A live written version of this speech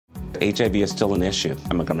HIV is still an issue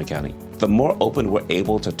in Montgomery County. The more open we're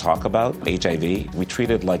able to talk about HIV, we treat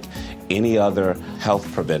it like any other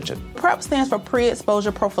health prevention. PrEP stands for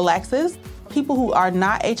pre-exposure prophylaxis. People who are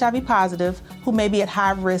not HIV positive, who may be at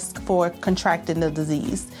high risk for contracting the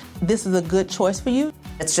disease. This is a good choice for you.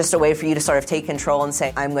 It's just a way for you to sort of take control and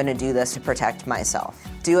say, I'm going to do this to protect myself.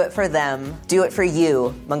 Do it for them. Do it for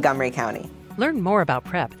you, Montgomery County. Learn more about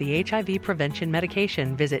PrEP, the HIV prevention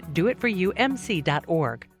medication. Visit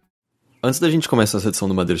doitforyoumc.org. Antes da gente começar essa edição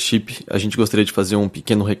do Mothership, a gente gostaria de fazer um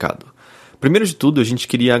pequeno recado. Primeiro de tudo, a gente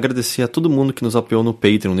queria agradecer a todo mundo que nos apoiou no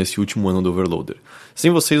Patreon nesse último ano do Overloader.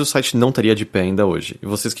 Sem vocês, o site não estaria de pé ainda hoje, e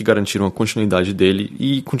vocês que garantiram a continuidade dele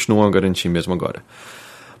e continuam a garantir mesmo agora.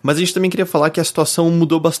 Mas a gente também queria falar que a situação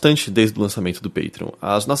mudou bastante desde o lançamento do Patreon.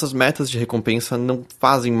 As nossas metas de recompensa não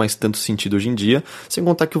fazem mais tanto sentido hoje em dia, sem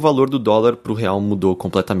contar que o valor do dólar pro real mudou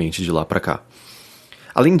completamente de lá pra cá.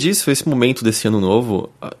 Além disso, esse momento desse ano novo,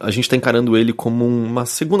 a gente está encarando ele como uma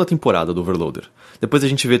segunda temporada do Overloader. Depois a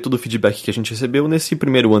gente vê todo o feedback que a gente recebeu nesse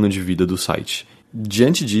primeiro ano de vida do site.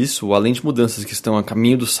 Diante disso, além de mudanças que estão a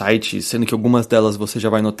caminho do site, sendo que algumas delas você já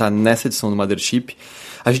vai notar nessa edição do Mothership,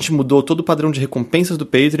 a gente mudou todo o padrão de recompensas do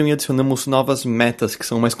Patreon e adicionamos novas metas que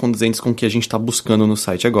são mais condizentes com o que a gente está buscando no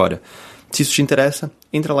site agora. Se isso te interessa,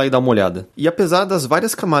 entra lá e dá uma olhada. E apesar das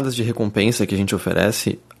várias camadas de recompensa que a gente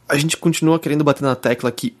oferece, a gente continua querendo bater na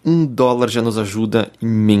tecla que $1 já nos ajuda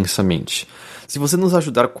imensamente. Se você nos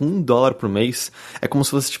ajudar com $1 por mês, é como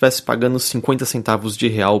se você estivesse pagando 50 centavos de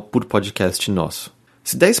real por podcast nosso.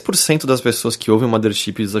 Se 10% das pessoas que ouvem o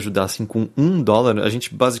Mothership nos ajudassem com $1, a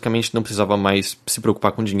gente basicamente não precisava mais se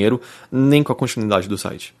preocupar com dinheiro, nem com a continuidade do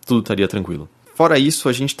site. Tudo estaria tranquilo. Fora isso,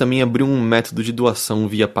 a gente também abriu um método de doação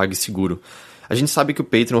via PagSeguro. A gente sabe que o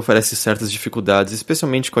Patreon oferece certas dificuldades,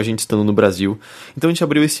 especialmente com a gente estando no Brasil, então a gente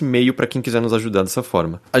abriu esse e-mail para quem quiser nos ajudar dessa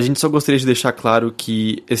forma. A gente só gostaria de deixar claro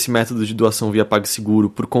que esse método de doação via PagSeguro,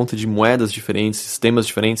 por conta de moedas diferentes, sistemas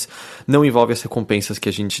diferentes, não envolve as recompensas que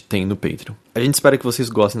a gente tem no Patreon. A gente espera que vocês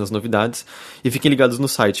gostem das novidades e fiquem ligados no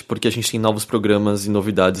site, porque a gente tem novos programas e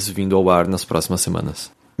novidades vindo ao ar nas próximas semanas.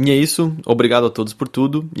 E é isso, obrigado a todos por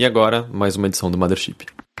tudo, e agora, mais uma edição do Mothership.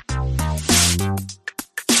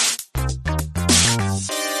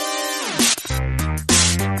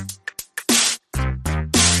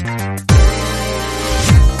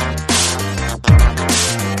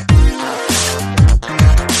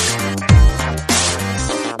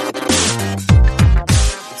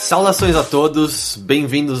 Saudações a todos,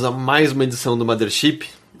 bem-vindos a mais uma edição do Mothership.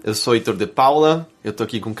 Eu sou Heitor de Paula, eu tô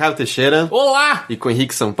aqui com Caio Teixeira. Olá! E com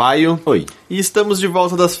Henrique Sampaio. Oi. E estamos de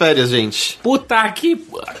volta das férias, gente. Puta que...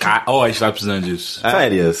 Ó, a gente tá precisando disso.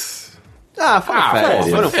 Férias.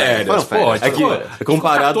 Foram férias. Pô, é que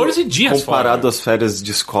comparado, 14 dias comparado fora. às férias de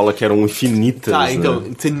escola que eram infinitas. Tá, então,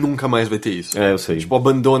 né? você nunca mais vai ter isso. É, eu sei. Tipo,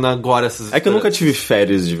 abandona agora essas... É que eu nunca tive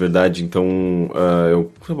férias de verdade, então...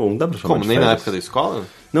 Bom, não dá pra chamar Como, de nem férias. na época da escola?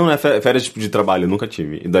 Não, é férias tipo de trabalho, eu nunca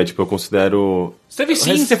tive. E daí, tipo, eu considero... Você teve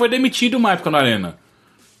sim, você foi demitido uma época na Arena.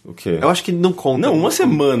 O quê? Eu acho que não conta. Não, uma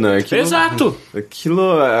semana. Aquilo, Exato.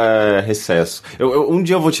 Aquilo é recesso. Um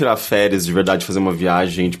dia eu vou tirar férias de verdade, fazer uma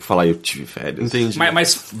viagem, tipo, falar, eu tive férias. Entendi.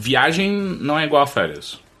 Mas viagem não é igual a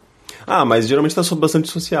férias. Ah, mas geralmente tá bastante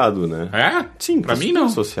associado, né? É? Sim, pra tá mim não.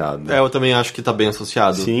 associado. Eu também acho que tá bem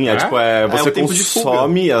associado. Sim, você um tempo de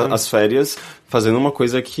consome as férias fazendo uma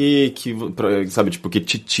coisa que sabe, tipo, que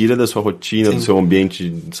te tira da sua rotina, do seu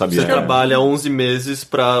ambiente, sabe? Você trabalha 11 meses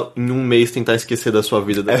pra em um mês tentar esquecer da sua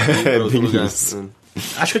vida daqui pra outro bem lugar. isso.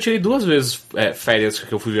 Acho que eu tirei 2 vezes férias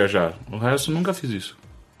que eu fui viajar. O resto eu nunca fiz isso.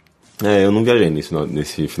 Eu não viajei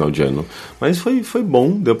nesse final de ano. Mas foi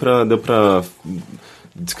bom, deu pra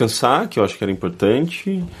descansar, que eu acho que era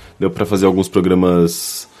importante. Deu pra fazer alguns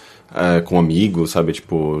programas com amigos, sabe?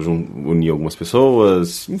 Tipo, unir algumas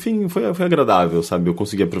pessoas. Enfim, foi agradável, sabe? Eu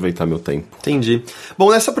consegui aproveitar meu tempo. Entendi.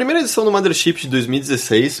 Bom, nessa primeira edição do Mothership de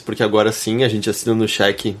 2016, porque agora sim a gente assina no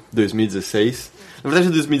cheque 2016. Na verdade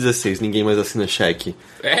é 2016, ninguém mais assina cheque.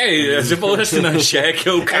 Você falou de assinar cheque,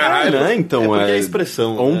 o caralho. Né? Então, porque é a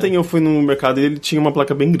expressão. Ontem eu fui no mercado e ele tinha uma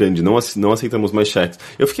placa bem grande, não aceitamos mais cheques.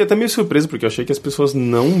 Eu fiquei até meio surpreso, porque eu achei que as pessoas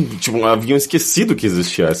não, tipo, haviam esquecido que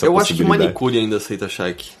existia essa possibilidade. Eu acho que manicure ainda aceita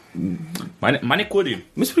cheque. Manicure.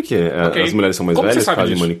 Mas por quê? Okay. As mulheres são mais Como velhas que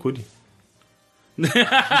fazem disso? manicure?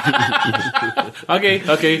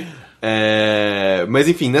 Ok. Mas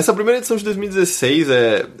enfim, nessa primeira edição de 2016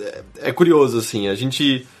 é curioso, assim, a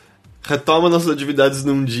gente retoma nossas atividades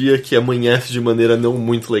num dia que amanhece de maneira não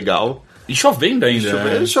muito legal. E chovendo ainda.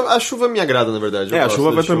 A chuva me agrada, na verdade. A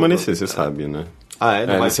chuva vai permanecer, você sabe, né?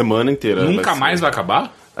 Na semana inteira. Nunca mais vai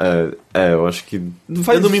acabar? Eu acho que...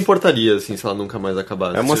 Eu não me importaria, assim, se ela nunca mais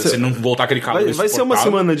acabasse. Se não voltar aquele calor Vai ser uma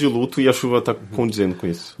semana de luto e a chuva tá condizendo com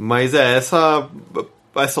isso. Mas essa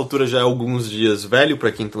altura já é alguns dias velho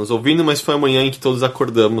pra quem tá nos ouvindo, mas foi amanhã em que todos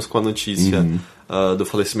acordamos com a notícia do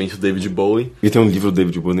falecimento do David Bowie. E tem um livro do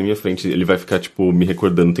David Bowie na minha frente, ele vai ficar, tipo, me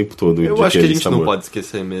recordando o tempo todo. Eu acho que a gente não pode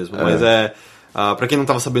esquecer mesmo, mas pra quem não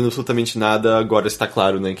tava sabendo absolutamente nada, agora está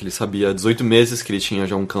claro, né, que ele sabia há 18 meses que ele tinha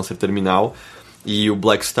já um câncer terminal. E o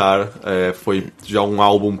Black Star foi já um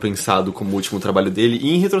álbum pensado como o último trabalho dele.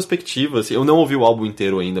 E em retrospectiva, assim, eu não ouvi o álbum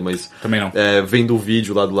inteiro ainda, mas... Também não. Vendo o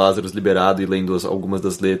vídeo lá do Lazarus liberado e lendo algumas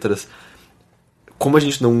das letras, como a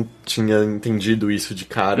gente não tinha entendido isso de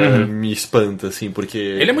cara, me espanta, assim, porque...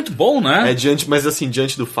 Ele é muito bom, né? Mas assim,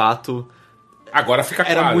 diante do fato... Agora fica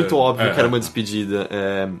claro. Era muito óbvio que era uma despedida.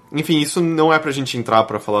 Enfim, isso não é pra gente entrar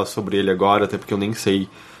pra falar sobre ele agora, até porque eu nem sei...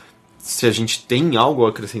 se a gente tem algo a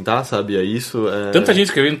acrescentar, sabe, a isso. Tanta gente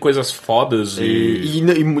escrevendo coisas fodas e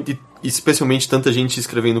especialmente tanta gente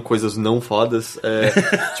escrevendo coisas não fodas.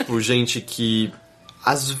 Tipo, gente que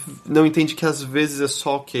não entende que às vezes é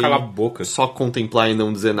só cala a boca. Só contemplar e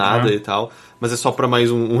não dizer nada e tal. Mas é só pra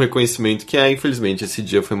mais um reconhecimento, que infelizmente, esse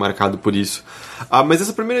dia foi marcado por isso. Mas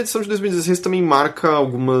essa primeira edição de 2016 também marca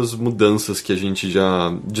algumas mudanças que a gente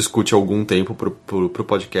já discute há algum tempo pro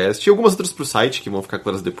podcast. E algumas outras pro site, que vão ficar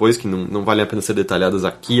claras depois, que não valem a pena ser detalhadas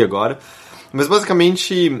aqui agora. Mas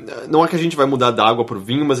basicamente, não é que a gente vai mudar da água pro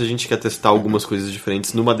vinho, mas a gente quer testar algumas coisas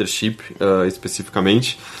diferentes no Mothership,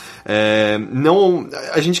 especificamente.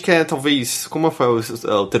 A gente quer, talvez, como foi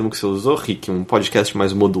o termo que você usou, Rick? Um podcast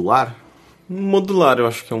mais modular? Modular, eu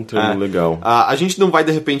acho que é um termo legal. A gente não vai,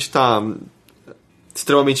 de repente, estar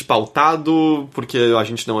extremamente pautado, porque a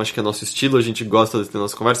gente não acha que é nosso estilo, a gente gosta de ter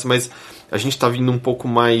nossa conversa, mas a gente tá vindo um pouco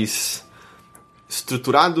mais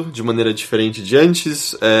estruturado, de maneira diferente de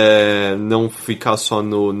antes, não ficar só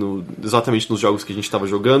exatamente nos jogos que a gente estava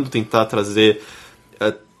jogando, tentar trazer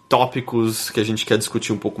tópicos que a gente quer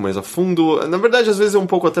discutir um pouco mais a fundo. Na verdade, às vezes é um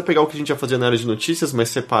pouco até pegar o que a gente já fazia na área de notícias, mas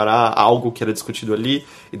separar algo que era discutido ali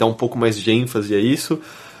e dar um pouco mais de ênfase a isso.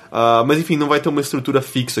 Mas enfim, não vai ter uma estrutura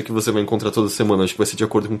fixa que você vai encontrar toda semana. Acho que vai ser de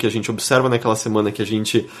acordo com o que a gente observa naquela semana que a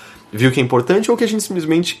gente viu que é importante ou que a gente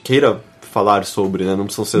simplesmente queira falar sobre, né? Não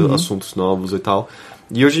precisam ser assuntos novos e tal.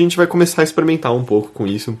 E hoje a gente vai começar a experimentar um pouco com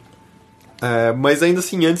isso. Mas ainda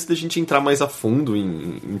assim, antes da gente entrar mais a fundo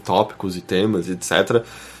em tópicos e temas, etc.,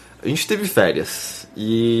 a gente teve férias.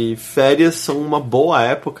 E férias são uma boa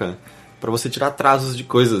época para você tirar atrasos de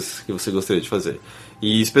coisas que você gostaria de fazer.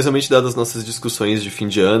 E especialmente dadas as nossas discussões de fim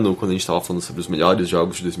de ano, quando a gente estava falando sobre os melhores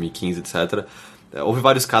jogos de 2015, etc., houve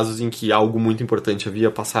vários casos em que algo muito importante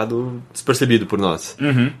havia passado despercebido por nós.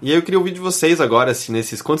 E aí eu queria ouvir de vocês agora, assim,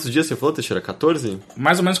 nesses... Quantos dias você falou, Teixeira? 14?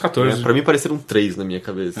 Mais ou menos 14. Pra mim pareceram 3 na minha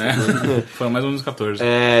cabeça. Foram mais ou menos 14.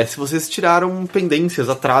 Se vocês tiraram pendências,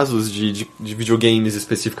 atrasos de videogames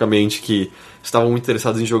especificamente, que estavam muito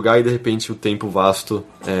interessados em jogar e de repente o tempo vasto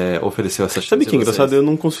ofereceu essa chance. Sabe que é engraçado? Eu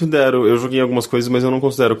não considero... Eu joguei algumas coisas, mas eu não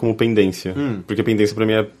considero como pendência. Porque pendência pra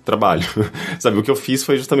mim é trabalho. Sabe, o que eu fiz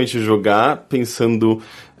foi justamente jogar pensando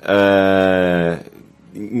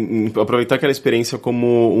em aproveitar aquela experiência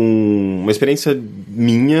como uma experiência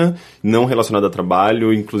minha, não relacionada a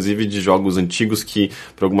trabalho, inclusive de jogos antigos que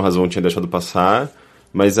por alguma razão eu tinha deixado passar,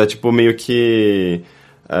 mas é tipo meio que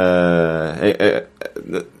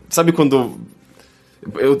sabe quando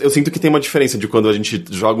eu sinto que tem uma diferença de quando a gente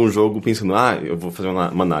joga um jogo pensando, eu vou fazer uma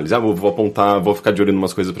análise, eu vou apontar, vou ficar de olho em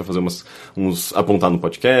umas coisas pra fazer apontar no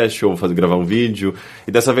podcast, ou gravar um vídeo,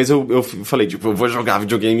 e dessa vez eu falei, tipo, eu vou jogar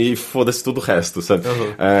videogame e foda-se tudo o resto, sabe?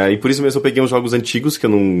 E por isso mesmo eu peguei uns jogos antigos que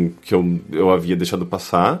eu havia deixado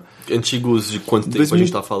passar. Antigos de quanto tempo a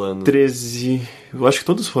gente tá falando? 2013... Eu acho que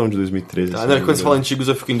todos foram de 2013. Quando você fala antigos,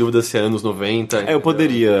 eu fico em dúvida se é anos 90. Eu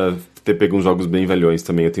poderia ter pego uns jogos bem velhões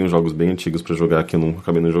também. Eu tenho jogos bem antigos pra jogar que eu não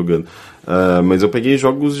acabei não jogando. Mas eu peguei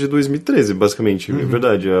jogos de 2013, basicamente. É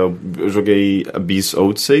verdade. Eu joguei Abyss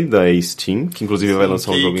Odyssey, da Steam, que inclusive vai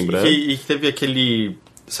lançar um jogo em breve. E teve aquele...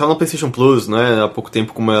 Saiu na PlayStation Plus, né? Há pouco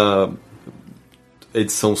tempo com uma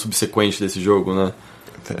edição subsequente desse jogo, né?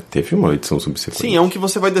 Teve uma edição subsequente. Sim, é um que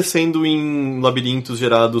você vai descendo em labirintos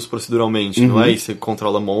gerados proceduralmente, não é? E você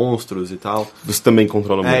controla monstros e tal. Você também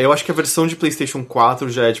controla monstros. Eu acho que a versão de PlayStation 4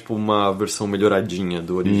 já é tipo uma versão melhoradinha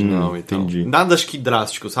do original e tal. Entendi. Nada acho que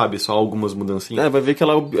drástico, sabe? Só algumas mudancinhas. Vai ver que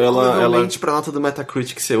ela Provavelmente pra nota do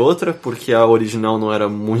Metacritic ser outra, porque a original não era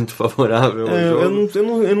muito favorável ao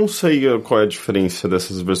jogo. Eu não sei qual é a diferença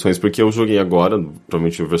dessas versões, porque eu joguei agora,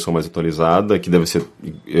 provavelmente a versão mais atualizada, que deve ser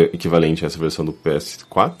equivalente a essa versão do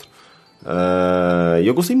PS4. E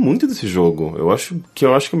eu gostei muito desse jogo. Eu acho que é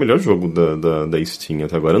o melhor jogo da Steam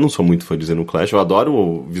até agora. Eu não sou muito fã de Xenoclash. Eu adoro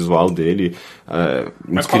o visual dele.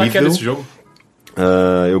 Mas incrível. qual é que é desse jogo?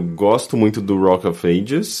 Eu gosto muito do Rock of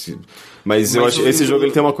Ages. Mas eu acho que esse jogo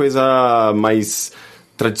ele tem uma coisa mais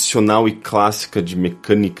tradicional e clássica de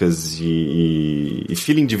mecânicas e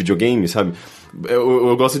feeling de videogame, sabe?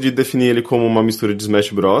 Eu gosto de definir ele como uma mistura de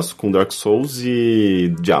Smash Bros. Com Dark Souls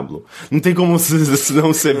e Diablo. Não tem como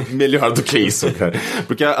não ser melhor do que isso, cara.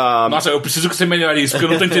 Porque Nossa, eu preciso que você melhore isso, porque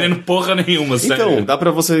eu não tô entendendo porra nenhuma, sério. Então, dá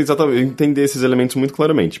pra você exatamente entender esses elementos muito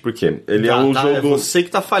claramente. Porque ele é um jogo... É você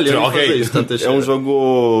que tá falhando em fazer isso, É um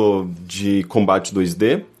jogo de combate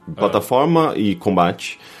 2D, plataforma e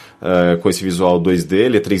combate. Com esse visual 2D,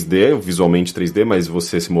 ele é 3D, visualmente 3D, mas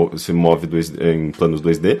você se move em planos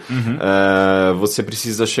 2D. Você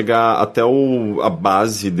precisa chegar até a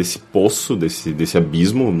base desse poço, desse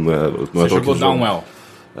abismo. Você jogou Downwell?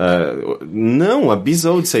 Não, Abyss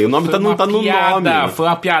Odyssey. O nome não tá no nome. Foi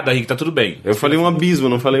uma piada, Rick, tá tudo bem. Eu falei um abismo,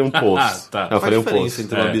 não falei um poço. Tá. Eu falei um diferença poço.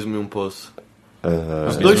 entre um abismo e um poço?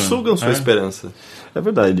 Os dois sugam sua esperança. É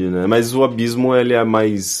verdade, né? Mas o abismo, ele é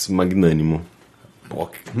mais magnânimo. Pô, o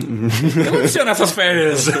que aconteceu nessas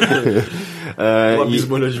férias? O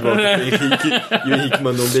abismo olhou de volta pro Henrique e o Henrique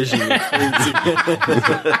mandou um beijinho.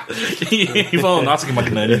 E falou, nossa, que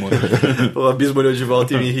magnânimo. O abismo olhou de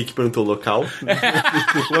volta e o Henrique perguntou o local.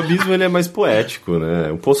 O abismo, ele é mais poético, né?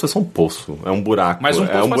 Um poço é só um poço. É um buraco. Mas um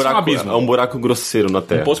poço pode ser um abismo. É um buraco grosseiro na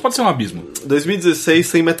Terra. Um poço pode ser um abismo. 2016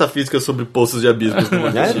 sem metafísica sobre poços de abismos.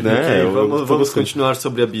 Vamos continuar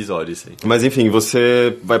sobre Abyss Odyssey. Mas enfim,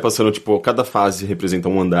 você vai passando, tipo, cada fase representa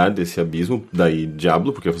um andar desse abismo, daí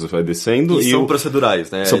Diablo, porque você vai descendo. E são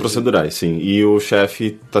procedurais, né? São procedurais, sim. E o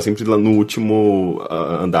chefe tá sempre lá no último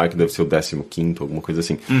andar, que deve ser o 15º, alguma coisa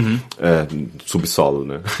assim. Subsolo,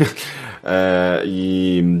 né?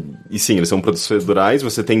 E sim, eles são procedurais.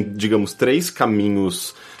 Você tem, digamos, 3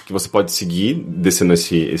 caminhos que você pode seguir, descendo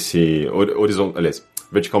esse horizonte, aliás,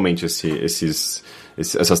 verticalmente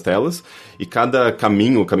essas telas, e cada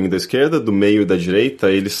caminho, o caminho da esquerda, do meio e da direita,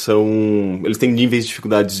 eles têm níveis de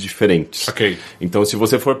dificuldades diferentes. Ok. Então, se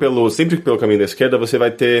você for sempre pelo caminho da esquerda, você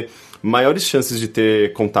vai ter maiores chances de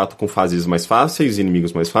ter contato com fases mais fáceis,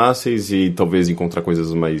 inimigos mais fáceis, e talvez encontrar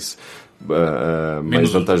coisas mais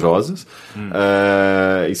vantajosas.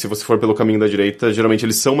 E se você for pelo caminho da direita, geralmente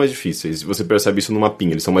eles são mais difíceis. Você percebe isso no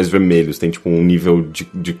mapinha, eles são mais vermelhos, tem tipo um nível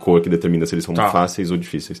de cor que determina se eles são fáceis ou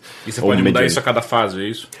difíceis. E você pode mudar isso a cada fase, é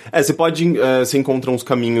isso? Você encontra uns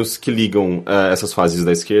caminhos que ligam essas fases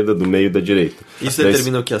da esquerda, do meio e da direita. Isso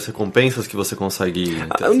determina o que? As recompensas que você consegue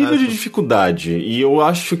ter o nível de dificuldade. E eu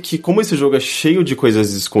acho que, como esse jogo é cheio de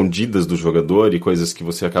coisas escondidas do jogador e coisas que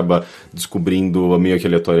você acaba descobrindo meio que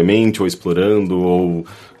aleatoriamente, ou explorando, ou...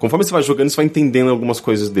 Conforme você vai jogando, você vai entendendo algumas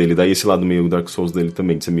coisas dele. Daí esse lado meio Dark Souls dele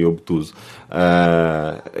também, de ser meio obtuso.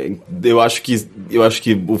 Eu acho que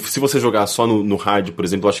se você jogar só no hard, por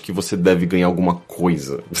exemplo, eu acho que você deve ganhar alguma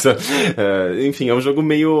coisa. Enfim, é um jogo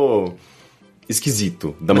meio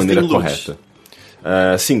esquisito, da maneira correta.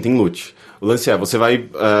 Sim, tem loot. O lance você vai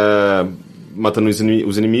matando os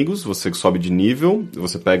inimigos, você sobe de nível,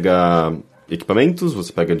 você pega equipamentos,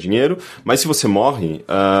 você pega dinheiro, mas se você morre,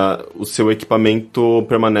 o seu equipamento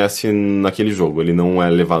permanece naquele jogo, ele não é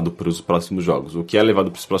levado para os próximos jogos. O que é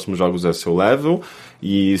levado para os próximos jogos é seu level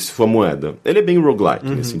e sua moeda. Ele é bem roguelike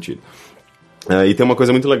nesse sentido. E tem uma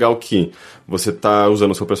coisa muito legal que você tá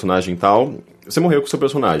usando o seu personagem e tal, você morreu com o seu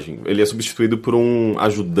personagem, ele é substituído por um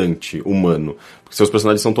ajudante humano, porque seus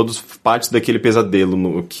personagens são todos partes daquele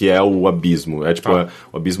pesadelo que é o abismo.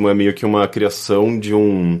 O abismo é meio que uma criação de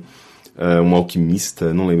um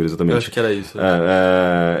alquimista, não lembro exatamente. Eu acho que era isso.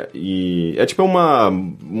 E é tipo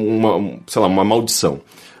sei lá, uma maldição.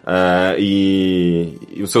 E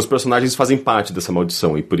os seus personagens fazem parte dessa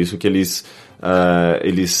maldição, e por isso que eles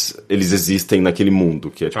existem naquele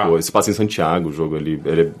mundo, que é tipo, se passa em Santiago, o jogo, ele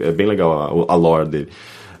é bem legal a lore dele.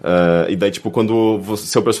 E daí, tipo, quando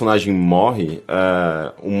seu personagem morre,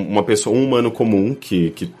 um humano comum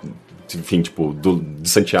que enfim, tipo, de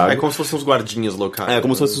Santiago. É como se fossem os guardinhas locais. É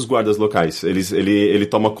como se fossem os guardas locais. Ele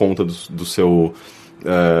toma conta do seu...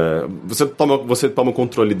 Você toma o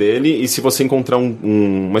controle dele, e se você encontrar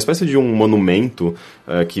uma espécie de um monumento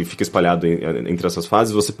que fica espalhado entre essas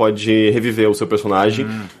fases, você pode reviver o seu personagem,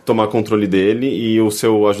 tomar controle dele, e o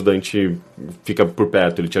seu ajudante fica por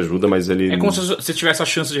perto, ele te ajuda, mas ele... É como se você tivesse a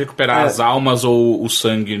chance de recuperar as almas ou o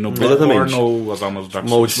sangue no Bloodborne, ou as almas do Dark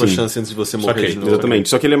Souls. Uma última chance antes de você morrer de novo. Exatamente.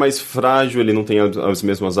 Só que ele é mais frágil, ele não tem as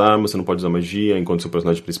mesmas armas, você não pode usar magia, enquanto o seu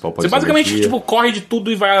personagem principal pode usar magia. Você basicamente, tipo, corre de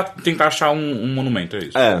tudo e vai tentar achar um monumento. momento, é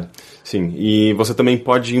isso. Sim. E você também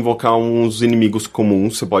pode invocar uns inimigos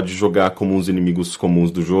comuns, você pode jogar como uns inimigos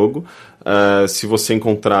comuns do jogo. Se você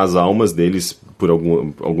encontrar as almas deles por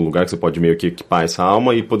algum lugar, que você pode meio que equipar essa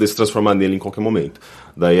alma e poder se transformar nele em qualquer momento.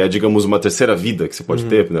 Daí é, digamos, uma terceira vida que você pode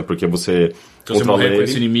ter, né? Porque você controla ele, com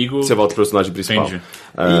esse inimigo, você volta pro personagem principal.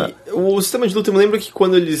 E o sistema de luta, eu me lembro que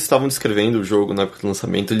quando eles estavam descrevendo o jogo na época do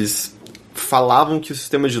lançamento, eles falavam que o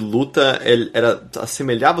sistema de luta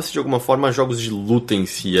assemelhava-se de alguma forma a jogos de luta em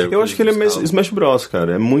si. Eu acho que ele é Smash Bros,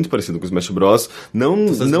 cara. É muito parecido com o Smash Bros. Não...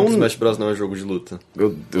 Que o Smash Bros não é jogo de luta.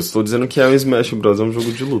 Eu estou dizendo que o Smash Bros é um jogo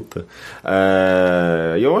de luta.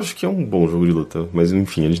 E eu acho que é um bom jogo de luta. Mas,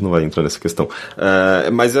 enfim, a gente não vai entrar nessa questão.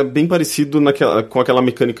 Mas é bem parecido com aquela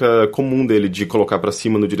mecânica comum dele, de colocar pra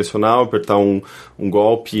cima no direcional, apertar um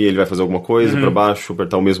golpe, ele vai fazer alguma coisa, pra baixo,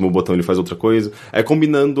 apertar o mesmo botão, ele faz outra coisa. É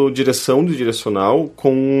combinando direção do direcional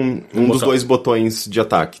com um dos dois botões de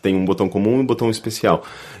ataque. Tem um botão comum e um botão especial.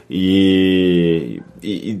 E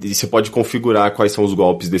você pode configurar quais são os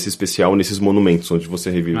golpes desse especial nesses monumentos onde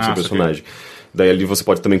você revive o seu personagem. Daí ali você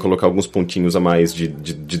pode também colocar alguns pontinhos a mais de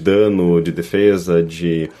dano, de defesa,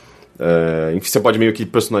 enfim, você pode meio que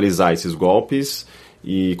personalizar esses golpes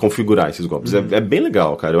e configurar esses golpes. É bem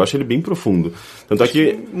legal, cara. Eu acho ele bem profundo. Tanto é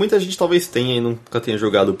que muita gente talvez tenha e nunca tenha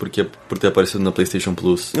jogado por ter aparecido na PlayStation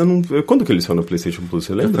Plus. Quando que ele saiu na PlayStation Plus,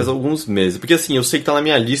 você lembra? Faz alguns meses. Porque assim, eu sei que tá na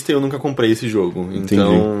minha lista e eu nunca comprei esse jogo.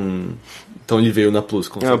 Então ele veio na Plus.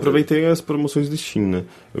 Eu aproveitei as promoções do Steam, né?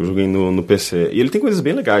 Eu joguei no PC. E ele tem coisas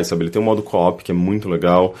bem legais, sabe? Ele tem um modo co-op que é muito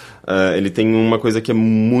legal. Ele tem uma coisa que é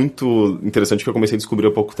muito interessante que eu comecei a descobrir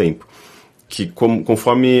há pouco tempo. Que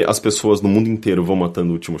conforme as pessoas no mundo inteiro vão matando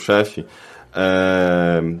o último chefe,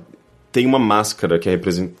 tem uma máscara que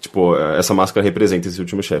representa, essa máscara representa esse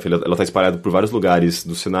último chefe. Ela tá espalhada por vários lugares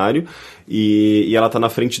do cenário e ela tá na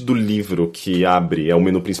frente do livro que abre, é o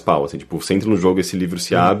menu principal, assim, você entra no jogo, esse livro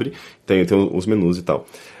se abre, tem os menus e tal.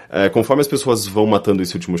 Conforme as pessoas vão matando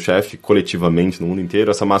esse último chefe, coletivamente, no mundo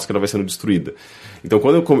inteiro, essa máscara vai sendo destruída. Então,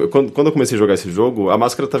 quando eu comecei a jogar esse jogo, a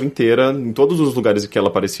máscara estava inteira, em todos os lugares que ela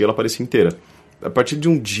aparecia inteira. A partir de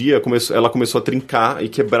um dia, ela começou a trincar e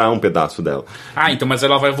quebrar um pedaço dela. Então, mas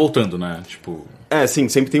ela vai voltando, né? Sim,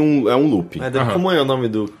 sempre tem um loop. Como é o nome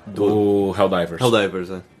do Helldivers. Helldivers,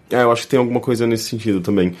 eu acho que tem alguma coisa nesse sentido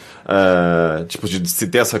também. De se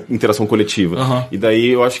ter essa interação coletiva. E daí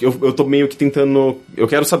eu acho que eu tô meio que tentando. Eu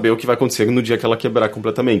quero saber o que vai acontecer no dia que ela quebrar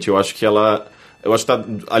completamente. Eu acho que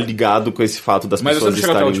tá ligado com esse fato das pessoas estarem... Mas você não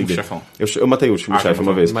chegou até o último chefão? Eu matei o último chefe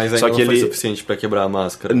uma vez. Mas ainda não foi suficiente pra quebrar a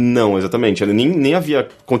máscara. Não, exatamente. Nem havia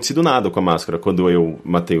acontecido nada com a máscara quando eu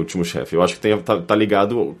matei o último chefe. Eu acho que tá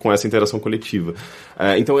ligado com essa interação coletiva.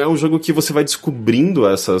 Então é um jogo que você vai descobrindo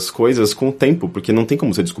essas coisas com o tempo, porque não tem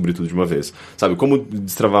como você descobrir tudo de uma vez. Sabe, como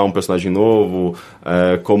destravar um personagem novo,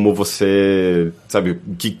 como você... Sabe,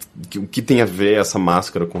 o que tem a ver essa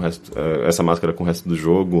máscara com o resto do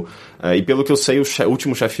jogo. E pelo que eu sei, o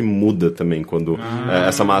último chefe muda também quando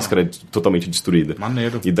essa máscara é totalmente destruída.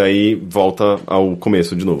 Maneiro. E daí volta ao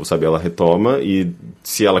começo de novo, sabe? Ela retoma e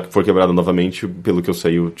se ela for quebrada novamente, pelo que eu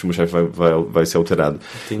sei, o último chefe vai ser alterado.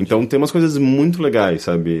 Entendi. Então tem umas coisas muito legais,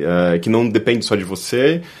 sabe? Que não depende só de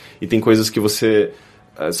você e tem coisas que você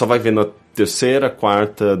só vai ver na terceira,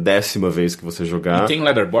 quarta, 10ª vez que você jogar. E tem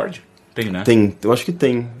leaderboard? Tem, né? Tem, eu acho que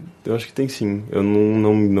tem. Eu acho que tem sim. Eu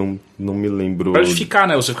não me lembro. Pra ficar,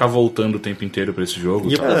 né? Você ficar voltando o tempo inteiro pra esse jogo.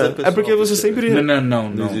 É porque você sempre...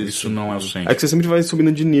 Não. Isso não é o suficiente. É que você sempre vai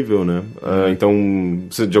subindo de nível, né? Então,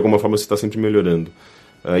 de alguma forma, você tá sempre melhorando.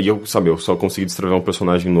 E eu só consegui destravar um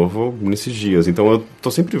personagem novo nesses dias. Então eu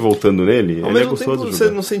tô sempre voltando nele. Ao mesmo tempo,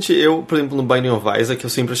 você não sente... Eu, por exemplo, no Binding of Isaac, eu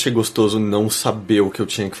sempre achei gostoso não saber o que eu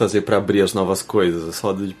tinha que fazer pra abrir as novas coisas.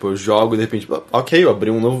 Só, eu jogo e de repente... Ok, eu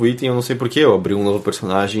abri um novo item, eu não sei porquê. Eu abri um novo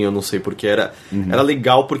personagem, eu não sei porquê. Era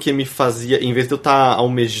legal porque me fazia... Em vez de eu estar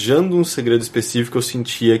almejando um segredo específico, eu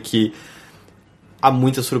sentia que há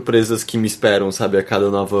muitas surpresas que me esperam, sabe, a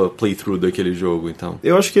cada nova playthrough daquele jogo, então.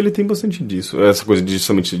 Eu acho que ele tem bastante disso. Essa coisa de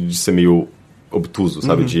ser meio obtuso,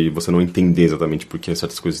 sabe? De você não entender exatamente por que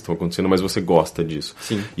certas coisas estão acontecendo, mas você gosta disso.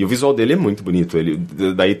 Sim. E o visual dele é muito bonito.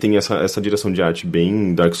 Daí tem essa direção de arte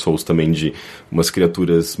bem Dark Souls também, de umas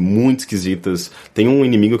criaturas muito esquisitas. Tem um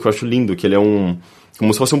inimigo que eu acho lindo, que ele é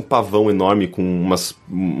como se fosse um pavão enorme com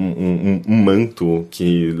um manto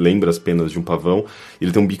que lembra as penas de um pavão.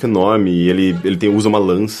 Ele tem um bico enorme e ele usa uma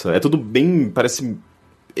lança. É tudo bem... Parece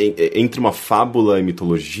entre uma fábula e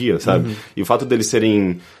mitologia, sabe? E o fato deles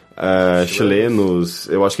serem chilenos,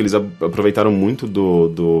 eu acho que eles aproveitaram muito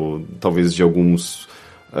talvez de alguns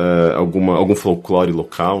algum folclore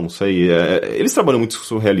local, não sei. Eles trabalham muito com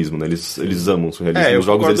surrealismo, né? Eles amam o surrealismo. Os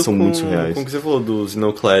jogos eles são muito surreais. Com o que você falou do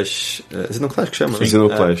Xenoclash. Xenoclash que chama? Sim.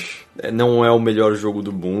 Xenoclash. Não é o melhor jogo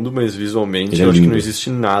do mundo, mas visualmente ele eu acho que não existe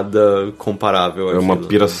nada comparável àquilo. É uma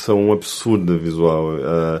piração absurda visual.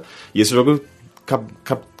 E esse jogo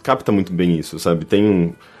capta muito bem isso, sabe?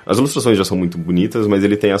 As ilustrações já são muito bonitas, mas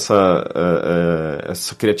ele tem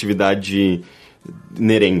essa criatividade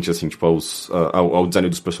inerente, assim, tipo, ao design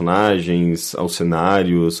dos personagens, aos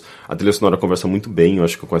cenários. A trilha sonora conversa muito bem, eu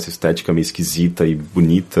acho que com essa estética meio esquisita e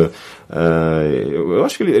bonita. Eu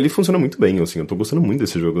acho que ele funciona muito bem, assim, eu tô gostando muito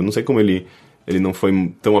desse jogo. Eu não sei como ele não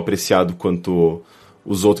foi tão apreciado quanto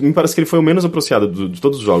os outros. Me parece que ele foi o menos apreciado de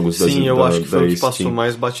todos os jogos. Sim, eu acho que foi o que passou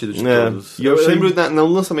mais batido de todos. E eu lembro, no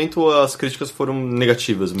lançamento, as críticas foram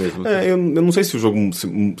negativas mesmo. Eu não sei se o jogo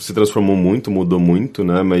se transformou muito, mudou muito,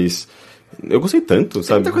 né, mas eu gostei tanto, sabe?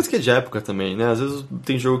 Tem muita coisa que é de época também, né? Às vezes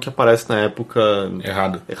tem jogo que aparece na época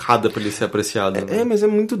errada pra ele ser apreciado. Né? Mas é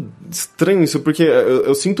muito estranho isso, porque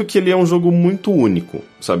eu sinto que ele é um jogo muito único,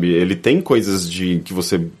 sabe? Ele tem coisas que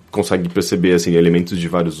você consegue perceber, assim, elementos de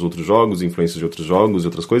vários outros jogos, influências de outros jogos e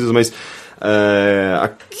outras coisas, mas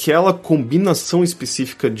aquela combinação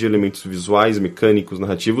específica de elementos visuais, mecânicos,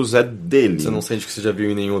 narrativos é dele. Você não sente que você já viu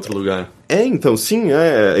em nenhum outro lugar. Então, sim,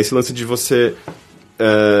 esse lance de você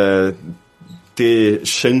ter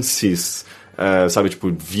chances, sabe,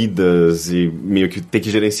 tipo, vidas e meio que ter que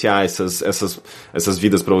gerenciar essas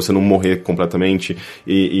vidas pra você não morrer completamente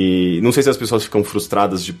e não sei se as pessoas ficam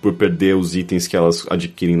frustradas por perder os itens que elas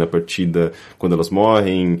adquirem na partida quando elas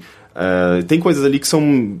morrem. Tem coisas ali que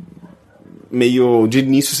são meio... De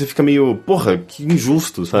início você fica meio... Porra, que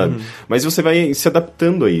injusto, sabe? Mas você vai se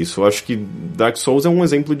adaptando a isso. Eu acho que Dark Souls é um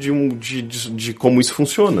exemplo de como isso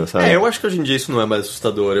funciona, sabe? Eu acho que hoje em dia isso não é mais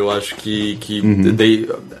assustador. Eu acho que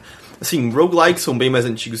assim, roguelikes são bem mais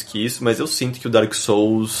antigos que isso, mas eu sinto que o Dark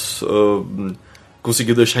Souls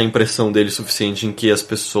conseguiu deixar a impressão dele suficiente em que as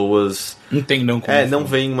pessoas... Entendam como... não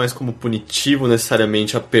veem mais como punitivo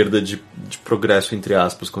necessariamente a perda de progresso, entre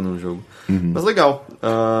aspas, quando um jogo... Mas legal.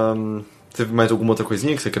 Teve mais alguma outra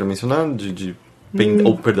coisinha que você queira mencionar?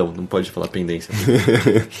 Perdão, não pode falar pendência.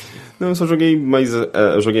 Não, eu só joguei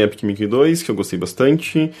eu joguei Epic Mickey 2, que eu gostei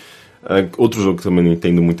bastante. Outro jogo que também não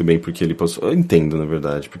entendo muito bem porque ele passou... Eu entendo, na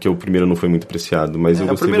verdade, porque o primeiro não foi muito apreciado, mas eu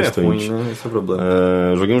gostei bastante. O primeiro é ruim, né? Esse é o problema.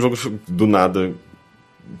 Joguei um jogo do nada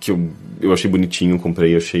que eu achei bonitinho,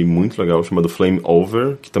 comprei, achei muito legal, chamado Flame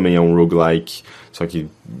Over, que também é um roguelike, só que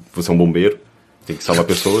você é um bombeiro, tem que salvar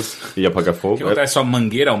pessoas e apagar fogo. O que acontece? Sua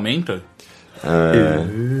mangueira aumenta?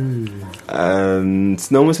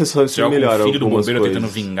 Não, mas você melhora o filho do bombeiro coisas. tentando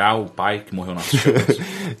vingar o pai que morreu nas chamas.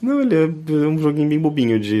 Não, ele é um joguinho bem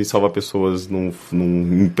bobinho de salvar pessoas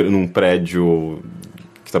num prédio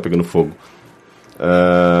que tá pegando fogo.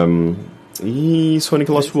 E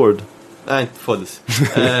Sonic Lost World. Foda-se.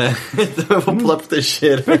 Então eu vou pular pro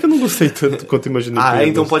Teixeira. É que eu não gostei tanto quanto imaginei.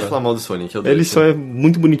 Então pode falar mal do Sonic. Ele só é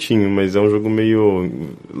muito bonitinho, mas é um jogo meio...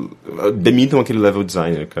 Demitam aquele level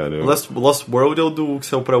designer, cara. Lost World é o do que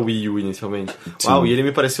saiu pra Wii U inicialmente. Sim. Uau, e ele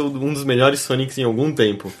me pareceu um dos melhores Sonics em algum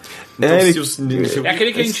tempo. Então, é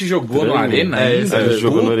aquele que a gente jogou no Arena?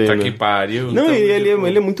 Jogou no Arena. Que pariu. Não, então,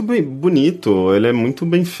 ele é muito bem bonito, ele é muito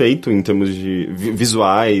bem feito em termos de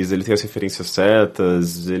visuais, ele tem as referências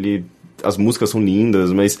certas, as músicas são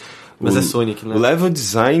lindas, mas é Sonic, né? O level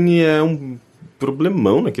design é um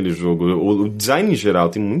problemão naquele jogo. O design em geral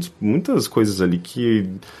tem muitas coisas ali que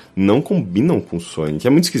não combinam com o Sonic. É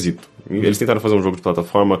muito esquisito. Eles tentaram fazer um jogo de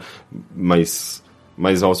plataforma mais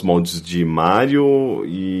aos moldes de Mario,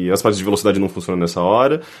 e as partes de velocidade não funcionam nessa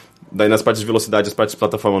hora. Daí nas partes de velocidade as partes de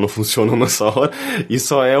plataforma não funcionam nessa hora. E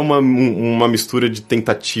só é uma mistura de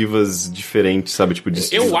tentativas diferentes, sabe? Tipo,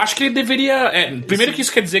 eu acho que ele deveria... primeiro que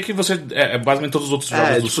isso quer dizer que você... basicamente todos os outros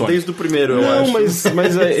jogos do Sonic. Desde o primeiro, eu acho.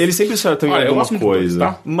 Mas ele sempre acerta em alguma coisa.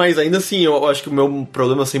 Tá? Mas ainda assim, eu acho que o meu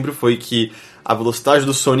problema sempre foi que a velocidade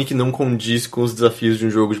do Sonic não condiz com os desafios de um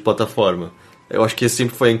jogo de plataforma. Eu acho que esse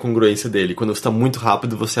sempre foi a incongruência dele. Quando você tá muito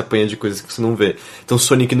rápido, você apanha de coisas que você não vê. Então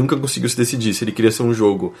Sonic nunca conseguiu se decidir se ele queria ser um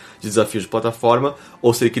jogo de desafio de plataforma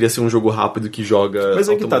ou se ele queria ser um jogo rápido que joga. Mas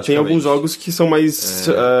é que tá, tem alguns jogos que são mais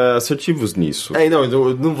assertivos nisso. Não,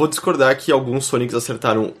 eu não vou discordar que alguns Sonics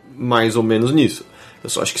acertaram mais ou menos nisso. Eu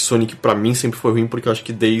só acho que Sonic pra mim sempre foi ruim porque eu acho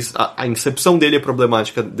que desde a incepção dele é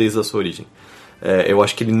problemática desde a sua origem. Eu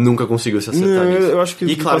acho que ele nunca conseguiu se acertar nisso. Eu acho que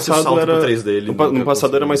e claro, se o salto pro 3 dele... No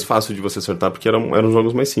passado era mais fácil de você acertar, porque eram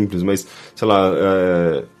jogos mais simples, mas, sei lá,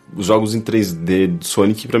 os jogos em 3D de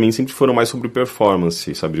Sonic, pra mim, sempre foram mais sobre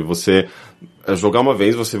performance, sabe? Você jogar uma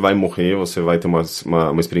vez, você vai morrer, você vai ter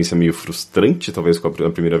uma experiência meio frustrante, talvez, com a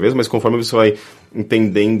primeira vez, mas conforme você vai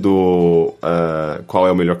entendendo qual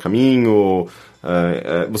é o melhor caminho,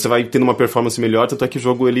 você vai tendo uma performance melhor, tanto é que o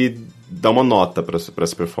jogo ele dá uma nota pra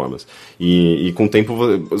essa performance. E com o tempo,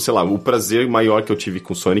 sei lá, o prazer maior que eu tive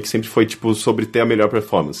com o Sonic sempre foi, tipo, sobre ter a melhor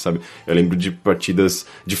performance, sabe? Eu lembro de partidas,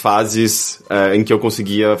 de fases em que eu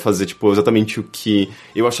conseguia fazer, tipo, exatamente o que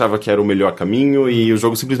eu achava que era o melhor caminho e o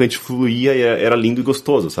jogo simplesmente fluía e era lindo e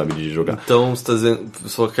gostoso, sabe, de jogar. Então, você tá dizendo,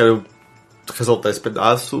 só quero ressaltar esse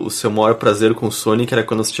pedaço, o seu maior prazer com o Sonic era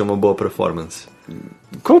quando você tinha uma boa performance.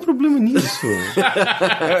 Qual o problema nisso?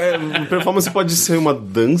 Performance pode ser uma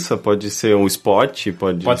dança, pode ser um esporte,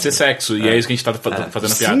 pode ser sexo, e é isso que a gente tá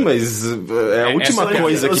fazendo piada. Sim, mas é a última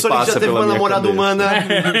coisa que passa pela minha namorada humana.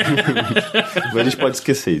 Mas a gente pode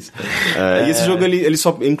esquecer isso. E esse jogo,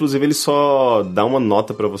 ele só dá uma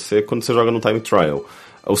nota pra você quando você joga no Time Trial.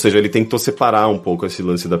 Ou seja, ele tentou separar um pouco esse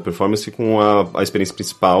lance da performance com a experiência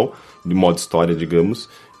principal, de modo história, digamos,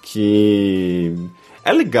 que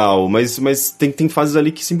é legal, mas tem fases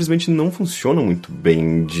ali que simplesmente não funcionam muito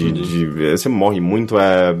bem. Você morre muito,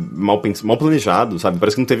 mal planejado, sabe?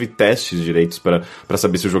 Parece que não teve testes direitos pra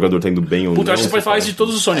saber se o jogador tá indo bem ou não. Puta, eu acho que você pode falar isso de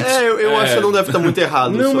todos os Sonics. Eu acho que não deve estar muito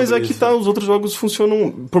errado. Não, mas aqui tá, os outros jogos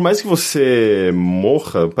funcionam. Por mais que você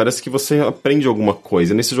morra, parece que você aprende alguma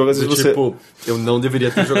coisa. Nesse jogo, às vezes você. Tipo, eu não deveria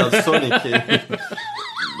ter jogado Sonic.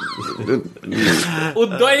 O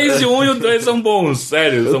 2 e o 1 e o 2 são bons,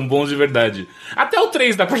 sério, são bons de verdade. Até o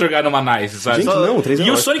 3 dá pra jogar numa Nice, sabe? Gente, não, o 3 é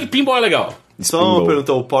e o Sonic Pinball é legal. Só uma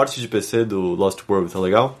pergunta, o port de PC do Lost World tá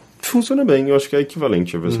legal? Funciona bem, eu acho que é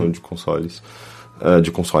equivalente à versão de consoles.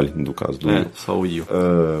 De console, no caso. Só o Wii U.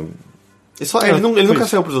 Ele nunca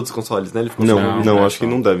saiu pros outros consoles, né? Ele ficou não, acho que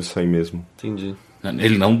não deve sair mesmo. Entendi.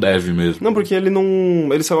 Ele não deve mesmo. Não, porque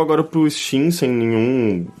ele saiu agora pro Steam sem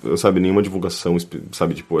nenhuma divulgação,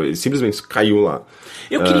 sabe? Tipo, ele simplesmente caiu lá.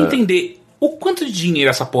 Eu queria entender o quanto de dinheiro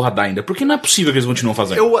essa porra dá ainda, porque não é possível que eles continuem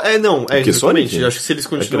fazendo. Porque Sonic? Eu acho que se eles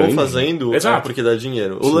continuam fazendo, exato, porque dá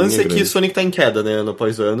dinheiro. O lance é que Sonic tá em queda, né, ano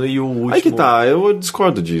após ano, e o último... Aí que tá, eu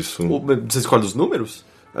discordo disso. Você discorda dos números?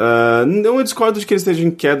 Não, eu discordo de que ele esteja em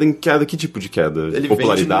queda. Que tipo de queda? Ele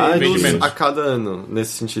popularidade? Vende menos a cada ano,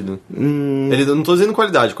 nesse sentido. Eu não tô dizendo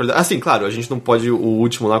qualidade. Assim, claro, a gente não pode... O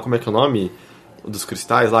último lá, como é que é o nome? O dos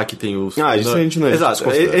cristais lá, que tem os... isso a gente não é. Exato,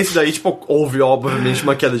 esse daí, tipo, houve, obviamente,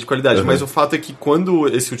 uma queda de qualidade. Mas o fato é que quando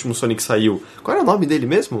esse último Sonic saiu... Qual era o nome dele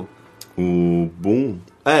mesmo? O Boom?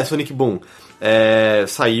 Sonic Boom.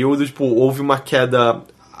 Saiu, tipo, houve uma queda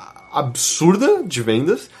absurda de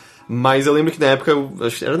vendas. Mas eu lembro que na época,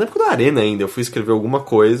 acho que era na época da Arena ainda, eu fui escrever alguma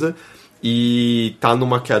coisa e tá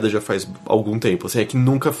numa queda já faz algum tempo. Assim, é que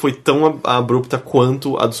nunca foi tão abrupta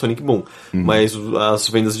quanto a do Sonic Boom. Mas as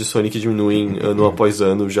vendas de Sonic diminuem ano após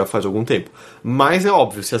ano já faz algum tempo. Mas é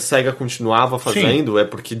óbvio, se a SEGA continuava fazendo, é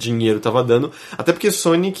porque dinheiro tava dando. Até porque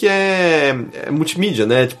Sonic é multimídia,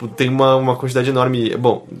 né? Tipo, tem uma quantidade enorme...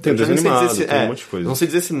 Bom, tem desenho animado, tem um monte de coisa. Não sei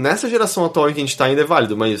dizer se nessa geração atual em que a gente tá ainda é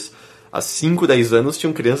válido, mas... Há 5, 10 anos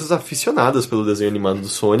tinham crianças aficionadas pelo desenho animado do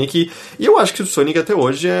Sonic. E eu acho que o Sonic até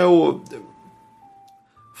hoje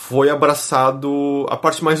foi abraçado... A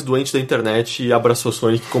parte mais doente da internet e abraçou o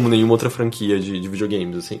Sonic como nenhuma outra franquia de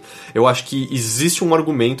videogames, assim. Eu acho que existe um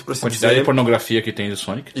argumento pra se dizer... Quantidade de pornografia que tem do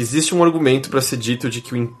Sonic. Existe um argumento pra ser dito de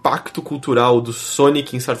que o impacto cultural do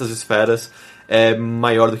Sonic em certas esferas é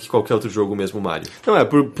maior do que qualquer outro jogo, mesmo Mario. Não,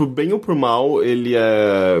 por bem ou por mal, ele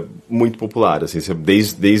é muito popular, assim,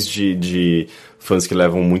 desde fãs que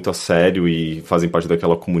levam muito a sério e fazem parte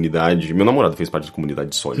daquela comunidade. Meu namorado fez parte da comunidade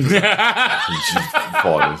de Sonic. De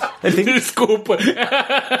fóruns. Desculpa.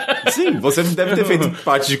 Sim, você deve ter feito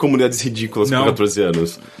parte de comunidades ridículas com 14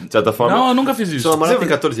 anos. De certa forma... Não, eu nunca fiz isso. Seu namorado tem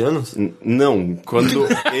 14 anos? Não, quando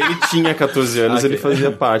ele tinha 14 anos, ele fazia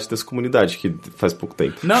parte dessa comunidade, que faz pouco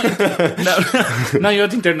tempo. Não, em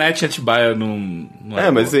outra internet, Atibaia não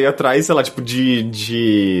mas aí atrás, sei lá, tipo,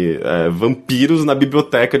 de vampiros na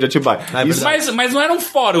biblioteca de Atibaia. Mas não era um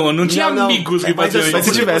fórum, não tinha amigos que faziam isso. Mas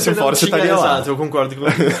se tivesse um fórum, você estaria lá. Exato, eu concordo com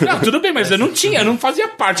você. Não, tudo bem, mas eu não fazia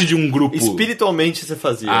parte de um grupo. Espiritualmente você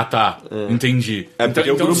fazia. Ah, tá. Entendi.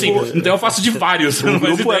 Então, grupo... sim, então eu faço de vários. O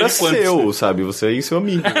grupo era seu, sabe? Você e seu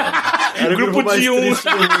amigo. Era grupo de um.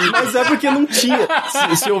 Mas é porque não tinha.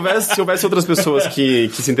 Se houvesse outras pessoas que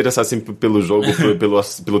se interessassem pelo jogo,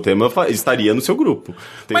 pelo tema, estaria no seu grupo.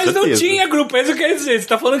 Mas certeza. Não tinha grupo, é isso que eu quero dizer. Você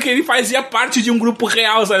tá falando que ele fazia parte de um grupo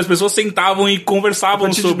real, sabe? As pessoas sentavam e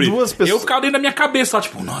conversavam sobre. Duas pessoas... Eu ficava dentro da minha cabeça, lá,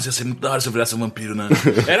 tipo, nossa, ia ser muito da hora se eu virasse um vampiro, né?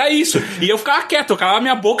 Era isso. E eu ficava quieto, eu calava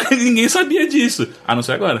minha boca e ninguém sabia disso. A não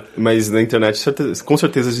ser agora. Mas na internet, com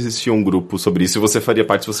certeza existia um grupo sobre isso e você faria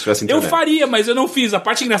parte se você tivesse internet. Eu faria, mas eu não fiz. A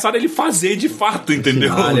parte engraçada é ele fazer de fato,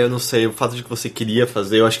 entendeu? Olha, eu não sei. O fato de que você queria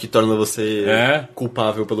fazer, eu acho que torna você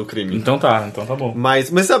culpável pelo crime. Então tá bom.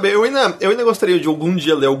 Mas sabe, eu ainda gostaria de algum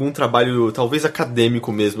dia ler algum trabalho, talvez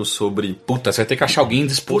acadêmico mesmo, sobre... Puta, você vai ter que achar alguém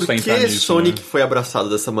disposto a entrar nisso. Por que Sonic foi abraçado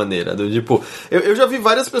dessa maneira? Tipo, eu já vi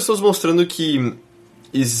várias pessoas mostrando que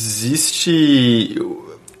existe...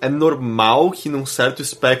 É normal que num certo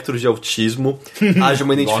espectro de autismo haja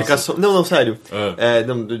uma identificação... Não, sério.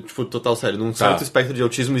 Tipo, total sério. Num certo espectro de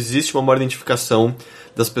autismo existe uma maior identificação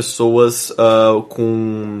das pessoas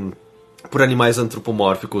por animais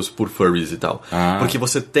antropomórficos, por furries e tal. Porque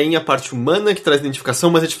você tem a parte humana que traz identificação,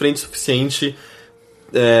 mas é diferente o suficiente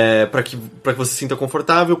pra que você se sinta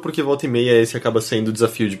confortável, porque volta e meia esse acaba sendo o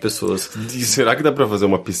desafio de pessoas. E será que dá pra fazer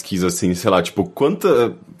uma pesquisa assim, sei lá, tipo,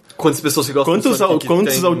 quantas pessoas que gostam de Sonic?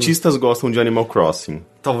 Quantos autistas gostam de Animal Crossing?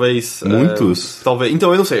 Talvez. Muitos? Talvez.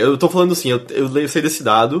 Então, eu não sei. Eu tô falando assim, eu sei desse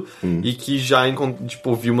dado e que já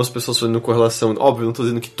vi umas pessoas fazendo correlação. Óbvio, não tô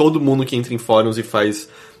dizendo que todo mundo que entra em fóruns e faz...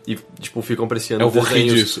 E, tipo, ficam apreciando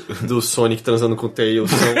desenhos do Sonic transando com o Tails,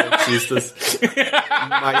 são autistas.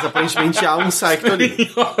 Mas, aparentemente, há um secto ali.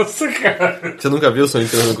 Nossa, cara. Você nunca viu o Sonic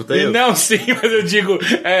transando com o Tails? Não, sim, mas eu digo,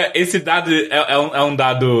 esse dado é um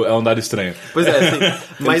dado estranho. Pois é, sim.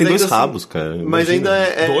 Mas tem dois rabos, cara. Mas ainda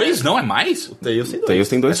é... Dois? Não, é mais? O Tails tem dois. Tails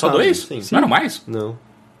tem dois só rabos. Dois? Sim. Não era mais? Não.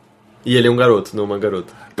 E ele é um garoto, não uma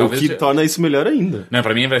garota. O que torna isso melhor ainda. Não,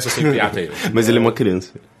 pra mim vai ser sempre a Tails. Mas ele é uma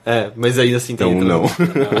criança. Mas ainda assim tem... Então não.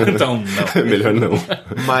 Então não. Melhor não.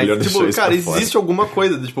 Mas, melhor tipo, cara, existe alguma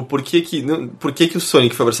coisa, tipo, por que o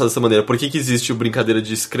Sonic foi abraçado dessa maneira? Por que existe a brincadeira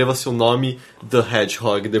de escreva seu nome The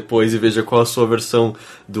Hedgehog depois e veja qual a sua versão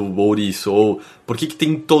do ouriço? Ou por que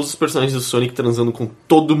tem todos os personagens do Sonic transando com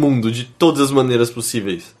todo mundo, de todas as maneiras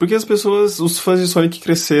possíveis? Porque as pessoas, os fãs de Sonic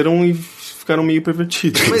cresceram e ficaram meio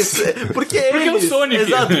pervertidos. Mas porque eles... Porque o Sonic.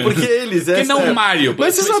 Exato, porque eles... Porque não o Mario.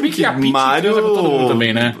 Mas você sabe que a Peach Mario... transa com todo mundo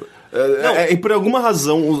também, né? E por alguma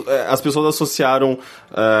razão as pessoas associaram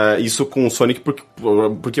isso com o Sonic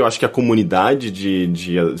porque eu acho que a comunidade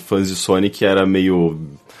de fãs de Sonic era meio...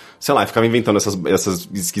 Sei lá, ficava inventando essas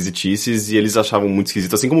esquisitices e eles achavam muito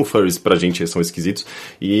esquisito, assim como furries pra gente são esquisitos,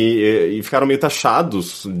 e ficaram meio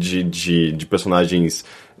taxados de personagens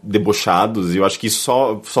debochados, e eu acho que isso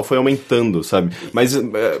só foi aumentando, sabe? Mas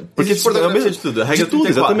porque existe pornografia de tudo. A regra 34,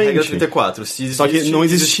 exatamente. Regra 34. Se existe, só que não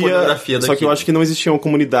existia. Só que eu acho que não existiam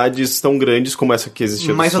comunidades tão grandes como essa que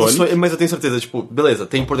existia no Sonic. Mas eu tenho certeza, tipo, beleza,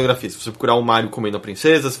 tem pornografia. Se você procurar o Mario comendo a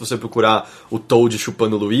princesa, se você procurar o Toad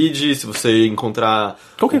chupando o Luigi, se você encontrar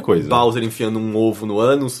qualquer coisa, Bowser enfiando um ovo no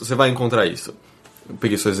ânus, você vai encontrar isso. Eu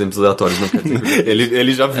peguei só exemplos aleatórios, não quero dizer.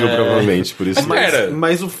 ele já viu, provavelmente, por isso.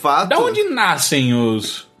 Mas o fato... Da onde nascem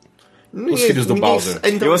os filhos do Bowser?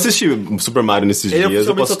 Então, eu assisti Super Mario nesses dias,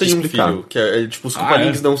 eu posso só tenho explicar. Um filho, que é, tipo, os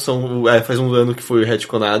Koopalings não são... faz um ano que foi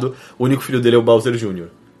retconado, o único filho dele é o Bowser Jr.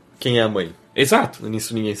 Quem é a mãe? Exato.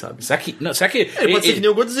 Nisso ninguém sabe. Será que ele pode ser que nem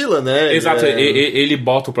o Godzilla, né? Exato, ele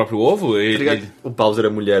bota o próprio ovo? O Bowser é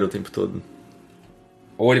mulher o tempo todo.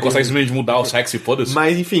 Ou ele consegue simplesmente mudar o sexo e foda-se?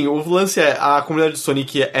 Mas enfim, o lance é, a comunidade de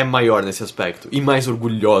Sonic é maior nesse aspecto. E mais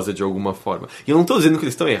orgulhosa de alguma forma. E eu não tô dizendo que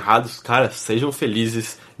eles estão errados, cara, sejam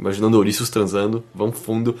felizes, imaginando ouriços transando, vão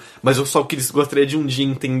fundo. Mas eu só gostaria de um dia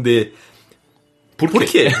entender... Por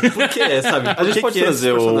quê? Por quê, sabe? A gente pode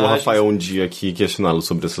trazer o Rafael um dia aqui e questioná-lo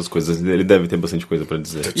sobre essas coisas. Ele deve ter bastante coisa pra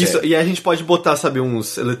dizer. Isso, e a gente pode botar, sabe,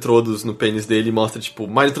 uns eletrodos no pênis dele e mostra, tipo,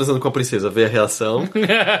 Mario transando com a princesa, vê a reação.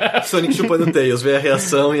 Sonic chupando Tails, vê a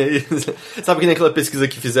reação. E aí... Sabe que nem aquela pesquisa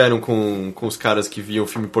que fizeram com os caras que viam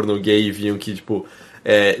filme pornô gay e viam que, tipo...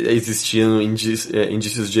 existiam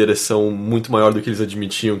indícios de ereção muito maior do que eles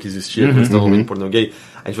admitiam que existia quando eles estavam vendo pornô gay.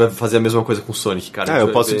 A gente vai fazer a mesma coisa com o Sonic, cara. Eu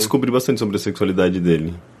posso descobrir bastante sobre a sexualidade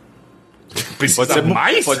dele. Pode ser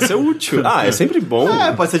mais? Pode ser útil. É sempre bom.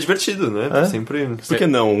 Pode ser divertido, né? Sempre... Por que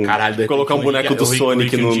não? Caralho, colocar um boneco do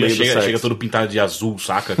Sonic no meio do sexo. Chega todo pintado de azul,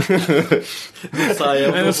 saca?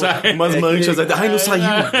 Não sai. Umas manchas. Ai, não saiu.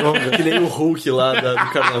 Que nem o Hulk lá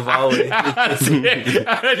do carnaval.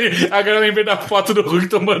 Agora eu lembrei da foto do Hulk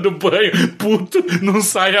tomando banho. Puto, não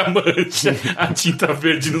sai a mancha. A tinta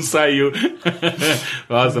verde não saiu.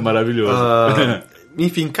 Nossa, maravilhoso.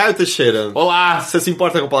 Enfim, Caio Teixeira. Olá! Você se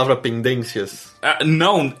importa com a palavra pendências?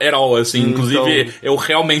 Não, at all, assim. Inclusive, eu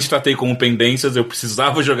realmente tratei como pendências. Eu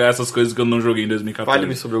precisava jogar essas coisas que eu não joguei em 2014.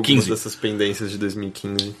 Fale-me sobre algumas dessas pendências de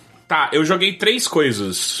 2015. Tá, eu joguei 3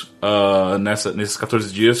 coisas nesses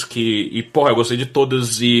 14 dias e, porra, eu gostei de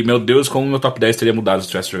todas e, meu Deus, como meu top 10 teria mudado se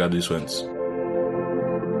eu tivesse jogado isso antes.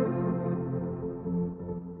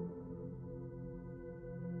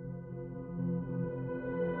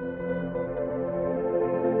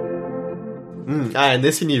 É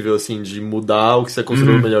nesse nível, assim, de mudar o que você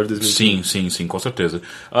considerou o melhor de 2015. Sim, com certeza.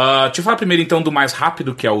 Deixa eu falar primeiro, então, do mais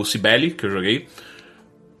rápido, que é o Cibele, que eu joguei.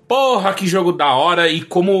 Porra, que jogo da hora e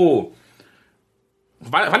como...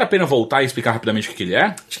 Vale a pena voltar e explicar rapidamente o que ele é?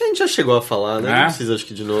 Acho que a gente já chegou a falar, né? Não precisa, acho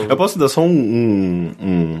que de novo. Eu posso dar só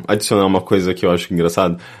adicionar uma coisa que eu acho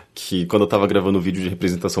engraçado, que quando eu tava gravando o vídeo de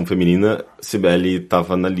representação feminina, Cibele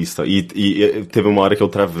tava na lista. E teve uma hora que eu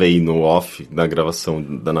travei no off da gravação,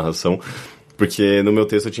 da narração, porque no meu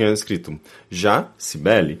texto eu tinha escrito já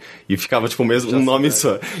Cibele, e ficava tipo mesmo um nome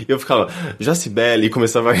só. E eu ficava já Cibele, e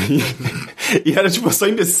começava a rir. E era tipo só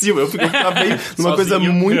imbecil, eu ficava bem numa coisa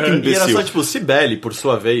muito imbecil. E era só tipo Cibele, por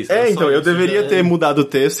sua vez. Então, eu deveria ter mudado o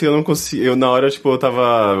texto e eu não consegui. Eu, na hora, tipo, eu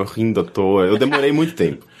tava rindo à toa. Eu demorei muito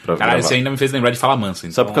tempo pra gravar. Caralho, você ainda me fez lembrar de Fala Mansa.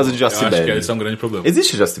 Então, só por causa de Jacibele. Eu acho que esse é um grande problema.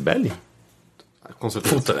 Existe Jacibele? Com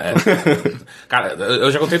certeza. Puta, Cara,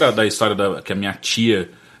 eu já contei da história que a minha tia...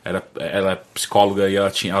 Ela é psicóloga e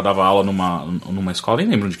ela dava aula numa escola, nem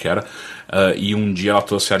lembro onde que era. E um dia ela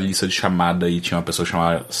trouxe a lista de chamada e tinha uma pessoa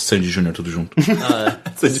chamada Sandy Júnior tudo junto.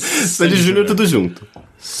 Sandy Júnior tudo junto.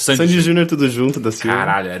 Sandy Júnior tudo junto da Silva.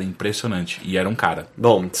 Caralho, era impressionante. E era um cara.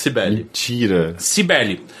 Bom, Cibele. Mentira.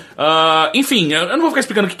 Cibele. Enfim, eu não vou ficar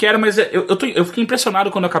explicando o que era, mas eu fiquei impressionado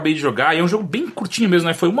quando eu acabei de jogar. E é um jogo bem curtinho mesmo,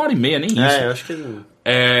 né? Foi 1h30, nem isso. Eu acho que...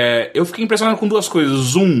 eu fiquei impressionado com 2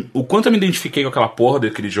 coisas. O quanto eu me identifiquei com aquela porra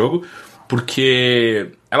daquele jogo, porque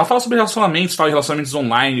ela fala sobre relacionamentos, tal, relacionamentos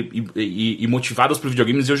online e motivados por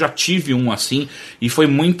videogames, e eu já tive um assim, e foi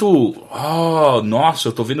muito... nossa,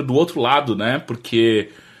 eu tô vendo do outro lado, né? Porque...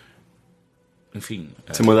 Enfim...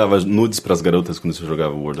 Você mandava nudes pras garotas quando você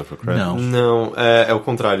jogava World of Warcraft? Não, é o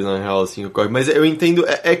contrário, na real, assim, ocorre. Mas eu entendo...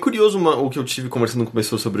 É curioso o que eu tive conversando com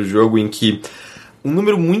pessoas sobre o jogo, em que um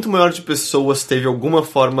número muito maior de pessoas teve alguma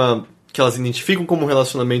forma que elas identificam como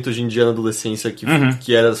relacionamento hoje em dia na adolescência,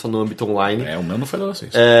 que era só no âmbito online. O meu não foi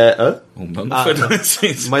adolescência. O meu não foi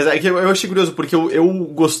adolescência. Mas é que eu achei curioso, porque eu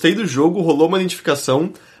gostei do jogo, rolou uma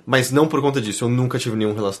identificação, mas não por conta disso. Eu nunca tive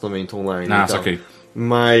nenhum relacionamento online. Saquei.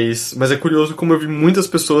 Mas é curioso como eu vi muitas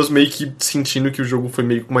pessoas meio que sentindo que o jogo foi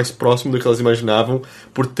meio que mais próximo do que elas imaginavam,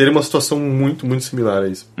 por ter uma situação muito, muito similar a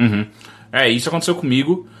isso. Isso aconteceu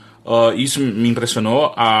comigo. Isso me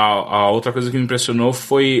impressionou. A outra coisa que me impressionou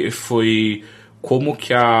foi como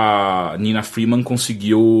que a Nina Freeman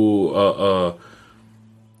conseguiu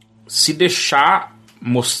se deixar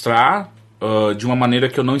mostrar de uma maneira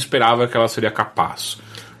que eu não esperava que ela seria capaz.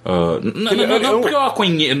 Não porque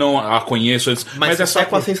eu não a conheço antes, mas é só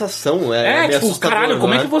com a sensação. Tipo, caralho,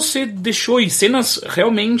 como é que você deixou em cenas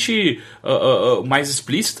realmente mais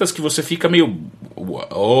explícitas que você fica meio...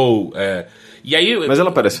 E aí, mas ela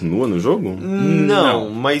aparece nua no jogo?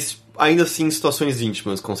 Não, mas ainda assim em situações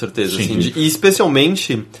íntimas, com certeza. Sim, assim, e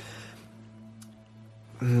especialmente...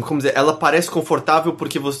 Como dizer, ela parece confortável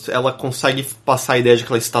porque ela consegue passar a ideia de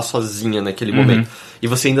que ela está sozinha naquele momento. E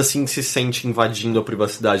você ainda assim se sente invadindo a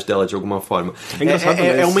privacidade dela de alguma forma.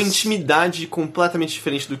 É uma intimidade completamente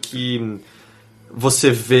diferente do que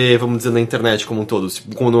você vê, vamos dizer, na internet como um todo.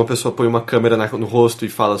 Quando uma pessoa põe uma câmera no rosto e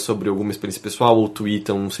fala sobre alguma experiência pessoal ou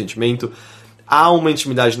twitta um sentimento... Há uma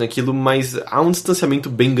intimidade naquilo, mas há um distanciamento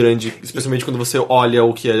bem grande, especialmente quando você olha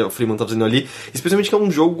o que a Freeman tá fazendo ali, especialmente que é um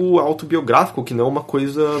jogo autobiográfico, que não é uma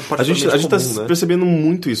coisa particularmente comum, a gente tá percebendo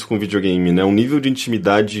muito isso com videogame, né? Um nível de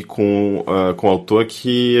intimidade com o autor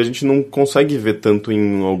que a gente não consegue ver tanto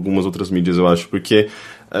em algumas outras mídias, eu acho, porque,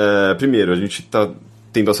 primeiro, a gente tá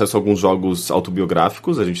tendo acesso a alguns jogos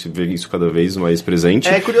autobiográficos, a gente vê isso cada vez mais presente.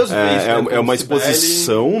 É curioso ver isso, né? É uma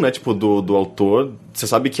exposição, né, tipo, do autor. Você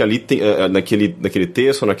sabe que ali tem, naquele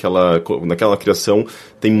texto, naquela criação,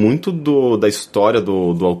 tem muito da história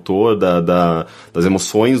do autor, das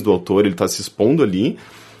emoções do autor, ele tá se expondo ali.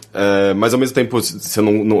 Mas ao mesmo tempo, você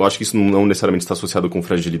não acho que isso não necessariamente está associado com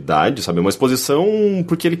fragilidade, sabe? É uma exposição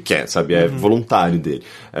porque ele quer, sabe? É voluntário dele.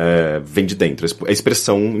 Vem de dentro. É a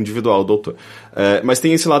expressão individual do autor. Mas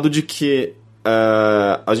tem esse lado de que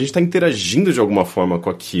a gente está interagindo de alguma forma com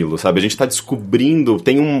aquilo, sabe? A gente está descobrindo,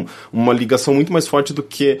 tem uma ligação muito mais forte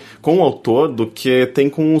com o autor do que tem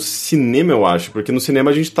com o cinema, eu acho. Porque no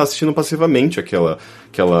cinema a gente está assistindo passivamente aquela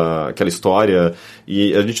história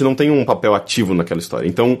e a gente não tem um papel ativo naquela história.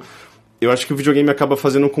 Então, eu acho que o videogame acaba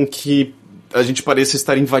fazendo com que a gente pareça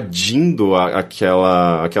estar invadindo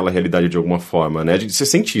aquela realidade de alguma forma, né? Você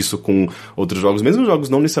sente isso com outros jogos, mesmo jogos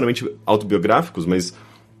não necessariamente autobiográficos, mas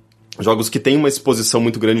jogos que tem uma exposição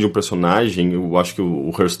muito grande de um personagem. Eu acho que o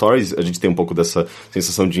Her Stories, a gente tem um pouco dessa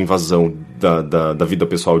sensação de invasão da vida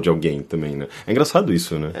pessoal de alguém também, né? É engraçado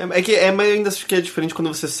isso, né? Mas eu ainda acho que é diferente quando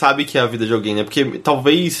você sabe que é a vida de alguém, né? Porque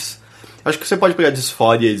talvez... Acho que você pode pegar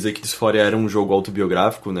Dysphoria e dizer que Dysphoria era um jogo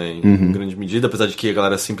autobiográfico, né? Em grande medida, apesar de que a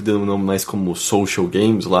galera sempre denominou mais como social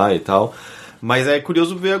games lá e tal. Mas é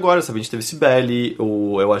curioso ver agora, sabe? A gente teve Cibele,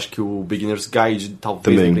 eu acho que o Beginner's Guide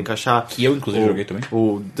talvez dê pra encaixar. Que eu, inclusive, joguei também.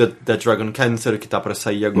 O The Dragon Cancer, que tá pra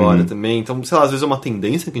sair agora também. Então, sei lá, às vezes é uma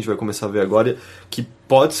tendência que a gente vai começar a ver agora, que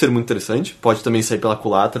pode ser muito interessante. Pode também sair pela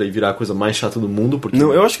culatra e virar a coisa mais chata do mundo. Porque...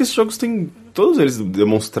 Não, eu acho que esses jogos têm... Todos eles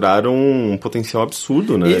demonstraram um potencial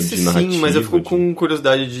absurdo, né? Esse de narrativa. sim, mas eu fico com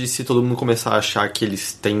curiosidade de se todo mundo começar a achar que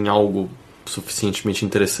eles têm algo suficientemente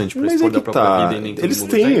interessante pra expor da própria vida e nem todo eles mundo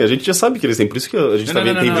têm, tem. a gente já sabe que eles têm, por isso que a gente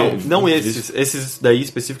também tem... Não esses daí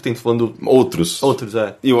específicos, tem falando... Outros,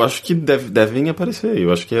 é. E eu acho que devem aparecer,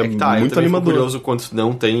 eu acho que é muito animador. Eu curioso quantos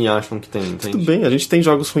não tem e acham que tem, entende? Tudo bem, a gente tem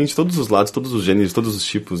jogos ruins de todos os lados, todos os gêneros, todos os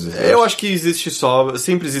tipos. Eu acho que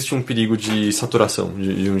sempre existe um perigo de saturação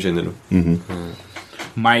de um gênero.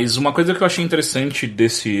 Mas uma coisa que eu achei interessante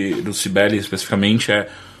do Cibele especificamente é...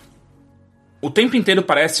 O tempo inteiro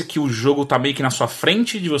parece que o jogo tá meio que na sua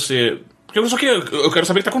frente de você... Porque eu quero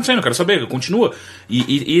saber o que tá acontecendo, eu quero saber, continua.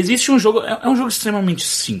 E existe um jogo... É um jogo extremamente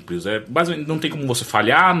simples. Basicamente, não tem como você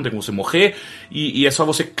falhar, não tem como você morrer. E é só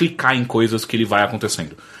você clicar em coisas que ele vai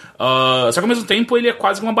acontecendo. Só que ao mesmo tempo ele é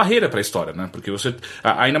quase uma barreira pra história, né? Porque você...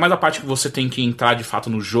 Ainda mais a parte que você tem que entrar de fato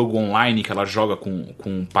no jogo online, que ela joga com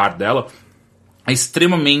um par dela... É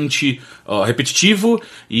extremamente repetitivo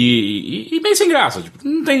e meio sem graça. Tipo,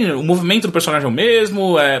 não tem, o movimento do personagem é o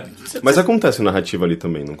mesmo. Mas acontece narrativa ali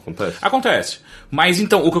também, não acontece? Acontece. Mas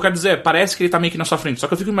então, o que eu quero dizer é, parece que ele tá meio que na sua frente. Só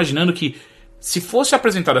que eu fico imaginando que se fosse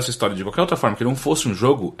apresentada essa história de qualquer outra forma, que não fosse um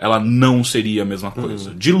jogo, ela não seria a mesma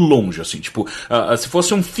coisa. De longe, assim. Tipo, se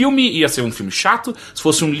fosse um filme, ia ser um filme chato. Se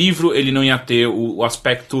fosse um livro, ele não ia ter o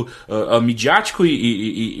aspecto midiático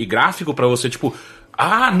e gráfico pra você, tipo...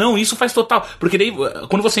 Ah, não, isso faz total. Porque daí,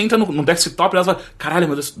 quando você entra no desktop, ela fala, caralho,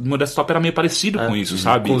 meu desktop era meio parecido com isso,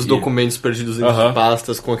 sabe? Com os documentos perdidos em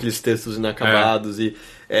pastas, com aqueles textos inacabados. E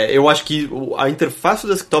eu acho que a interface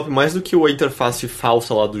do desktop, mais do que a interface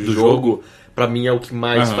falsa lá do jogo, pra mim é o que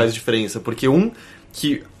mais faz diferença. Porque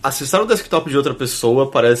que acessar o desktop de outra pessoa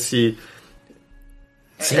parece...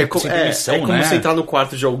 É como você entrar no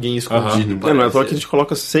quarto de alguém escondido. Não é só que a gente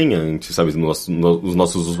coloca senha antes, sabe, nos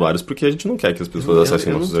nossos usuários, porque a gente não quer que as pessoas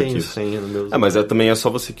acessem nossos arquivos. Senha no meu mas também é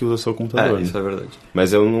só você que usa o seu computador. Isso é verdade.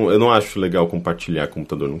 Mas eu não acho legal compartilhar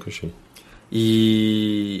computador, nunca achei.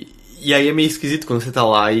 E aí é meio esquisito quando você tá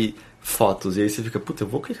lá e fotos, e aí você fica, puta, eu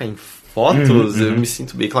vou clicar em fotos, eu me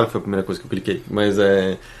sinto bem, claro que foi a primeira coisa que eu cliquei, mas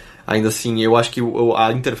ainda assim, eu acho que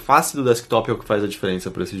a interface do desktop é o que faz a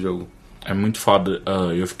diferença pra esse jogo. É muito foda.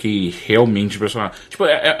 Eu fiquei realmente impressionado. Tipo,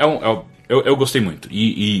 eu gostei muito.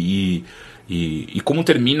 E como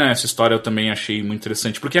termina essa história eu também achei muito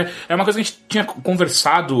interessante. Porque é uma coisa que a gente tinha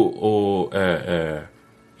conversado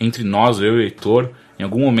entre nós, eu e o Heitor, em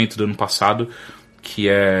algum momento do ano passado, que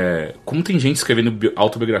é... Como tem gente escrevendo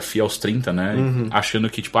autobiografia aos 30, né? Achando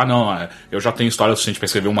que, tipo, eu já tenho história suficiente pra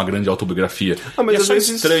escrever uma grande autobiografia. Mas é só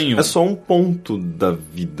estranho. É só um ponto da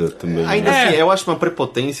vida também. Ainda assim, eu acho uma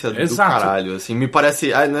prepotência do caralho, assim. Me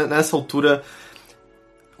parece, nessa altura...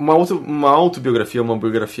 Uma autobiografia, uma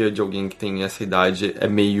biografia de alguém que tem essa idade é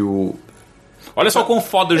meio... Olha só quão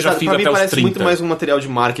foda eu já fiz até os 30. Parece muito mais um material de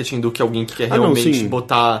marketing do que alguém que quer realmente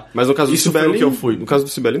botar... Mas no caso do Cibele, que eu fui. No caso do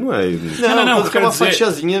Cibele não é. Não, porque é uma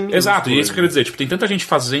fatiazinha minúscula. Exato, e é isso que eu quero dizer. Tipo, tem tanta gente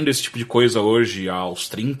fazendo esse tipo de coisa hoje aos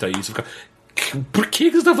 30 e você fica... Por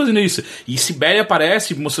que você tá fazendo isso? E Cibele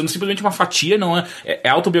aparece mostrando simplesmente uma fatia, não é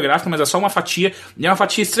autobiográfica, mas é só uma fatia. E é uma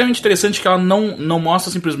fatia extremamente interessante que ela não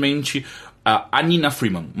mostra simplesmente... a Nina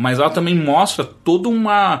Freeman, mas ela também mostra toda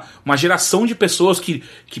uma geração de pessoas que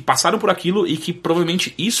passaram por aquilo e que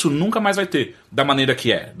provavelmente isso nunca mais vai ter da maneira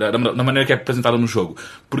que é, da maneira que é apresentada no jogo,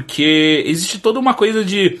 porque existe toda uma coisa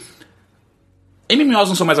de MMOs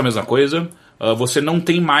não são mais a mesma coisa. Você não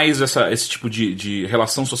tem mais esse tipo de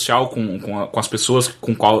relação social com as pessoas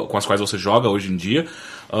com as quais você joga hoje em dia.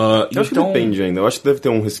 Eu acho que depende ainda. Eu acho que deve ter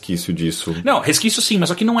um resquício disso. Não, resquício sim, mas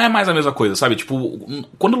só que não é mais a mesma coisa, sabe? Tipo,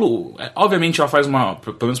 quando... Obviamente ela faz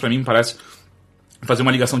pelo menos pra mim me parece, fazer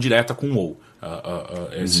uma ligação direta com o WoW.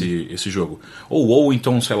 Esse jogo. Ou WoW,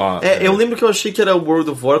 então, sei lá... Eu lembro que eu achei que era o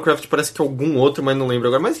World of Warcraft, parece que algum outro, mas não lembro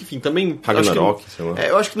agora. Mas enfim, também... Ragnarok, sei lá.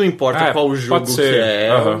 Eu acho que não importa qual jogo que é.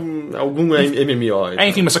 Algum MMO.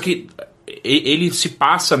 Enfim, mas só que ele se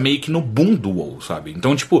passa meio que no boom do WoW, sabe?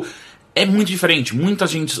 Então, tipo... É muito diferente.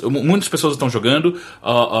 Muitas pessoas estão jogando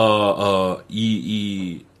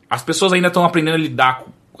e as pessoas ainda estão aprendendo a lidar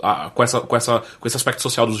com esse aspecto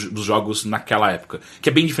social dos jogos naquela época. Que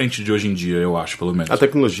é bem diferente de hoje em dia, eu acho, pelo menos. A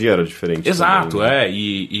tecnologia era diferente. Exato, também, né?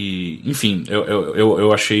 Enfim,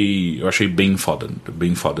 eu achei bem foda.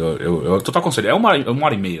 Bem foda. Eu total aconselho. É uma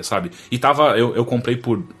hora e meia, sabe? E eu comprei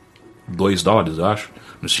por $2, eu acho.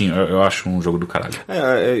 Sim, eu acho um jogo do caralho.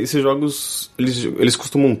 Esses jogos, eles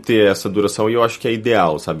costumam ter essa duração e eu acho que é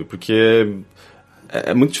ideal, sabe? Porque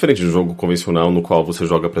é muito diferente de um jogo convencional no qual você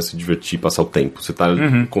joga pra se divertir, passar o tempo. Você tá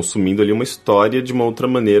consumindo ali uma história de uma outra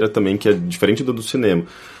maneira também, que é diferente do cinema.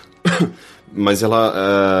 Mas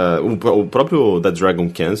o próprio The Dragon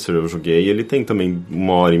Cancer eu joguei, ele tem também 1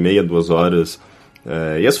 hora e meia, 2 horas.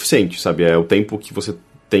 E é suficiente, sabe? É o tempo que você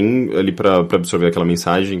tem ali pra absorver aquela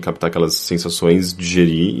mensagem, captar aquelas sensações,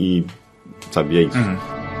 digerir e, sabe, é isso.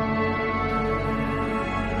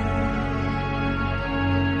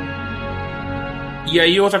 E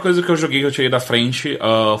aí, outra coisa que eu joguei que eu tirei da frente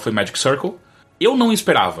foi Magic Circle. Eu não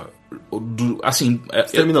esperava. Assim...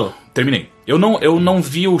 Você terminou? Terminei. Eu não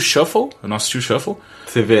vi o Shuffle, eu não assisti o Shuffle.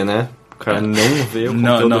 Você vê, né? O cara não vê o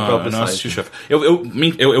conteúdo do próprio site. Não assisti o Shuffle.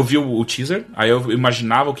 Eu vi o teaser, aí eu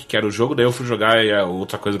imaginava o que era o jogo, daí eu fui jogar e é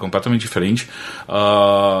outra coisa completamente diferente.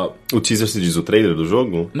 O teaser se diz o trailer do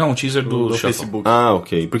jogo? Não, o teaser do Facebook. Ah,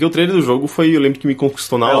 ok. Porque o trailer do jogo eu lembro que me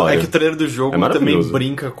conquistou na hora. É que o trailer do jogo também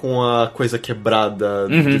brinca com a coisa quebrada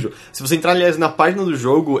do jogo. Se você entrar, aliás, na página do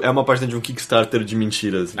jogo, é uma página de um Kickstarter de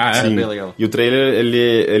mentiras. É bem legal. E o trailer,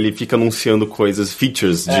 ele fica anunciando coisas,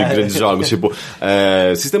 features de grandes jogos, tipo,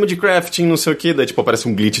 sistema de crafting, não sei o que, daí tipo aparece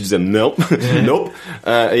um glitch dizendo não, nope,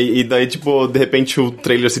 e daí tipo, de repente o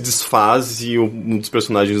trailer se desfaz e um dos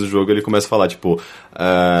personagens do jogo ele começa a falar, tipo,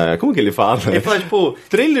 como que ele fala? Ele fala, tipo,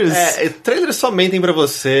 trailers só mentem pra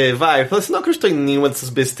você, vai, você não acreditou em nenhuma dessas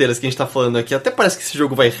besteiras que a gente tá falando aqui, até parece que esse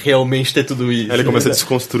jogo vai realmente ter tudo isso. Aí ele começa a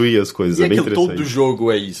desconstruir as coisas, e é bem interessante. Todo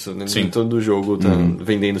jogo é isso, né? Sim. Todo jogo tá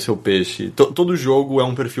vendendo seu peixe. Todo jogo é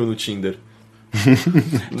um perfil no Tinder.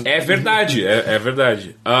 É verdade, é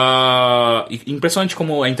verdade. Impressionante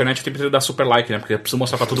como a internet tem que dar super like, né? Porque precisa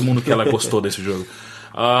mostrar pra todo mundo que ela gostou desse jogo.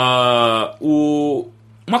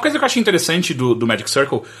 Uma coisa que eu achei interessante do Magic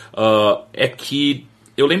Circle é que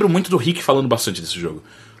eu lembro muito do Rick falando bastante desse jogo.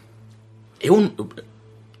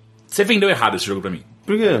 Você vendeu errado esse jogo pra mim.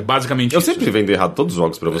 Por quê? Basicamente eu sempre vendo errado todos os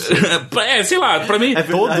jogos pra você. Sei lá, pra mim...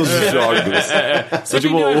 todos os jogos.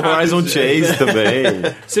 Tipo, o Horizon Chase também.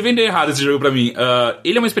 Você vendeu errado esse jogo pra mim.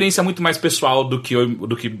 Ele é uma experiência muito mais pessoal do que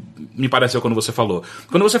me pareceu quando você falou.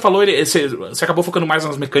 Quando você falou, você acabou focando mais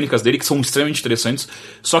nas mecânicas dele, que são extremamente interessantes.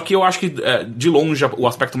 Só que eu acho que, de longe, o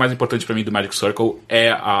aspecto mais importante pra mim do Magic Circle é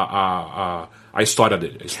a história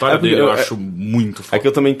dele. A história dele eu acho muito foda. É que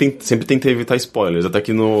eu também sempre tentei evitar spoilers. Até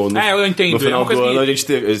que no eu entendo. No final do ano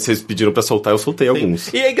vocês pediram pra soltar, eu soltei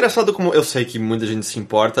alguns. E é engraçado como eu sei que muita gente se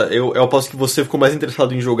importa. Eu aposto que você ficou mais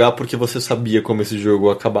interessado em jogar porque você sabia como esse jogo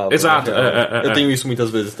acabava. Exato. Né? Eu tenho isso muitas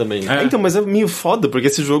vezes também. Então, mas é meio foda, porque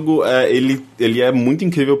esse jogo ele é muito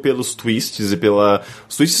incrível pelos twists e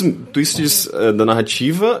twists da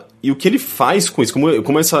narrativa e o que ele faz com isso,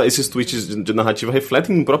 como esses twists de narrativa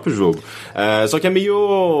refletem no próprio jogo. Só que é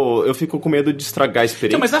meio... Eu fico com medo de estragar a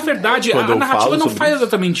experiência. Então, mas na verdade, a narrativa não faz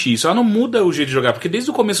exatamente isso. Ela não muda o jeito de jogar, porque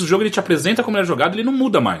desde o começo do jogo ele te apresenta como ele é jogado, ele não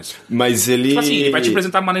muda mais. Mas ele... Tipo assim, ele vai te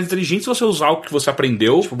apresentar de maneira inteligente se você usar o que você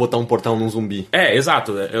aprendeu. Tipo, botar um portal num zumbi.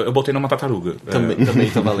 Exato. Eu botei numa tartaruga. Também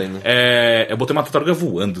tá valendo. Eu botei uma tartaruga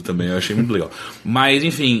voando também, eu achei muito legal. Mas,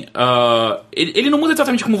 enfim, ele não muda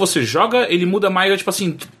exatamente como você joga, ele muda mais, tipo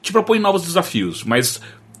assim, te propõe novos desafios, mas...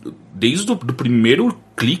 Desde o primeiro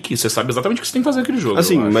clique, você sabe exatamente o que você tem que fazer naquele jogo.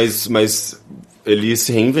 Assim, mas ele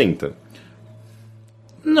se reinventa.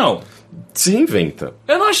 Não. Se reinventa.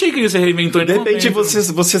 Eu não achei que ele se reinventou. De repente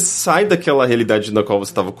você sai daquela realidade na qual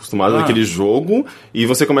você estava acostumado, naquele jogo, e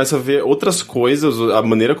você começa a ver outras coisas, a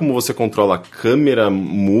maneira como você controla a câmera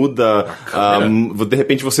muda, de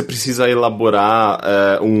repente você precisa elaborar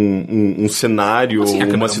um cenário,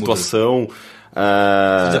 uma situação.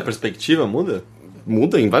 A perspectiva muda?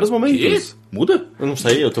 Muda em vários momentos. Que? Muda? Eu não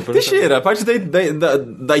sei, eu tô perguntando. Teixeira, a parte da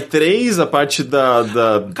E3, a parte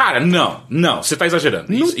da... Cara, não, você tá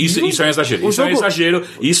exagerando. Isso é um exagero. Isso é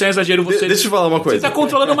um exagero. Você... Deixa eu falar uma coisa. Você tá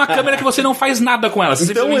controlando uma câmera que você não faz nada com ela.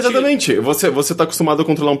 Então, exatamente. Você tá acostumado a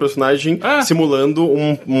controlar um personagem simulando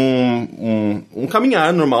um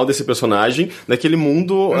caminhar normal desse personagem, naquele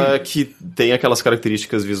mundo que tem aquelas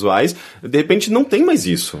características visuais. De repente, não tem mais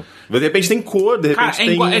isso. De repente tem cor, de repente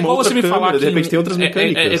tem uma outra câmera, de repente tem outras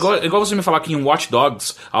mecânicas. É igual você me falar que em Watch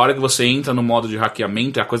Dogs, a hora que você entra no modo de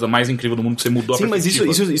hackeamento é a coisa mais incrível do mundo, que você mudou a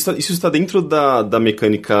perspectiva. Sim, mas isso está dentro da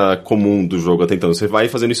mecânica comum do jogo até então. Você vai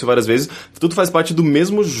fazendo isso várias vezes, tudo faz parte do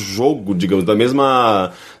mesmo jogo, digamos, da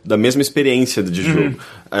mesma experiência de jogo.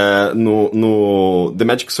 No The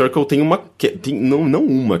Magic Circle tem não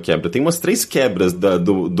uma quebra, tem umas 3 quebras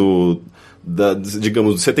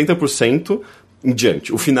digamos, 70% em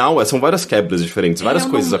diante. O final são várias quebras diferentes, várias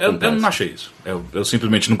coisas acontecem. Eu não achei isso. Eu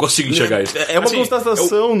simplesmente não consigo enxergar isso. É uma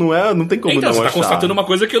constatação, não é? Não tem como então, não achar. Então, você tá constatando uma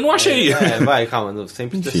coisa que eu não achei. Vai, calma.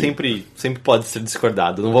 Sempre pode ser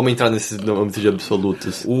discordado. Não vamos entrar nesse âmbito de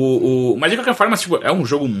absolutos. Mas de qualquer forma, tipo, é um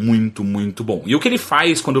jogo muito, muito bom. E o que ele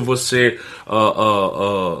faz quando você...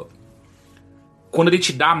 quando ele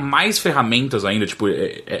te dá mais ferramentas ainda, tipo,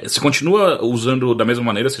 você continua usando da mesma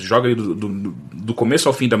maneira, você joga ele do começo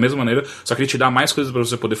ao fim da mesma maneira, só que ele te dá mais coisas pra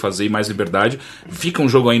você poder fazer e mais liberdade, fica um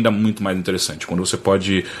jogo ainda muito mais interessante. Quando você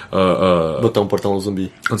pode... botar um portal no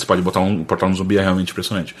zumbi. Quando você pode botar um portal no zumbi é realmente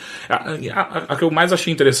impressionante. A que eu mais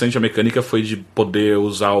achei interessante, a mecânica, foi de poder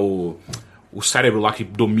usar o cérebro lá que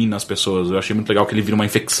domina as pessoas. Eu achei muito legal que ele vira uma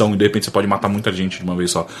infecção e de repente você pode matar muita gente de uma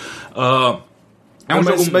vez só.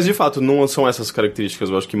 Mas de fato, não são essas características,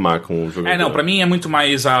 eu acho, que marcam o jogo. Não, pra mim é muito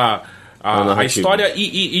mais a história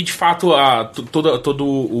e de fato toda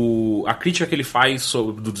a crítica que ele faz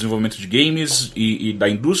sobre do desenvolvimento de games e da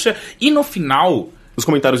indústria. E no final... Os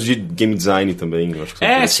comentários de game design também, eu acho que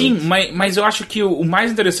são sim, mas eu acho que o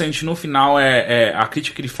mais interessante no final é a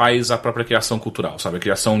crítica que ele faz à própria criação cultural, sabe? A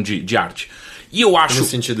criação de arte. E eu acho... No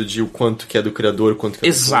sentido de o quanto que é do criador, o quanto que é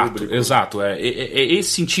do público. Exato. É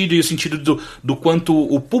esse sentido, e o sentido do quanto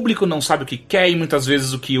o público não sabe o que quer, e muitas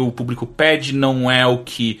vezes o que o público pede não é o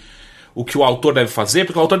que o autor deve fazer,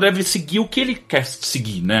 porque o autor deve seguir o que ele quer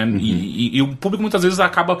seguir, né? Uhum. E o público muitas vezes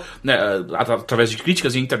acaba, né, através de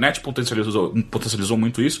críticas, e a internet potencializou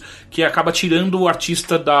muito isso, que acaba tirando o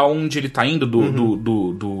artista da onde ele tá indo,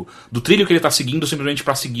 do trilho que ele tá seguindo, simplesmente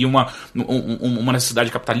para seguir uma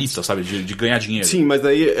necessidade capitalista, sabe? De ganhar dinheiro. Sim, mas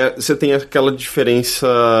daí você tem aquela diferença,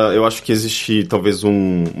 eu acho que existe talvez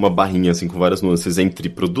uma barrinha, assim, com várias nuances entre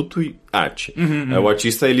produto e arte. O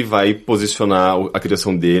artista, ele vai posicionar a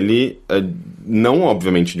criação dele, não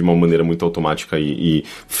obviamente de uma maneira muito automática e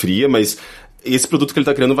fria, mas esse produto que ele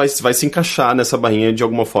está criando vai se encaixar nessa barrinha de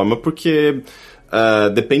alguma forma, porque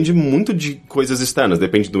depende muito de coisas externas,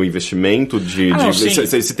 depende do investimento,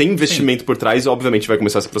 se tem investimento por trás, obviamente vai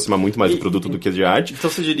começar a se aproximar muito mais do produto do que de arte. Então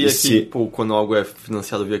você diria que quando algo é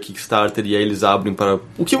financiado via Kickstarter e aí eles abrem para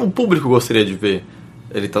o que o público gostaria de ver,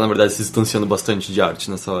 ele tá, na verdade, se distanciando bastante de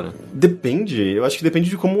arte nessa hora? Depende. Eu acho que depende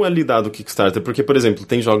de como é lidado o Kickstarter. Porque, por exemplo,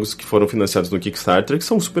 tem jogos que foram financiados no Kickstarter que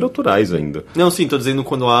são super autorais ainda. Não, sim, tô dizendo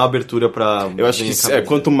quando há abertura pra... Eu acho que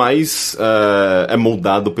quanto mais é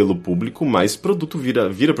moldado pelo público, mais produto vira.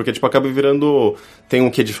 Porque, tipo, acaba virando... Tem um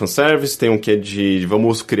quê de fanservice, tem um quê de...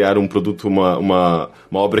 Vamos criar um produto, uma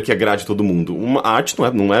obra que agrade todo mundo. A arte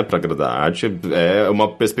não é pra agradar. A arte é uma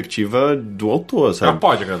perspectiva do autor, sabe? Ela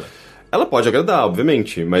pode agradar. Ela pode agradar,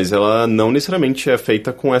 obviamente, mas ela não necessariamente é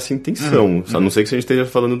feita com essa intenção. A não ser que a gente esteja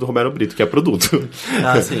falando do Romero Brito, que é produto.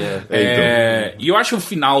 Sim, E eu acho que o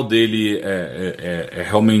final dele é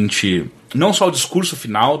realmente... Não só o discurso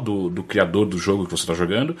final do criador do jogo que você está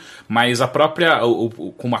jogando, mas a própria...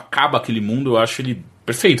 como acaba aquele mundo, eu acho ele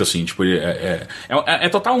perfeito, assim. Tipo, é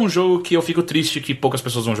total um jogo que eu fico triste que poucas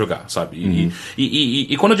pessoas vão jogar, sabe?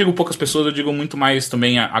 E quando eu digo poucas pessoas, eu digo muito mais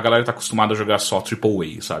também a galera tá acostumada a jogar só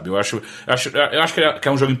AAA, sabe? Eu acho que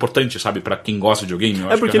é um jogo importante, sabe? Pra quem gosta de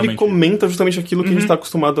videogame. Porque ele comenta justamente aquilo que a gente tá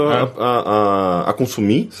acostumado a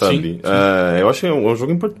consumir, sabe? Sim. Eu acho que é um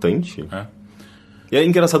jogo importante. E é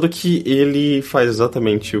engraçado que ele faz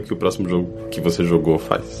exatamente o que o próximo jogo que você jogou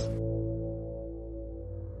faz.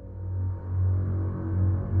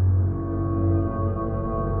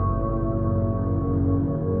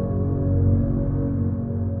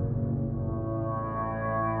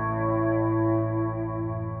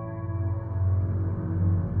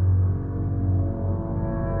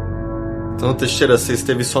 Então, Teixeira, você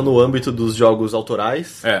esteve só no âmbito dos jogos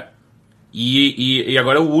autorais? E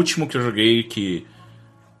agora é o último que eu joguei que...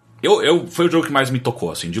 foi o jogo que mais me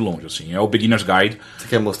tocou, assim, de longe, assim. É o Beginner's Guide. Você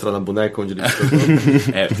quer mostrar na boneca onde ele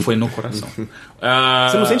tocou? Foi no coração.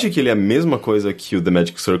 Você não sente que ele é a mesma coisa que o The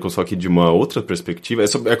Magic Circle, só que de uma outra perspectiva?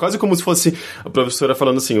 É quase como se fosse a professora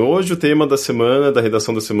falando assim, hoje o tema da semana, da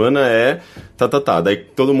redação da semana é Daí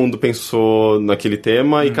todo mundo pensou naquele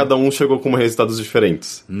tema e cada um chegou com resultados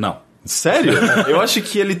diferentes. Não. Sério? Eu acho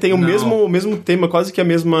que ele tem o mesmo tema, quase que a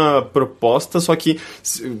mesma proposta, só que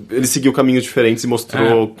ele seguiu caminhos diferentes e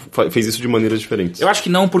mostrou, fez isso de maneiras diferentes. Eu acho que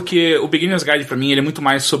não, porque o Beginner's Guide pra mim ele é muito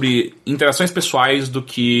mais sobre interações pessoais do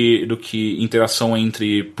que interação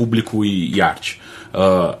entre público e arte.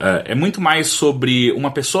 É muito mais sobre uma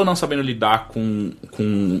pessoa não sabendo lidar com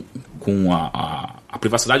a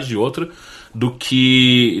privacidade de outra do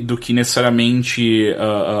que necessariamente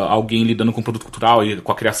alguém lidando com o produto cultural e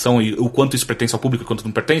com a criação e o quanto isso pertence ao público e o quanto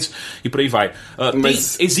não pertence, e por aí vai.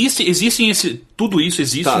 Mas tudo isso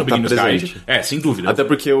existe no Beginner's Guide. Sem dúvida. Até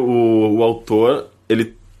porque o autor,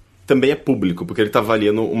 ele também é público, porque ele está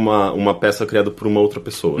avaliando uma peça criada por uma outra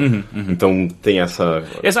pessoa. Então tem essa...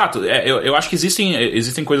 Exato. Eu acho que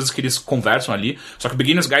existem coisas que eles conversam ali, só que o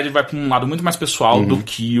Beginner's Guide vai para um lado muito mais pessoal do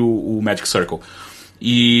que o Magic Circle.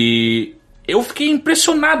 E eu fiquei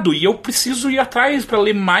impressionado, e eu preciso ir atrás para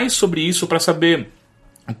ler mais sobre isso, para saber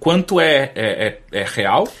o quanto é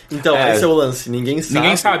real. Então, esse é o lance. Ninguém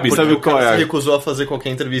sabe. Sabe o cara é? se recusou a fazer qualquer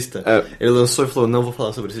entrevista. Ele lançou e falou, não vou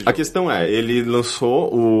falar sobre esse jogo. A questão ele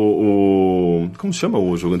lançou o... Como se chama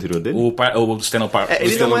o jogo anterior dele? O Stanley Parable.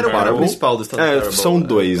 Ele não era o cara principal do Stanley Parable. São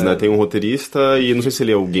dois, né? Tem um roteirista e não sei se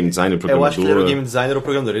ele é o game designer, o programador. Eu acho que ele era o game designer ou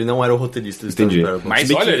programador. Ele não era o roteirista do Stanley Parable.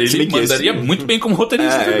 Mas olha, ele mandaria muito bem como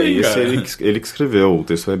roteirista também, cara. Ele que escreveu. O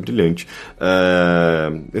texto é brilhante.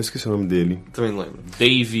 Eu esqueci o nome dele. Também não lembro.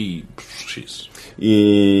 Dave X.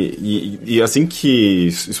 E assim que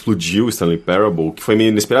explodiu o Stanley Parable, que foi meio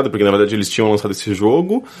inesperado, porque na verdade eles tinham lançado esse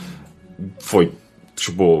jogo, foi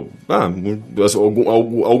tipo,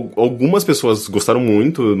 algumas pessoas gostaram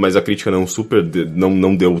muito, mas a crítica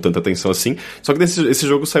não deu tanta atenção assim. Só que esse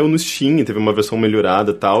jogo saiu no Steam, teve uma versão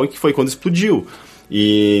melhorada e tal, e que foi quando explodiu.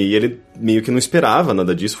 E ele meio que não esperava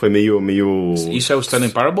nada disso, foi meio... Isso é o Stanley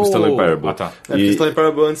Parable? O Stanley Parable. Ah, tá. Porque o Stanley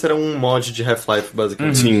Parable antes era um mod de Half-Life,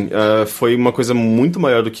 basicamente. Sim, foi uma coisa muito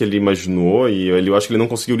maior do que ele imaginou, e eu acho que ele não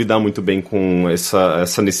conseguiu lidar muito bem com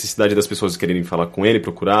essa necessidade das pessoas quererem falar com ele,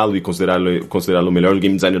 procurá-lo e considerá-lo o melhor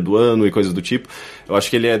game designer do ano e coisas do tipo. Eu acho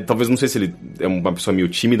que ele talvez, não sei se ele é uma pessoa meio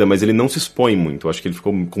tímida, mas ele não se expõe muito. Eu acho que ele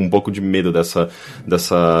ficou com um pouco de medo dessa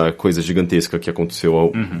coisa gigantesca que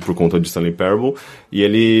aconteceu por conta de Stanley Parable. E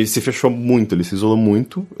ele se fechou muito, ele se isolou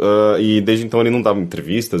muito, e desde então ele não dava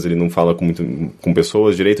entrevistas, ele não fala com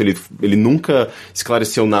pessoas direito, ele nunca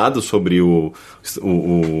esclareceu nada sobre o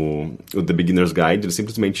The Beginner's Guide, ele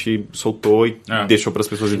simplesmente soltou e deixou para as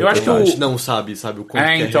pessoas interpretarem. Eu acho que a gente não sabe o quanto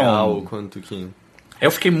que é real, o quanto que... Eu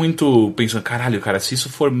fiquei muito pensando, caralho, cara, se isso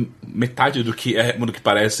for metade do que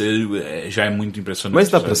parece, já é muito impressionante. Mas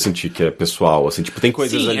dá pra sentir que é pessoal, assim, tipo, tem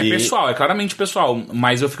coisas ali... Sim, é pessoal, é claramente pessoal,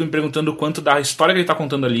 mas eu fico me perguntando o quanto da história que ele tá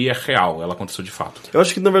contando ali é real, ela aconteceu de fato. Eu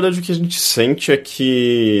acho que, na verdade, o que a gente sente é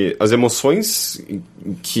que as emoções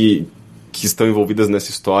que estão envolvidas nessa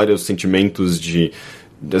história, os sentimentos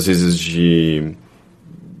às vezes de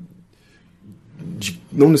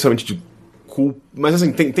não necessariamente de culpa, mas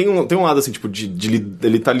assim, tem um lado assim, tipo,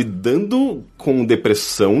 ele tá lidando com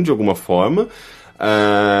depressão de alguma forma,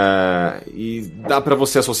 e dá pra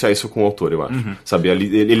você associar isso com o autor, eu acho. Sabe,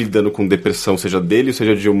 ele lidando com depressão, seja dele, ou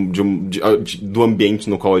seja do ambiente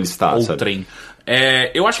no qual ele está, ou sabe? Trem.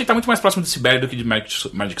 Eu acho que ele tá muito mais próximo de Sibéria do que de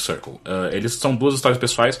Magic Circle. Eles são duas histórias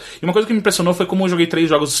pessoais. E uma coisa que me impressionou foi como eu joguei 3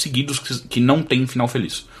 jogos seguidos que não tem final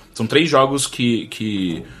feliz. São 3 jogos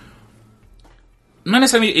que não é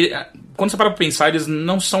necessariamente... Quando você para pra pensar, eles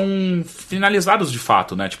não são finalizados de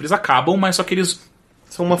fato, né? Tipo, eles acabam, mas só que eles...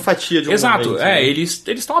 São uma fatia de um Exato, momento, né? eles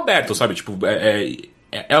estão abertos, sabe? Tipo,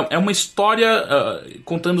 é uma história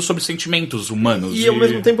contando sobre sentimentos humanos. E ao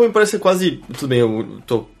mesmo tempo me parece quase... Tudo bem, eu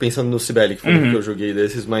tô pensando no Sibeli, que foi o que eu joguei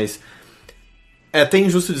desses, mas... É até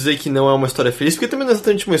injusto dizer que não é uma história feliz, porque também não é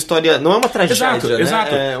exatamente uma história... Não é uma tragédia,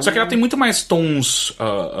 Exato. né? Só que ela tem muito mais tons...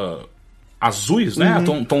 azuis, né?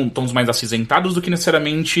 Tons mais acinzentados do que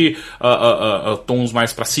necessariamente tons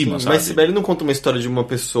mais pra cima, sabe? Mas Sibeli não conta uma história de uma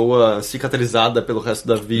pessoa cicatrizada pelo resto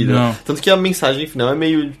da vida. Não. Tanto que a mensagem final é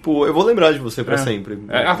meio, tipo, eu vou lembrar de você pra sempre.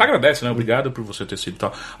 Ela até agradece, né? Obrigado por você ter sido e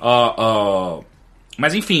tal.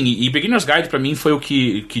 Mas enfim, e Beginner's Guide pra mim foi o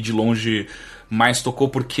que de longe mais tocou,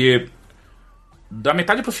 porque da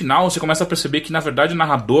metade pro final você começa a perceber que na verdade o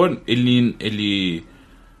narrador, ele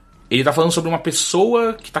tá falando sobre uma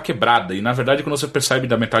pessoa que tá quebrada. E na verdade, quando você percebe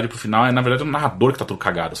da metade pro final, é na verdade o narrador que tá tudo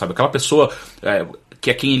cagado, sabe? Aquela pessoa que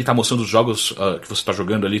é quem ele tá mostrando os jogos que você tá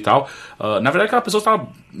jogando ali e tal. Na verdade, aquela pessoa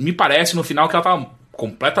me parece no final que ela tá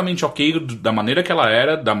completamente ok da maneira que ela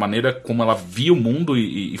era, da maneira como ela via o mundo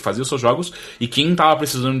e fazia os seus jogos, e quem tava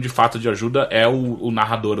precisando de fato de ajuda é o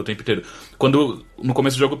narrador o tempo inteiro. Quando no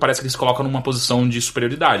começo do jogo parece que eles colocam numa posição de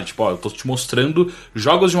superioridade, tipo, ó, eu tô te mostrando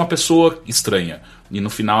jogos de uma pessoa estranha, e no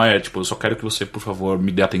final é tipo, eu só quero que você, por favor,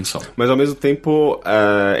 me dê atenção. Mas ao mesmo tempo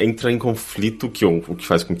entra em conflito, o que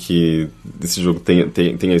faz com que esse jogo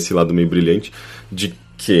tenha esse lado meio brilhante, de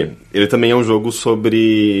que ele também é um jogo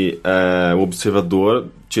sobre o observador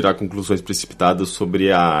tirar conclusões precipitadas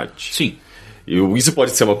sobre a arte. Sim. Isso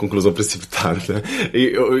pode ser uma conclusão precipitada.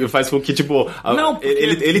 E faz com que, tipo...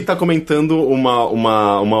 Ele tá comentando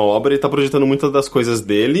uma obra e tá projetando muitas das coisas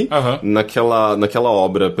dele naquela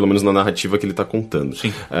obra, pelo menos na narrativa que ele tá contando.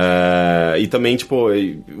 Sim. E também, tipo,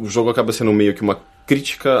 o jogo acaba sendo meio que uma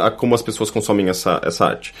crítica a como as pessoas consomem essa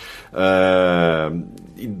arte.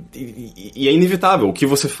 E é inevitável. O que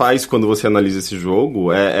você faz quando você analisa esse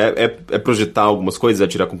jogo é projetar algumas coisas, é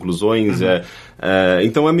tirar conclusões,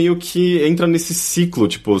 então é meio que entra nesse ciclo,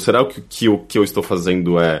 tipo, será que o que eu estou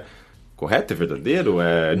fazendo é correto, é verdadeiro,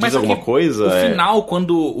 diz alguma coisa? No final,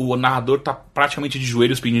 quando o narrador tá praticamente de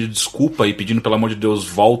joelhos pedindo desculpa e pedindo, pelo amor de Deus,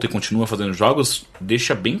 volta e continua fazendo jogos,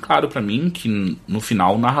 deixa bem claro pra mim que no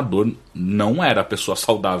final o narrador não era a pessoa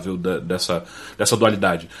saudável dessa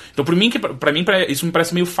dualidade. Então, pra mim, isso me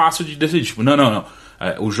parece meio fácil de decidir. Tipo, não.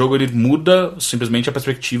 O jogo ele muda simplesmente a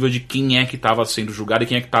perspectiva de quem é que estava sendo julgado e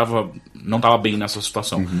quem é que não estava bem nessa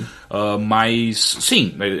situação. Mas,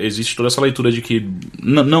 sim, existe toda essa leitura de que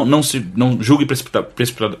não julgue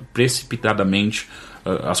precipitadamente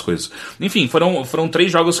as coisas. Enfim, foram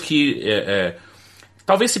 3 jogos que...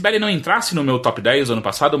 talvez Sibeli não entrasse no meu top 10 ano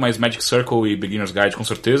passado, mas Magic Circle e Beginner's Guide com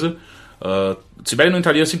certeza. Sibeli não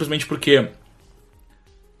entraria simplesmente porque...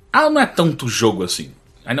 não é tanto jogo assim.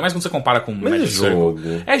 Ainda mais quando você compara com Magic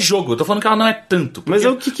Circle. É jogo, eu tô falando que ela não é tanto. Mas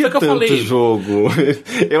o que é tanto jogo?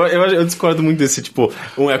 eu discordo muito desse, tipo,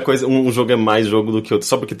 um jogo é mais jogo do que outro,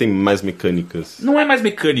 só porque tem mais mecânicas. Não é mais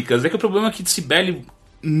mecânicas, é que o problema é que Sibeli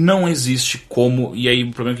não existe como... E aí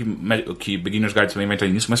o problema é que Beginner's Guide também vai entrar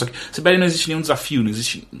nisso, mas só que Sibeli não existe nenhum desafio, não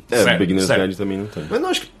existe... Beginner's Guide também não tem. Mas não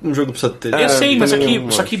acho que um jogo precisa ter... Eu sei, mas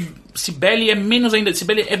só que Sibeli é menos ainda.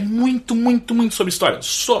 Sibeli é muito, muito, muito sobre história.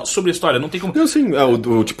 Só sobre história, não tem como... Não, sim,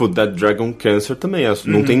 tipo Dead Dragon Cancer também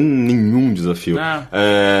não tem nenhum desafio.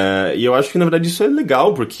 E eu acho que na verdade isso é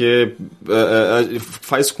legal, porque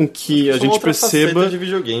faz com que a gente perceba de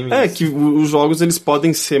videogame, que os jogos eles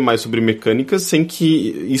podem ser mais sobre mecânicas sem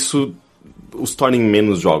que isso os tornem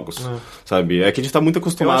menos jogos, sabe? É que a gente tá muito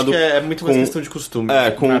acostumado... Eu acho que é muito mais questão de costume.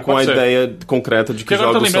 Com a ideia concreta de que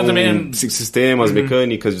jogos são sistemas,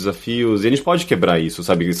 mecânicas, desafios, e a gente pode quebrar isso,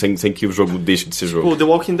 sabe? Sem que o jogo deixe de ser jogo. Tipo, The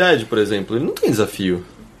Walking Dead, por exemplo, ele não tem desafio.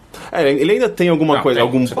 Ele ainda tem alguma coisa,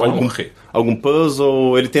 algum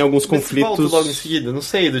puzzle, ele tem alguns conflitos... Volta logo em seguida, não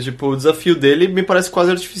sei, o desafio dele me parece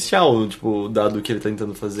quase artificial, dado o que ele tá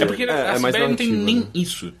tentando fazer. É porque a Sibeli não tem nem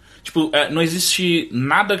isso. Tipo, não existe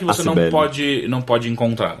nada que você não pode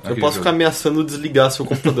encontrar. Eu posso ficar ameaçando desligar seu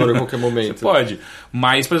computador a qualquer momento. Você pode.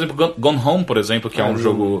 Mas, por exemplo, Gone Home, por exemplo, que é um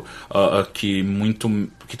jogo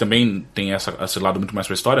que também tem esse lado muito mais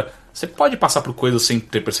pra história, você pode passar por coisas sem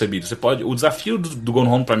ter percebido. Você pode. O desafio do Gone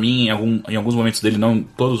Home, pra mim, em alguns momentos dele, não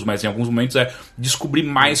todos, mas em alguns momentos, é descobrir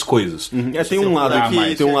mais coisas. Tem um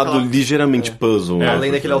lado ligeiramente puzzle.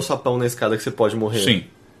 Além daquele alçapão na escada que você pode morrer. Sim.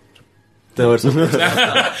 Então,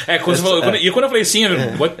 quando você falou, e quando eu falei sim,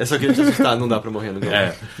 eu só queria te assustar, não dá pra morrer no jogo.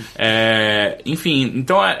 Enfim,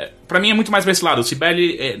 então pra mim é muito mais pra esse lado. O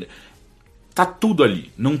Sibeli tá tudo ali.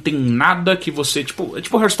 Não tem nada que você... É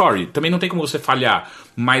tipo Her Story. Também não tem como você falhar,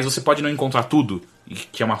 mas você pode não encontrar tudo,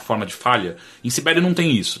 que é uma forma de falha. Em Sibeli não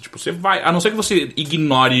tem isso. Tipo, você vai... A não ser que você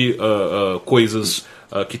ignore coisas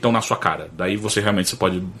que estão na sua cara. Daí você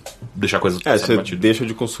pode deixar coisas você deixa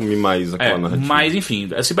de consumir mais aquela narrativa. Mas enfim,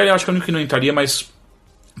 a Sibeli eu acho que é o único que não entraria, mas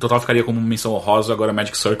total ficaria como menção honrosa. Agora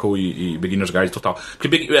Magic Circle e Beginner's Guide total.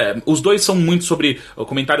 Porque os dois são muito sobre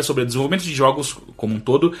comentários sobre o desenvolvimento de jogos como um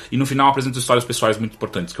todo, e no final apresentam histórias pessoais muito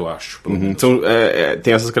importantes, que eu acho. Então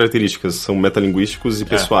tem essas características, são metalinguísticos e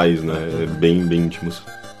pessoais, né? Bem íntimos.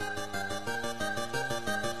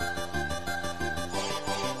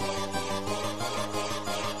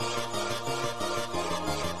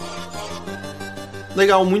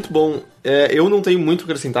 Legal, muito bom. Eu não tenho muito o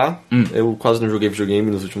que acrescentar. Eu quase não joguei videogame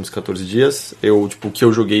nos últimos 14 dias. O que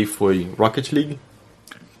eu joguei foi Rocket League.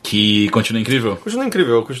 Que continua incrível? Continua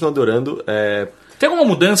incrível, eu continuo adorando. Tem alguma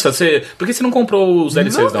mudança? Porque você não comprou os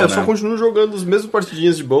DLCs, não, eu né? só continuo jogando os mesmos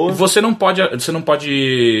partidinhas de boa. Você não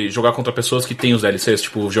pode jogar contra pessoas que têm os DLCs,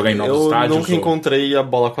 tipo, jogar em novos estádios? Eu nunca encontrei a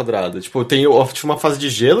bola quadrada. Tipo, tinha uma fase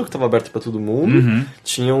de gelo que tava aberta pra todo mundo.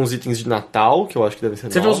 Tinha uns itens de Natal, que eu acho que devem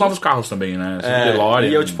ser Você vê os novos carros também, né?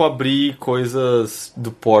 E eu, tipo, abri coisas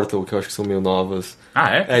do Portal, que eu acho que são meio novas.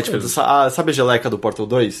 Ah, é? Tipo, sabe a geleca do Portal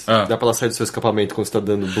 2? Dá pra ela sair do seu escapamento quando você tá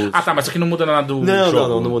dando boost. Ah, tá, mas isso aqui não muda nada do não,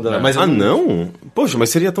 jogo. Não muda nada. Mas não? Poxa, mas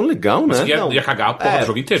seria tão legal, né? Você ia cagar a porra do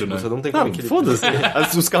jogo inteiro, né? Você não tem como foda-se.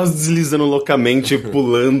 Os carros deslizando loucamente,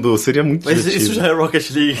 pulando, seria muito divertido. Mas isso já é Rocket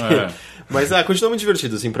League. Mas continua muito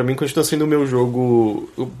divertido, assim. Pra mim, continua sendo o meu jogo...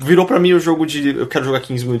 Virou pra mim o jogo de... Eu quero jogar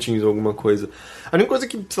 15 minutinhos ou alguma coisa. A única coisa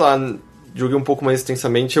que, sei lá... Joguei um pouco mais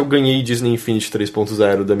extensamente, eu ganhei Disney Infinity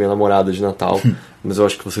 3.0 da minha namorada de Natal. Mas eu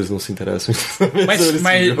acho que vocês não se interessam.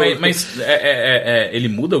 Mas ele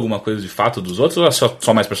muda alguma coisa de fato dos outros ou é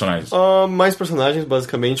só mais personagens? Mais personagens,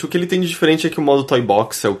 basicamente. O que ele tem de diferente é que o modo Toy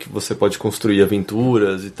Box é o que você pode construir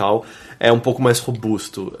aventuras e tal. É um pouco mais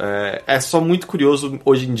robusto. É só muito curioso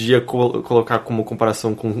hoje em dia colocar como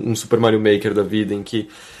comparação com um Super Mario Maker da vida, em que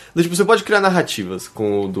tipo, você pode criar narrativas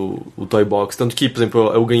com o Toy Box. Tanto que, por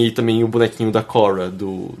exemplo, eu ganhei também o bonequinho da Korra,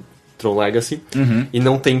 do Tron Legacy. E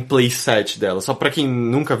não tem playset dela. Só pra quem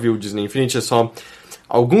nunca viu o Disney Infinity, é só...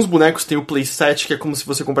 Alguns bonecos têm o playset, que é como se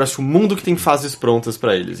você comprasse um mundo que tem fases prontas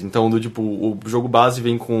pra eles. Então, o jogo base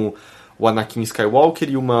vem com o Anakin Skywalker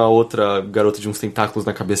e uma outra garota de uns tentáculos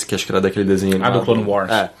na cabeça, que acho que era daquele desenho animado. Do Clone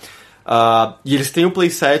Wars. E eles têm o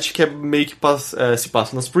playset que é meio que se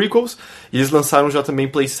passa nas prequels, e eles lançaram já também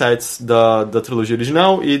playsets da trilogia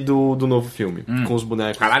original e do novo filme, com os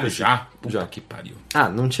bonecos. Caralho, já? Puta já. Que pariu.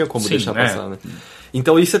 Não tinha como deixar passar, né?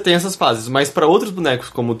 Então aí você tem essas fases, mas para outros bonecos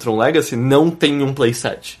como o Tron Legacy não tem um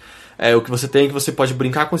playset. O que você tem é que você pode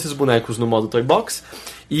brincar com esses bonecos no modo Toy Box,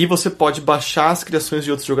 e você pode baixar as criações de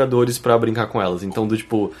outros jogadores pra brincar com elas. Então,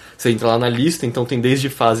 você entra lá na lista, então tem desde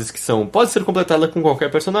fases que pode ser completada com qualquer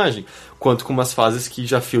personagem, quanto com umas fases que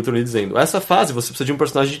já filtram ali dizendo, essa fase você precisa de um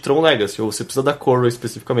personagem de Tron Legacy, ou você precisa da Korra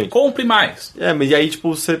especificamente. Compre mais! Mas e aí,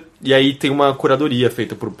 e aí tem uma curadoria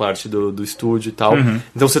feita por parte do estúdio e tal.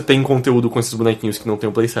 Então você tem conteúdo com esses bonequinhos que não tem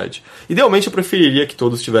o playset. Idealmente eu preferiria que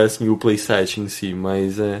todos tivessem o playset em si,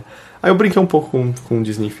 mas Aí eu brinquei um pouco com o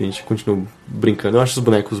Disney Infinity, continuo brincando. Eu acho os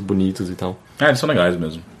bonecos bonitos e tal. Eles são legais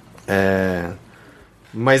mesmo.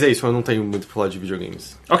 Mas é isso, eu não tenho muito pra falar de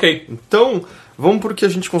videogames. Ok. Então, vamos pro que a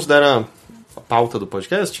gente considera a pauta do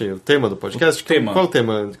podcast, o tema do podcast. Tema. Qual o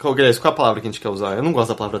tema? Qual a palavra que a gente quer usar? Eu não gosto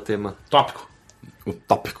da palavra tema. Tópico. O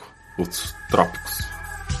tópico. Os trópicos.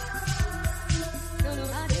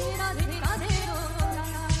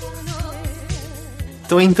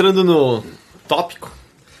 Então, entrando no tópico,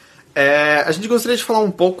 a gente gostaria de falar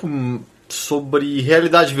um pouco sobre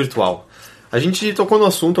realidade virtual. A gente tocou no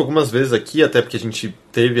assunto algumas vezes aqui, até porque a gente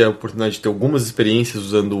teve a oportunidade de ter algumas experiências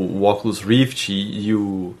usando o Oculus Rift e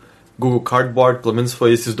o Google Cardboard, pelo menos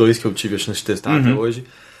foi esses dois que eu tive a chance de testar até hoje.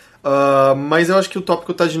 Mas eu acho que o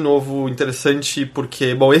tópico está de novo interessante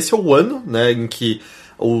porque, bom, esse é o ano, né, em que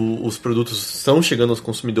os produtos estão chegando aos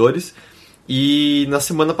consumidores. E na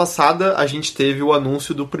semana passada a gente teve o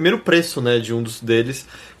anúncio do primeiro preço, né, de um deles,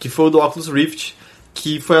 que foi o do Oculus Rift,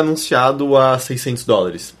 que foi anunciado a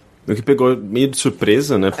 $600. O que pegou meio de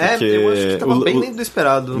surpresa, né? Porque eu acho que tava bem dentro do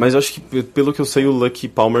esperado. Mas eu acho que, pelo que eu sei, o Lucky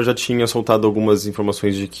Palmer já tinha soltado algumas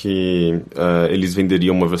informações de que eles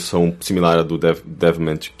venderiam uma versão similar à do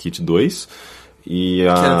DevMat Kit 2. Que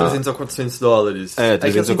era $300 a $400. É, $300 a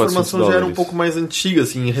 $400. Que essa informação já era um pouco mais antiga,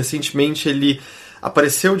 assim. Recentemente ele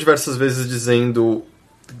apareceu diversas vezes dizendo,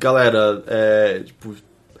 galera,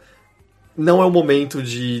 não é o momento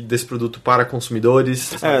desse produto para consumidores.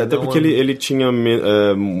 Sabe? Até porque ele tinha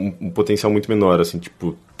um potencial muito menor, assim,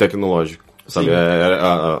 tipo, tecnológico. Sabe?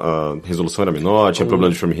 A resolução era menor, tinha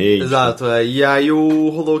problema de frame rate. Exato, E aí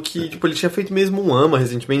rolou que ele tinha feito mesmo um AMA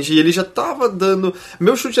recentemente e ele já tava dando...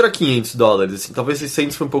 Meu chute era $500, assim, talvez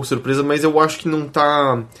 600 foi um pouco surpresa, mas eu acho que não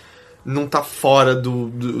tá fora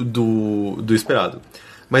do esperado.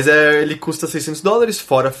 Mas ele custa $600,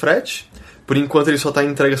 fora frete. Por enquanto ele só está em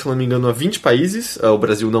entrega, se não me engano, a 20 países. O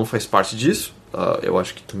Brasil não faz parte disso. Eu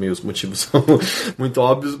acho que também os motivos são muito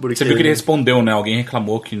óbvios. Porque você viu que ele respondeu, né? Alguém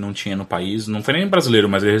reclamou que não tinha no país. Não foi nem brasileiro,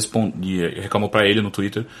 mas ele reclamou pra ele no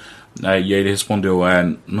Twitter. E aí ele respondeu,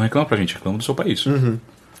 não reclama pra gente, reclama do seu país. Uhum.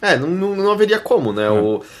 Não haveria como, né?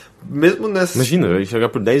 Mesmo nessa... Imagina, eu ia chegar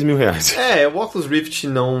por $10 mil. O Oculus Rift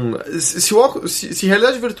não... Se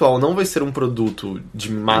realidade virtual não vai ser um produto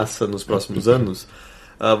de massa nos próximos anos,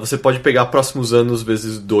 você pode pegar próximos anos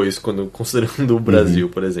vezes 2, considerando o Brasil,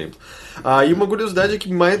 por exemplo. E uma curiosidade é que,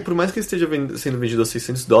 por mais que ele esteja sendo vendido a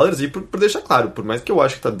 $600, e por deixar claro, por mais que eu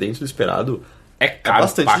acho que está dentro do esperado, é caro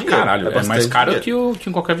pra caralho. É mais caro que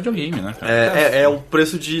em qualquer videogame, né? É o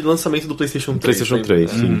preço de lançamento do PlayStation 3. PlayStation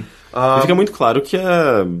 3, sim. E fica muito claro que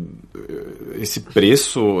esse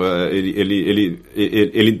preço,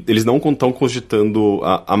 eles não estão cogitando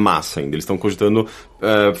a massa ainda. Eles estão cogitando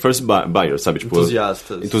first buyers, sabe? Tipo,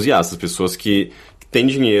 entusiastas, pessoas que têm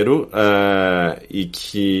dinheiro e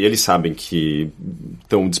que eles sabem que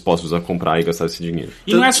estão dispostos a comprar e gastar esse dinheiro.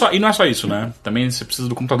 E não é só isso, né? Também você precisa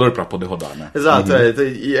do computador para poder rodar, né? Exato,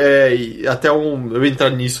 e até eu vou entrar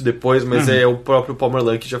nisso depois, mas o próprio Paul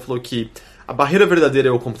Marlan que já falou que a barreira verdadeira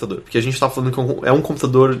é o computador, porque a gente tá falando que é um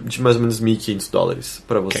computador de mais ou menos $1.500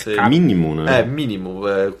 para você. É mínimo, né? Mínimo.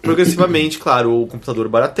 Progressivamente, claro, o computador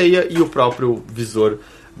barateia e o próprio visor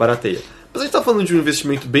barateia. Mas a gente tá falando de um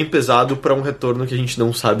investimento bem pesado para um retorno que a gente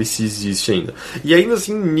não sabe se existe ainda. E ainda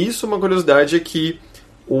assim, nisso, uma curiosidade é que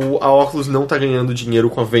a Oculus não tá ganhando dinheiro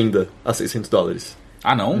com a venda a $600.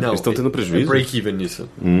 Ah, não? Eles estão tendo prejuízo? É break-even nisso.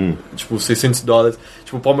 Tipo, $600.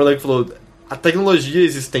 Tipo, o Paul Marlan falou, a tecnologia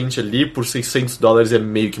existente ali por $600 é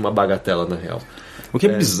meio que uma bagatela, na real. O que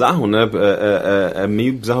é bizarro, né? É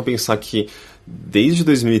meio bizarro pensar que desde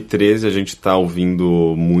 2013 a gente tá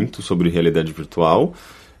ouvindo muito sobre realidade virtual.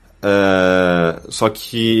 Só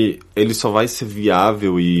que ele só vai ser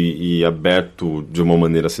viável e aberto de uma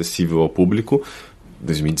maneira acessível ao público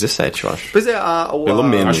 2017, eu acho. Pois é, pelo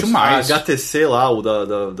menos. Acho mais. A HTC lá, o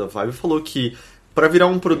da Vive, falou que para virar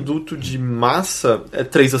um produto de massa é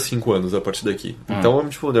 3 a 5 anos a partir daqui. Então,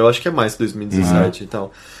 tipo, eu acho que é mais que 2017 e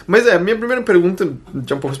tal. Mas a minha primeira pergunta,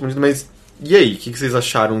 já um pouco respondida, mas e aí, o que vocês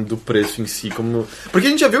acharam do preço em si? Porque a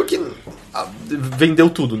gente já viu que vendeu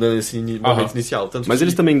tudo, né, nesse momento inicial. Mas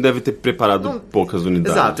eles também devem ter preparado poucas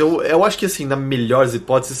unidades. Exato, eu acho que assim, na melhor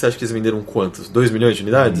hipótese, você acha que eles venderam quantos? 2 milhões de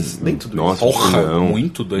unidades? Nem tudo Nossa, isso. Porra, não.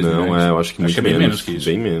 Muito 2 milhões. Não, eu acho que muito bem menos que isso.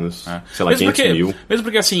 Bem menos. Sei lá, 500 mil. Mesmo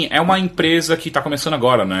porque, assim, é uma empresa que tá começando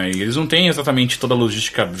agora, né? E eles não têm exatamente toda a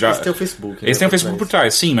logística já... Eles têm o Facebook. Eles têm o Facebook por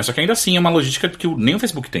trás, sim, mas só que ainda assim é uma logística que nem o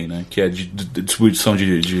Facebook tem, né? Que é de distribuição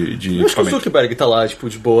de acho que o Zuckerberg tá lá, tipo,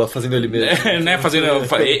 de boa, fazendo ele mesmo. Né?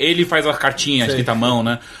 Ele faz a cartinha escrita à mão,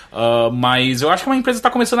 né? Mas eu acho que uma empresa está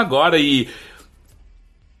começando agora e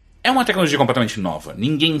é uma tecnologia completamente nova.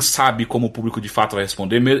 Ninguém sabe como o público de fato vai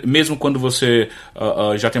responder, mesmo quando você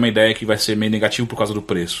já tem uma ideia que vai ser meio negativo por causa do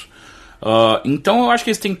preço. Então eu acho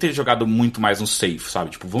que eles têm que ter jogado muito mais no safe,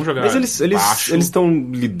 sabe? Tipo, vamos jogar. Mas eles estão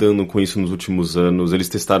lidando com isso nos últimos anos. Eles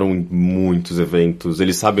testaram muitos eventos.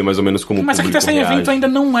 Eles sabem mais ou menos como mas o público testar em evento ainda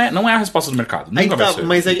não é a resposta do mercado. Nunca vai ser.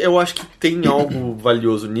 Mas eu acho que tem algo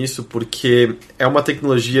valioso nisso, porque é uma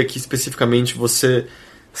tecnologia que especificamente você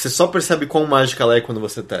só percebe quão mágica ela é quando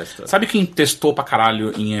você testa. Sabe quem testou pra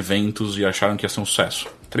caralho em eventos e acharam que ia ser um sucesso?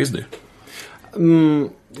 3D.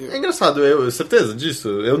 É engraçado, certeza disso.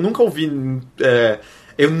 Eu nunca ouvi.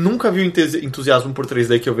 Eu nunca vi o entusiasmo por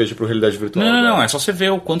 3D que eu vejo por realidade virtual. Não. É só você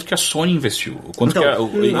ver o quanto que a Sony investiu. O quanto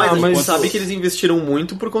mas a gente sabe que eles investiram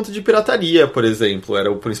muito por conta de pirataria, por exemplo.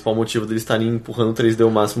 Era o principal motivo deles estarem empurrando o 3D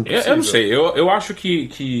o máximo possível. Eu não sei. Eu acho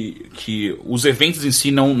que os eventos em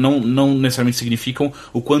si não necessariamente significam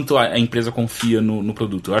o quanto a empresa confia no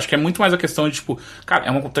produto. Eu acho que é muito mais a questão de, tipo, cara,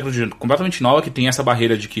 é uma tecnologia completamente nova que tem essa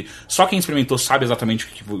barreira de que só quem experimentou sabe exatamente o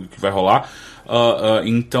que vai rolar.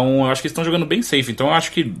 Então eu acho que eles estão jogando bem safe. Então eu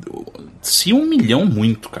acho que se 1 milhão,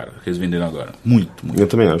 muito, cara, que eles venderam agora. Muito. Eu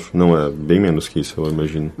também acho. Não, é bem menos que isso, eu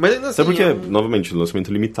imagino. Mas ainda assim, sabe porque, novamente,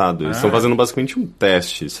 lançamento limitado. Eles estão fazendo basicamente um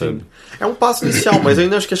teste, sabe? Sim. É um passo inicial, mas eu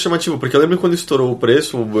ainda acho que é chamativo. Porque eu lembro quando estourou o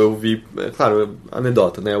preço, eu vi... claro,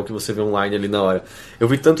 anedota, né? O que você vê online ali na hora. Eu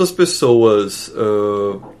vi tantas pessoas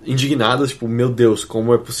indignadas, tipo, meu Deus,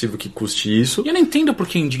 como é possível que custe isso? E eu não entendo por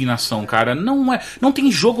que indignação, cara. Não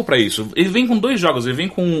tem jogo pra isso. Ele vem com 2 jogos. Ele vem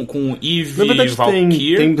com Eve e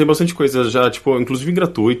Valkyrie. Tem bastante coisa já, tipo, inclusive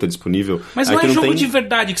gratuita, disponível. Mas não é jogo de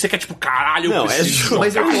verdade que você quer, tipo, caralho, eu preciso.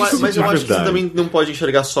 Mas eu acho que você também não pode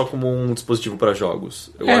enxergar só como um dispositivo pra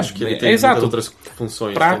jogos. Eu acho que ele tem muitas outras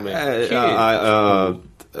funções também.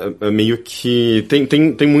 Meio que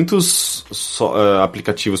tem muitos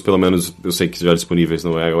aplicativos, pelo menos eu sei que já disponíveis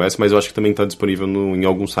no iOS, mas eu acho que também está disponível em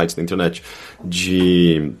alguns sites da internet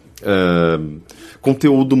de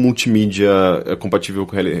conteúdo multimídia compatível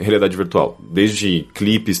com realidade virtual, desde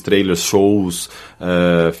clipes, trailers, shows,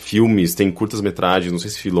 filmes, tem curtas-metragens, não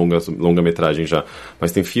sei se longa-metragem já,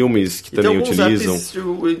 mas tem filmes que também utilizam. Tem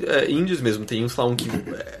alguns apps indies mesmo, tem uns lá que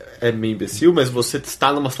é meio imbecil, mas você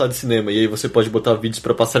está numa sala de cinema e aí você pode botar vídeos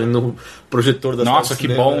pra passarem no projetor da sala de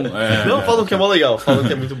cinema. Nossa, que bom. Não, falam que é mó legal, falam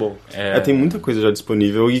que é muito bom. Tem muita coisa já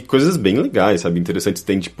disponível e coisas bem legais, sabe? Interessantes.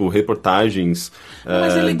 Tem, tipo, reportagens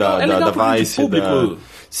da Vice, público.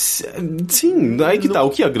 Sim, aí que tá. O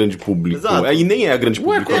que é grande público? Exato. Aí nem é grande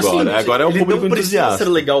público agora. Agora é o público entusiasta. Ele não precisa ser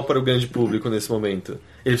legal para o grande público nesse momento.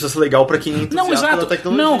 Ele precisa ser legal para quem é entusiasta da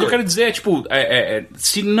tecnologia. Não, o que eu quero dizer é, tipo,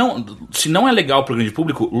 se não é legal pro grande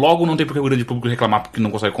público, logo não tem porque o grande público reclamar porque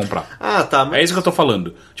não consegue comprar. Ah, tá. Mas... É isso que eu tô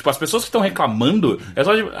falando. Tipo, as pessoas que estão reclamando, é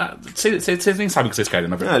só de... Vocês nem sabem o que vocês querem,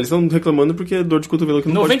 na verdade. Eles estão reclamando porque é dor de cotovelo que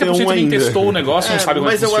não pode ter um 90% nem ainda. testou o negócio, não sabe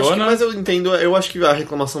como funciona. Mas eu entendo, eu acho que a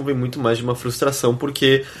reclamação vem muito mais de uma frustração,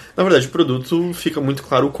 porque, na verdade, o produto fica muito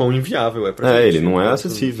claro o quão inviável é pra gente. Ele não é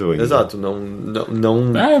acessível ainda. Exato, não...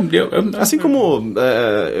 Assim como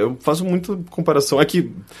eu faço muita comparação.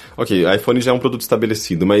 Aqui, ok, iPhone já é um produto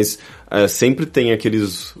estabelecido, mas sempre tem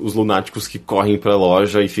os lunáticos que correm pra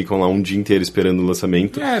loja e ficam lá um dia inteiro esperando o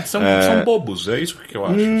lançamento. São bobos, é isso que eu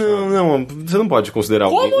acho. Não, você não pode considerar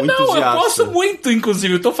Como um entusiasta. Não? Eu gosto muito,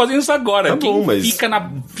 inclusive, eu tô fazendo isso agora. Tá Quem bom, mas... fica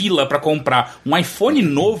na fila pra comprar um iPhone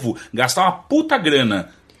novo, gastar uma puta grana,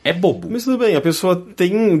 é bobo. Mas tudo bem, a pessoa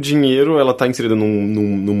tem dinheiro, ela tá inserida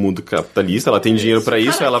num mundo capitalista, ela tem dinheiro pra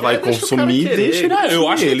isso, ela vai consumir, deixa ele consumir. Eu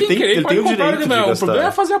acho que ele tem ele tem o direito de gastar. O problema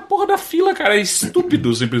é fazer a porra da fila, cara, é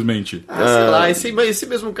estúpido, simplesmente. Sei lá, esse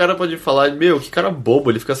mesmo cara pode falar, que cara bobo,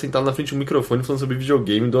 ele fica sentado na frente de um microfone falando sobre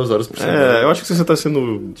videogame 2 horas por semana. Eu acho que você tá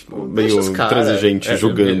sendo meio transigente,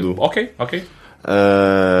 julgando. Ok.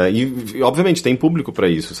 E obviamente tem público pra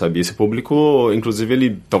isso, sabe? Esse público, inclusive,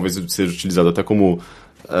 ele talvez seja utilizado até como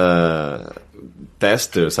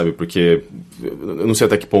tester, sabe? Porque eu não sei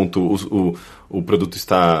até que ponto o produto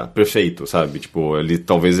está perfeito, sabe? Tipo,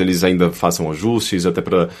 talvez eles ainda façam ajustes até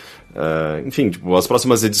pra... enfim, tipo, as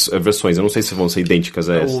próximas versões, eu não sei se vão ser idênticas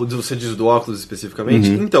a essa. Você diz do óculos especificamente?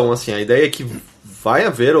 Então, assim, a ideia é que vai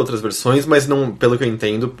haver outras versões, mas não, pelo que eu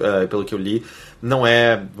entendo, pelo que eu li, não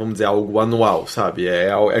é, vamos dizer, algo anual, sabe?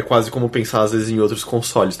 É quase como pensar, às vezes, em outros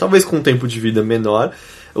consoles. Talvez com um tempo de vida menor.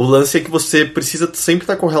 O lance é que você precisa sempre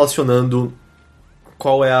estar correlacionando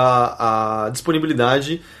qual é a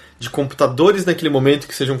disponibilidade de computadores naquele momento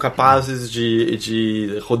que sejam capazes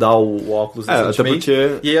de rodar o óculos decentemente.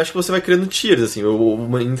 E aí acho que você vai criando tiers, assim.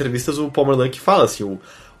 Em entrevistas o Palmer Luckey fala assim,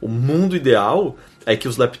 o mundo ideal é que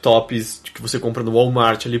os laptops que você compra no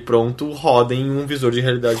Walmart ali pronto rodem um visor de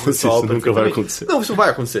realidade virtual. Isso nunca vai acontecer. Não, isso vai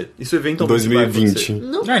acontecer. Isso eventualmente 2020. vai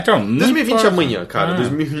acontecer. Não, então, 2020 é amanhã, cara.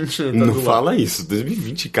 2020 não fala isso.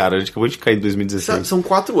 2020, cara. A gente acabou de cair em 2016. São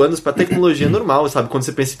 4 anos pra tecnologia normal, sabe? Quando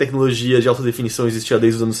você pensa em tecnologia de alta definição, existia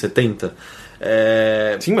desde os anos 70.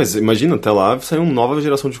 Sim, mas imagina, até lá saiu uma nova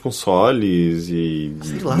geração de consoles e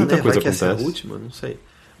sei lá, muita coisa vai acontece. Essa é a última, não sei.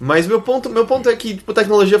 Mas meu ponto é que tipo,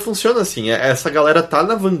 tecnologia funciona assim. Essa galera tá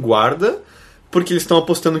na vanguarda porque eles estão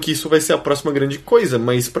apostando que isso vai ser a próxima grande coisa.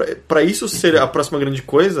 Mas pra isso ser a próxima grande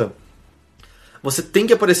coisa, você tem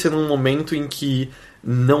que aparecer num momento em que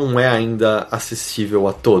não é ainda acessível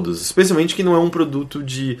a todos. Especialmente que não é um produto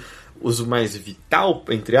de uso mais vital,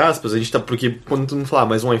 entre aspas. Porque quando tu não fala,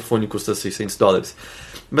 mas um iPhone custa $600.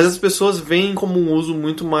 Mas as pessoas veem como um uso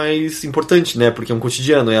muito mais importante, né? Porque é um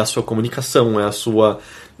cotidiano, é a sua comunicação, é a sua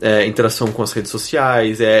interação com as redes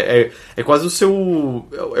sociais, é quase o seu...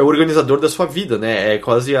 é o organizador da sua vida, né? É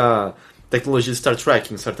quase a tecnologia de Star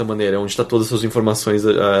Trek, em certa maneira, onde está todas as suas informações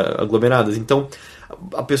aglomeradas. Então,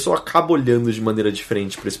 a pessoa acaba olhando de maneira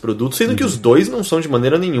diferente para esse produto, sendo que os dois não são de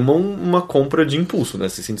maneira nenhuma uma compra de impulso, né?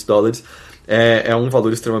 $600 é um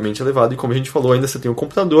valor extremamente elevado, e como a gente falou, ainda você tem um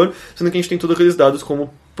computador, sendo que a gente tem todos aqueles dados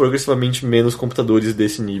como progressivamente menos computadores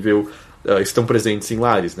desse nível estão presentes em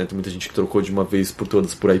lares, né? Tem muita gente que trocou de uma vez por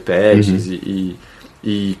todas por iPads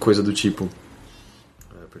e coisa do tipo.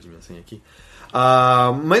 Perdi minha senha aqui.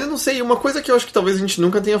 Mas eu não sei, uma coisa que eu acho que talvez a gente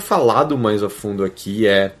nunca tenha falado mais a fundo aqui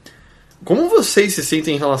é como vocês se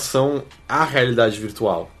sentem em relação à realidade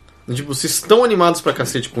virtual? Tipo, vocês estão animados pra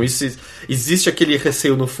cacete com isso? Existe aquele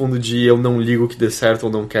receio no fundo de eu não ligo que dê certo,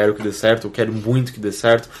 ou não quero que dê certo, eu quero muito que dê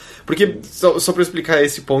certo? Porque, só pra explicar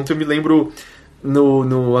esse ponto, eu me lembro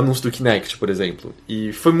no anúncio do Kinect, por exemplo.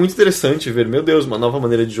 E foi muito interessante ver, meu Deus, uma nova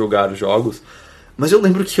maneira de jogar os jogos. Mas eu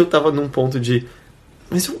lembro que eu tava num ponto de...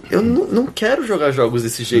 Mas eu não quero jogar jogos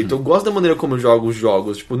desse jeito. Eu gosto da maneira como eu jogo os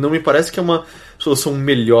jogos. Tipo, não me parece que é uma solução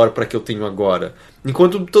melhor pra que eu tenho agora.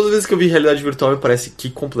 Enquanto todas as vezes que eu vi realidade virtual, me parece que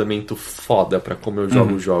complemento foda pra como eu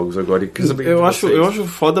jogo os jogos agora. E eu acho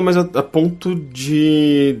foda, mas a ponto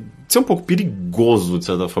de ser um pouco perigoso, de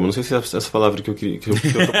certa forma. Não sei se é essa palavra que eu queria.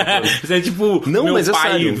 Isso é tipo, não, meu mas pai,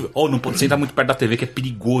 é sério. não pode sentar muito perto da TV, que é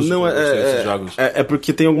perigoso. Não, esses jogos. É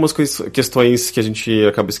porque tem algumas questões que a gente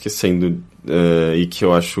acaba esquecendo e que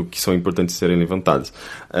eu acho que são importantes serem levantadas.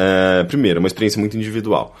 Primeiro, uma experiência muito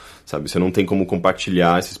individual. Sabe, você não tem como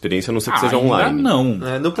compartilhar essa experiência, a não ser que seja online. Não.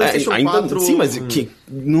 No PlayStation 4... Sim, mas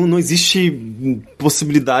não existe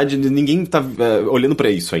possibilidade de ninguém tá olhando pra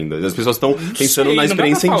isso ainda. As pessoas estão pensando na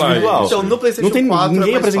experiência individual. Então, no PlayStation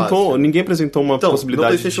 4 ninguém apresentou uma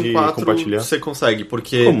possibilidade de compartilhar. No PlayStation 4 você consegue,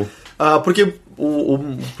 porque... Como? Porque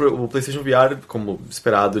o PlayStation VR, como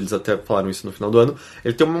esperado, eles até falaram isso no final do ano,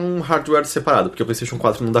 ele tem um hardware separado, porque o PlayStation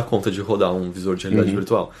 4 não dá conta de rodar um visor de realidade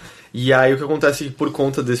virtual. E aí o que acontece é que por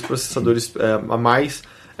conta desses processadores a mais,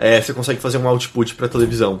 você consegue fazer um output para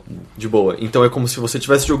televisão de boa. Então é como se você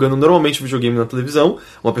estivesse jogando normalmente um videogame na televisão,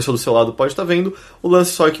 uma pessoa do seu lado pode estar vendo, o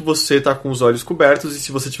lance só é que você está com os olhos cobertos, e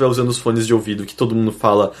se você estiver usando os fones de ouvido que todo mundo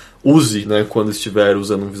fala use, né, quando estiver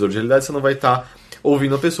usando um visor de realidade, você não vai estar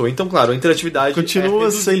ouvindo a pessoa. Então, claro, a interatividade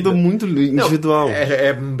continua sendo muito individual. Não,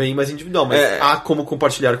 é bem mais individual, mas há como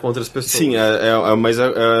compartilhar com outras pessoas. Sim, mas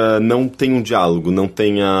não tem um diálogo, não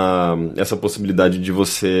tem essa possibilidade de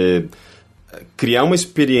você criar uma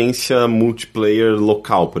experiência multiplayer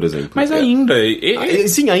local, por exemplo. Mas ainda...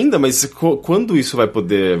 Sim, ainda, mas quando isso vai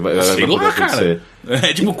poder acontecer?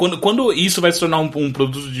 Cara. Tipo, quando isso vai se tornar um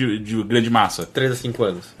produto de grande massa? 3 a 5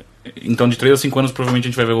 anos. Então, de 3 a 5 anos, provavelmente a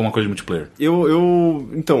gente vai ver alguma coisa de multiplayer.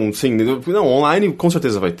 Então, sim. Não, online com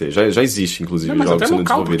certeza vai ter. Já existe, inclusive, mas jogos até sendo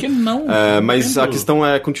local, desenvolvidos. Por que não? Mas a questão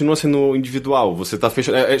continua sendo individual. Você tá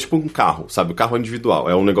fechando... É tipo um carro, sabe? O carro é individual.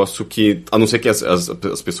 É um negócio que... A não ser que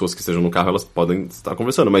as pessoas que estejam no carro, elas podem estar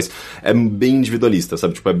conversando, mas é bem individualista,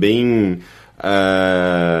 sabe? Tipo, é bem...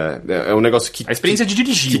 É um negócio que... A experiência de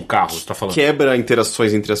dirigir o carro, você tá falando. Quebra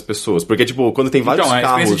interações entre as pessoas. Porque, tipo, quando tem vários carros...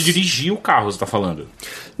 Então, a experiência de dirigir o carro, você tá falando.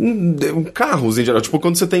 Carros, em geral. Tipo,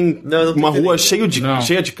 quando você tem uma rua cheia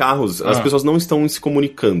de carros, as pessoas não estão se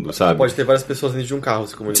comunicando, sabe? Pode ter várias pessoas dentro de um carro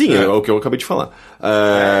se comunicando. Sim, é o que eu acabei de falar.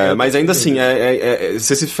 Mas ainda assim,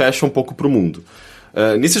 você se fecha um pouco pro mundo.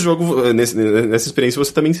 Nesse jogo, nessa experiência,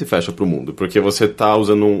 você também se fecha pro mundo. Porque você tá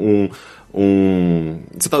usando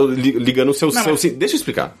você tá ligando o seu... Deixa eu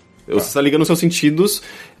explicar. Você está ligando os seus sentidos,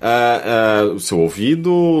 o seu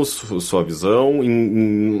ouvido, sua visão,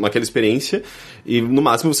 naquela experiência, e no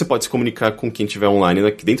máximo você pode se comunicar com quem estiver online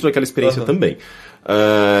dentro daquela experiência também.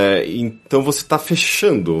 Então você está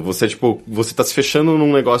fechando, você está se fechando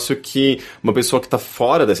num negócio que uma pessoa que está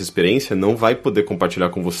fora dessa experiência não vai poder compartilhar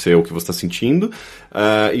com você o que você está sentindo,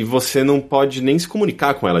 e você não pode nem se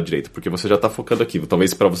comunicar com ela direito, porque você já está focando aqui.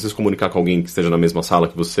 Talvez para você se comunicar com alguém que esteja na mesma sala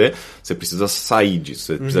que você precisa sair disso,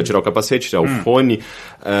 você precisa tirar o capacete, tirar o fone.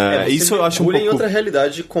 Isso eu acho um pouco... em outra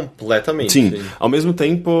realidade completamente. Sim, ao mesmo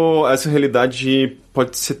tempo, essa realidade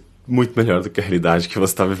pode ser muito melhor do que a realidade que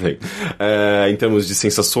você está vivendo. Em termos de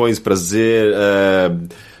sensações, prazer,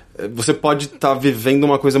 você pode estar vivendo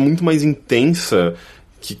uma coisa muito mais intensa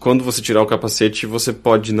que quando você tirar o capacete, você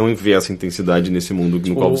pode não ver essa intensidade nesse mundo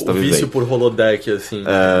no qual você está vivendo. O vício por holodeck, assim.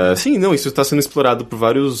 Sim, não, isso está sendo explorado por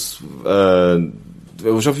vários...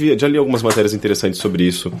 eu já li algumas matérias interessantes sobre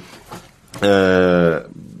isso.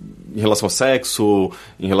 Em relação ao sexo,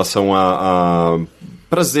 em relação a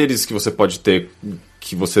prazeres que você pode ter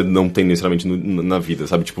que você não tem necessariamente na vida,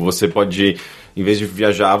 sabe? Tipo, você pode, em vez de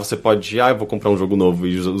viajar, você pode, eu vou comprar um jogo novo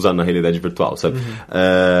e usar na realidade virtual, sabe?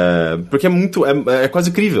 Porque é quase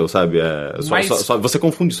incrível, sabe? Você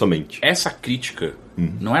confunde sua mente. Essa crítica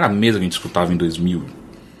não era a mesma que a gente escutava em 2000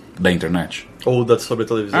 da internet? Ou sobre a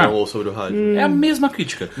televisão, ou sobre o rádio. É a mesma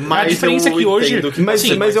crítica. Mas a diferença é que hoje...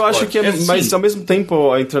 Mas eu acho que mas ao mesmo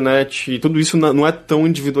tempo a internet, tudo isso não é tão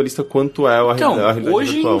individualista quanto é a realidade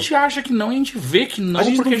hoje virtual. A gente acha que não, a gente vê que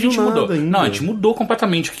não, porque a gente mudou. Ainda. Não, a gente mudou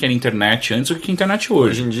completamente o que era internet antes do que a internet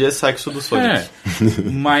hoje. Hoje em dia é sexo dos sonhos.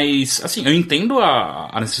 Mas, assim, eu entendo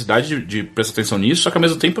a necessidade de prestar atenção nisso, só que ao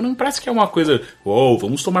mesmo tempo não parece que é uma coisa,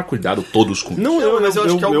 vamos tomar cuidado todos com isso. Mas eu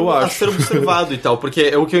acho que é algo a ser observado e tal,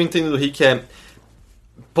 porque o que eu entendo do Rick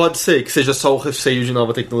pode ser que seja só o receio de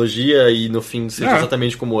nova tecnologia e no fim seja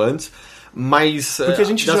exatamente como antes, mas porque a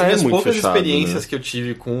gente das minhas poucas fechado, experiências né? que eu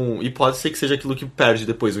tive e pode ser que seja aquilo que perde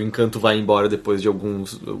depois, o encanto vai embora depois de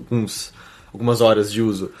algumas horas de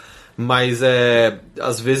uso, mas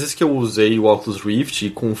às vezes que eu usei o Oculus Rift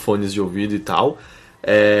com fones de ouvido e tal,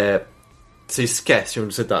 você esquece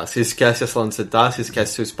onde você tá, você esquece a sala onde você tá, você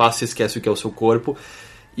esquece seu espaço, você esquece o que é o seu corpo.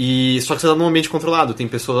 Só que você tá num ambiente controlado, tem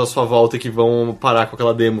pessoas à sua volta que vão parar com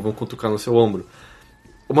aquela demo, vão cutucar no seu ombro.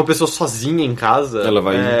 uma pessoa sozinha em casa... Ela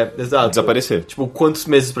vai desaparecer. Tipo, quantos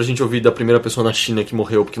meses pra gente ouvir da primeira pessoa na China que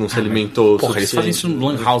morreu porque não se alimentou? Porra, eles fazem isso no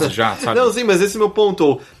Lan House já, sabe? Não, sim, mas esse é o meu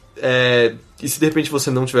ponto. E se de repente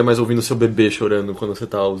você não estiver mais ouvindo seu bebê chorando quando você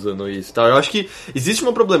tá usando isso e tal? Eu acho que existe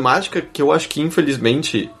uma problemática que eu acho que,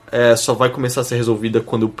 infelizmente, só vai começar a ser resolvida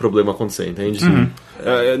quando o problema acontecer, entende?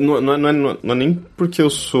 Não é nem porque eu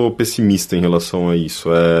sou pessimista em relação a isso.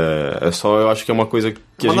 É só, eu acho que é uma coisa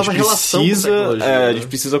que a gente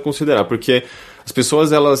precisa considerar, porque as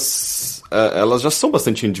pessoas, elas já são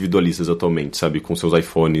bastante individualistas atualmente, sabe? Com seus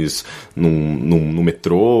iPhones no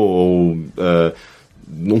metrô ou...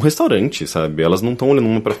 num restaurante, sabe? Elas não estão olhando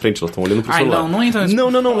uma pra frente, elas estão olhando pro celular. Não entra nesse...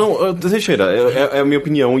 Não, Teixeira, é a minha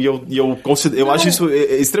opinião e eu acho isso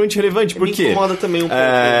extremamente relevante, porque... Me incomoda também um pouco.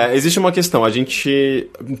 Existe uma questão, a gente,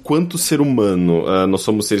 enquanto ser humano, nós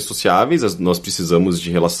somos seres sociáveis, nós precisamos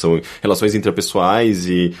de relações interpessoais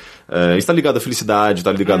e... isso tá ligado à felicidade,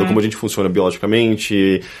 tá ligado a como a gente funciona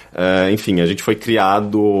biologicamente, enfim, a gente foi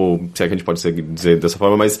criado, se é que a gente pode dizer dessa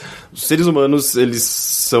forma, mas os seres humanos, eles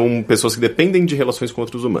são pessoas que dependem de relações com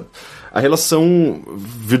outros humanos. A relação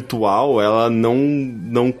virtual, ela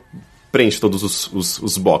não preenche todos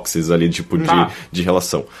os boxes ali, tipo, de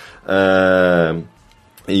relação.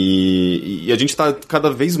 E a gente tá cada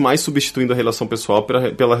vez mais substituindo a relação pessoal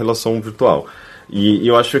pela relação virtual. E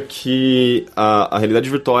eu acho que a realidade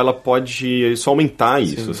virtual, ela pode só aumentar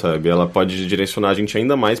isso, sabe? Ela pode direcionar a gente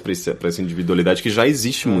ainda mais pra essa individualidade que já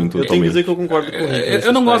existe muito atualmente. Eu tenho que dizer que eu concordo com o Rick.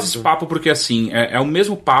 Eu não gosto desse papo porque, assim, é o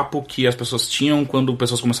mesmo papo que as pessoas tinham quando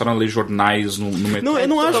pessoas começaram a ler jornais no metrô. Não, eu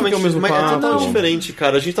não acho que é o mesmo papo. Mas é totalmente diferente,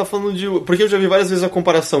 cara. A gente tá falando de... Porque eu já vi várias vezes a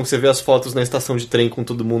comparação, que você vê as fotos na estação de trem com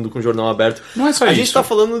todo mundo, com o jornal aberto. Não é só isso. A gente tá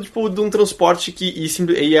falando, tipo, de um transporte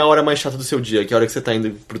e é a hora mais chata do seu dia, que é a hora que você tá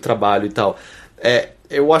indo pro trabalho e tal.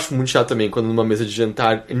 Eu acho muito chato também quando numa mesa de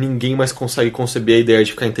jantar ninguém mais consegue conceber a ideia de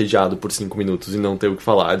ficar entediado por 5 minutos e não ter o que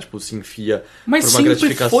falar, tipo, se enfia mas por uma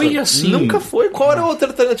gratificação. Mas sempre foi assim. Nunca foi. Qual era a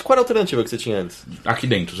alternativa que você tinha antes? Aqui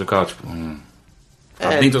dentro, você ficava tipo...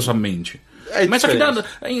 dentro da sua mente. Mas só que dá...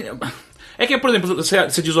 É que, por exemplo,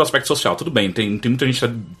 você diz o aspecto social, tudo bem, tem muita gente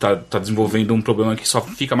que tá desenvolvendo um problema que só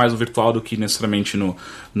fica mais no virtual do que necessariamente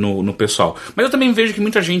no pessoal. Mas eu também vejo que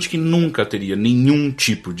muita gente que nunca teria nenhum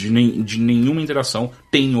tipo de nenhuma interação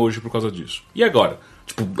tem hoje por causa disso. E agora?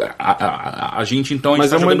 Tipo, a gente então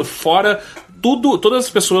está jogando fora todas as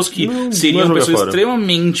pessoas que seriam pessoas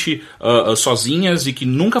extremamente sozinhas e que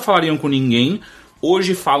nunca falariam com ninguém.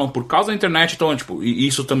 Hoje falam por causa da internet, então, tipo,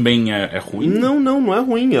 isso também é ruim? Não é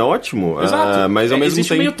ruim, é ótimo. Exato. Mas ao mesmo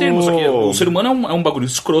tempo... meio termo, só que o ser humano é um bagulho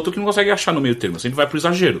escroto que não consegue achar no meio termo, sempre vai pro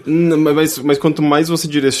exagero. Mas quanto mais você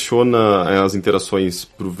direciona as interações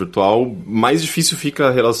pro virtual, mais difícil fica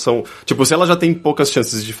a relação... Tipo, se ela já tem poucas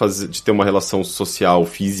chances de ter uma relação social,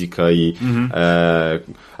 física e...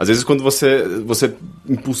 às vezes quando você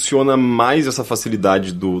impulsiona mais essa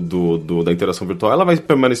facilidade da interação virtual, ela vai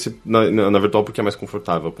permanecer na virtual porque é mais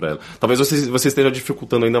confortável para ela. Talvez você esteja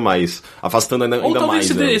dificultando ainda mais, afastando ainda mais. Ou talvez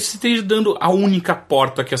você esteja dando a única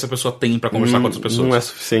porta que essa pessoa tem para conversar com outras pessoas. Não é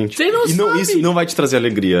suficiente. Você não sabe. Isso não vai te trazer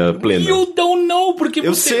alegria plena. You don't know, porque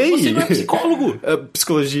você não é psicólogo.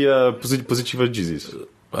 Psicologia positiva diz isso.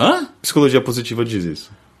 Hã? Psicologia positiva diz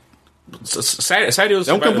isso. Sério?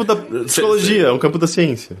 É um campo da psicologia, é um campo da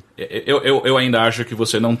ciência. Eu ainda acho que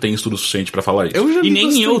você não tem estudo suficiente pra falar isso. E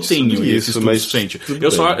nem eu tenho esse estudo suficiente.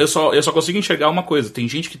 Eu só consigo enxergar uma coisa. Tem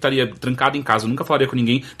gente que estaria trancada em casa, nunca falaria com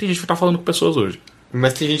ninguém. Tem gente que tá falando com pessoas hoje.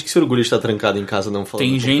 Mas tem gente que se orgulha de estar trancada em casa não falando.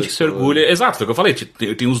 Tem gente que se orgulha... Exato, foi o que eu falei.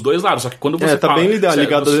 Tem os dois lados. Só que quando você tá bem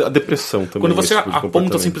ligado à depressão também. Quando você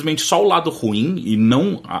aponta simplesmente só o lado ruim e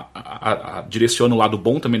não direciona o lado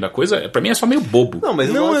bom também da coisa, pra mim é só meio bobo. Não, mas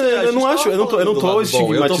eu não acho... Eu não tô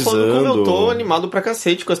estigmatizando. Eu tô falando como eu tô animado pra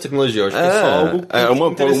cacete com essa tecnologia. Eu acho que é só algo... É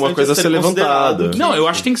uma coisa a ser levantada. Não, eu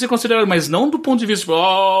acho que tem que ser considerado, mas não do ponto de vista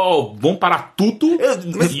bom para tudo.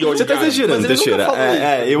 Você tá exagerando, Teixeira.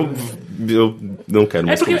 Eu não quero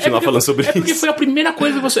mais continuar falando sobre isso. É porque foi a primeira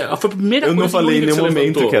coisa que você... Foi a primeira eu coisa não falei em nenhum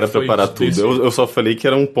momento que era preparar tudo. Eu só falei que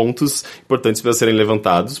eram pontos importantes para serem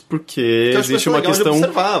levantados, porque existe uma questão...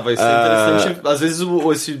 observar, vai ser interessante. Às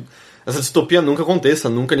vezes essa distopia nunca aconteça,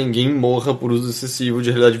 nunca ninguém morra por uso excessivo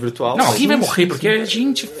de realidade virtual. Não, alguém vai morrer, porque a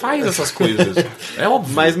gente faz essas coisas. É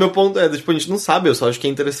óbvio. Mas meu ponto é, tipo, a gente não sabe, eu só acho que é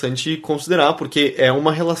interessante considerar, porque é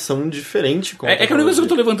uma relação diferente com que a única coisa que eu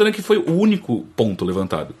tô levantando é que foi o único ponto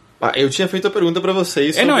levantado. Eu tinha feito a pergunta pra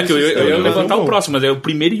vocês. É que eu ia levantar o próximo, mas o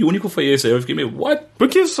primeiro e único foi esse. Aí eu fiquei meio, what?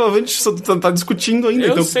 Porque a gente só tá discutindo ainda,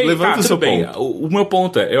 eu então sei, levanta o seu ponto. O meu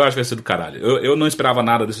ponto eu acho que vai ser do caralho. Eu não esperava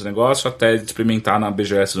nada desse negócio até experimentar na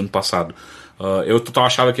BGS do ano passado. Eu total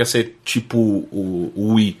achava que ia ser tipo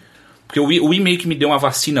o Wii. Porque o Wii meio que me deu uma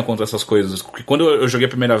vacina contra essas coisas. Porque quando eu joguei a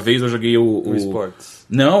primeira vez, eu joguei o Sports.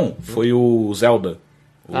 Não, foi o Zelda.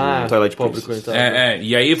 Twilight Princess.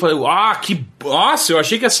 E aí eu falei, nossa, eu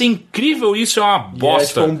achei que ia ser incrível, isso é uma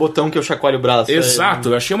bosta. É tipo um botão que eu chacoalho o braço. Exato,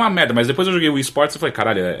 eu achei uma merda, mas depois eu joguei o Wii Sports e falei,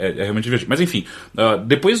 caralho, é realmente divertido. Mas enfim,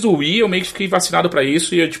 depois do Wii eu meio que fiquei vacinado pra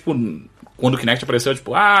isso e tipo, quando o Kinect apareceu, eu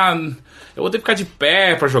tipo, eu vou ter que ficar de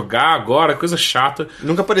pé pra jogar agora, coisa chata.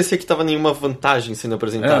 Nunca parecia que tava nenhuma vantagem sendo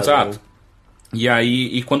apresentada. Exato. E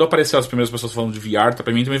aí, quando apareceu as primeiras pessoas falando de VR,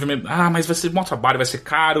 pra mim também foi meio, mas vai ser bom trabalho, vai ser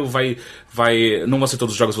caro, não vão ser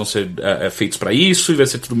todos os jogos vão ser feitos pra isso, e vai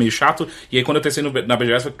ser tudo meio chato. E aí quando eu testei na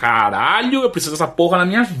BGS, eu falei, caralho, eu preciso dessa porra na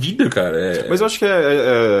minha vida, cara. Mas eu acho que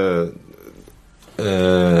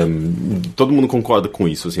todo mundo concorda com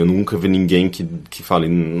isso, assim, eu nunca vi ninguém que fale,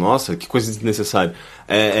 nossa, que coisa desnecessária.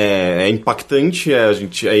 É impactante,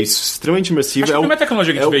 é extremamente imersivo. Acho que não é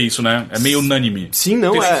tecnologia que a gente vê isso, né? É meio unânime. Sim,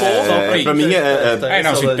 não, pra mim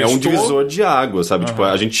é um divisor de água, sabe? Tipo,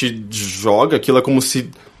 a gente joga aquilo, é como se...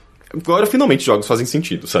 Agora, finalmente, jogos fazem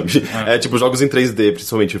sentido, sabe? Tipo, jogos em 3D,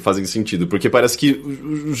 principalmente, fazem sentido, porque parece que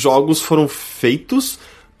os jogos foram feitos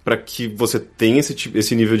para que você tenha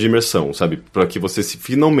esse nível de imersão, sabe? Para que você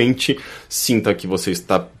finalmente sinta que você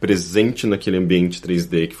está presente naquele ambiente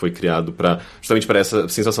 3D que foi criado justamente para essa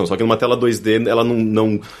sensação. Só que numa tela 2D, ela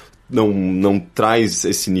não traz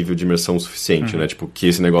esse nível de imersão suficiente, né? Tipo, que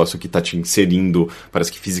esse negócio que tá te inserindo,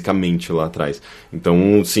 parece que fisicamente lá atrás.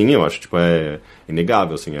 Então, sim, eu acho, tipo, é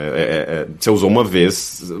inegável, assim. Você usou uma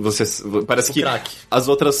vez, parece que as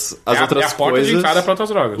outras porta de entrada para outras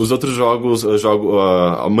drogas. Os outros jogos,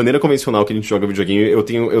 a maneira convencional que a gente joga videogame, eu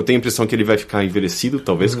tenho a impressão que ele vai ficar envelhecido,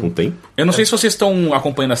 talvez, com o tempo. Eu não sei se vocês estão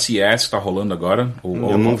acompanhando a CS, que tá rolando agora, ou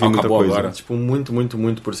não vi muita coisa. Agora. Tipo, muito, muito,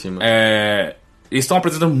 muito por cima. Eles estão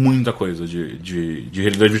apresentando muita coisa de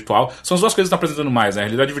realidade virtual. São as duas coisas que estão apresentando mais, né?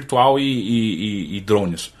 Realidade virtual e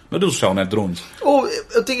drones. Meu Deus do céu, né? Drones.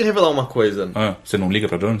 Eu tenho que revelar uma coisa. Você não liga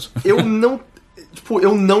pra drones? Eu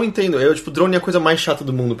não entendo. Drone é a coisa mais chata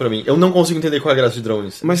do mundo pra mim. Eu não consigo entender qual é a graça de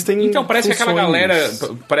drones. Mas tem Então, parece funções. que aquela galera...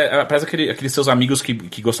 Parece aqueles seus amigos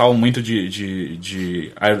que gostavam muito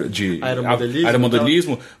de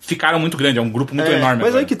aeromodelismo ficaram muito grande. É um grupo muito enorme.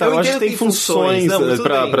 Mas aí que tá. Eu acho que tem funções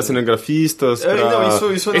pra cinegrafistas,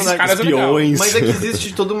 isso esses caras espiões. Mas é que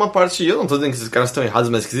existe toda uma parte... Eu não tô dizendo que esses caras estão errados,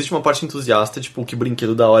 mas que existe uma parte entusiasta, tipo, que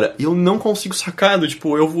brinquedo da hora. E eu não consigo sacar.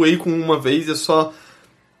 Eu voei com uma vez e é só...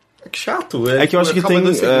 Que chato. É que eu acho que tem...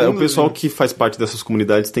 o pessoal que faz parte dessas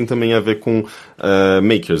comunidades tem também a ver com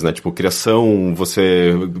makers, né? Tipo, criação,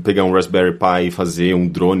 você pegar um Raspberry Pi e fazer um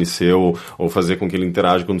drone seu, ou fazer com que ele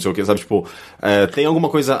interaja com não sei o que, sabe? Tipo, tem alguma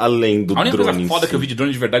coisa além do drone. A única coisa foda que eu vi de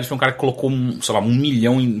drone de verdade foi um cara que colocou, 1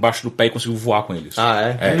 milhão embaixo do pé e conseguiu voar com eles.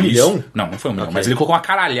 Um milhão? Não foi 1 milhão, mas ele colocou uma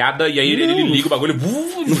caralhada e aí ele liga o bagulho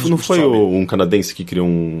e... Não foi um canadense que criou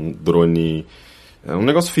um drone... É um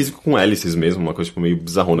negócio físico com hélices mesmo, uma coisa tipo, meio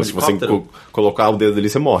bizarrona. Se você colocar o dedo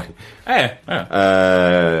ali, você morre.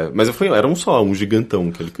 Mas era um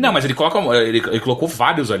gigantão que ele criou. Não, mas ele colocou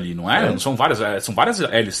vários ali, não é? Não são várias, são várias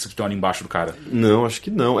hélices que estão ali embaixo do cara. Não, acho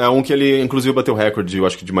que não. É um que ele, inclusive, bateu recorde, eu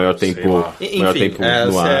acho que de maior tempo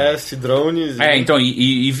no ar. CS, drones... Então,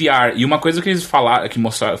 e VR. E uma coisa que eles falaram,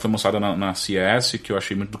 foi mostrada na CS, que eu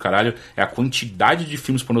achei muito do caralho, é a quantidade de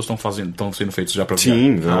filmes pornôs que estão sendo feitos já pra VR.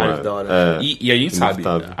 Sim, da hora. E a gente sabe,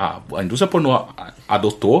 a indústria pornô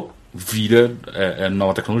adotou, vira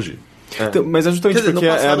nova tecnologia. Então, mas é justamente porque...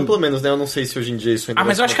 no passado, pelo menos, né? Eu não sei se hoje em dia isso ainda...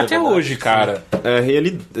 mas eu acho que até hoje, cara...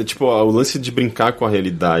 Tipo, o lance de brincar com a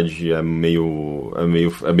realidade é meio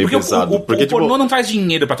pesado. Porque o pornô não traz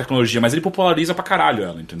dinheiro pra tecnologia, mas ele populariza pra caralho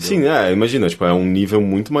ela, entendeu? Sim, imagina, tipo, é um nível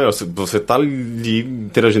muito maior. Você tá ali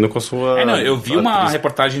interagindo com a sua... eu vi uma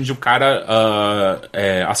reportagem de um cara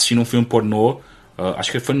assistindo um filme pornô,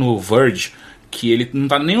 acho que foi no Verge, que ele não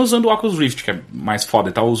tá nem usando o Oculus Rift, que é mais foda,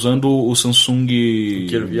 ele tá usando o Samsung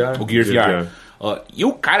Gear VR. E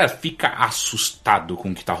o cara fica assustado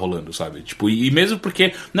com o que tá rolando, sabe? Tipo, e mesmo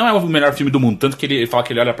porque não é o melhor filme do mundo, tanto que ele fala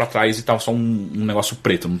que ele olha pra trás e tá só um negócio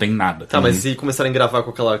preto, não tem nada. Tá, mas se começarem a gravar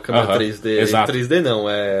com aquela câmera 3D... Exato. 3D não,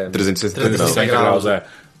 360 graus.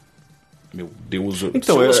 Meu Deus.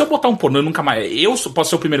 Então, se eu botar um pornô, eu nunca mais... Eu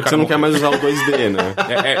posso ser o primeiro cara a morrer. Você não quer mais usar o 2D, né?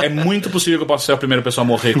 É muito possível que eu possa ser a primeira pessoa a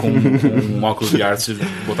morrer com um óculos VR se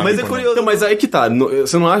botar mas um é pornô. curioso. Então, mas aí que tá.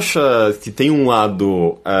 Você não acha que tem um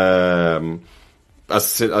lado... a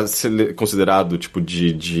ser considerado, tipo,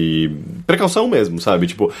 de precaução mesmo, sabe?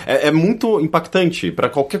 Tipo, é muito impactante pra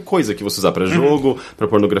qualquer coisa que você usar, pra jogo, pra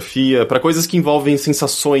pornografia, pra coisas que envolvem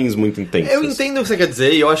sensações muito intensas. Eu entendo o que você quer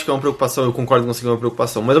dizer e eu acho que é uma preocupação, eu concordo com você que é uma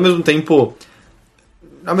preocupação, mas ao mesmo tempo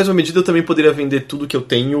na mesma medida, eu também poderia vender tudo que eu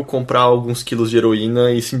tenho, comprar alguns quilos de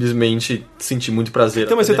heroína e simplesmente sentir muito prazer.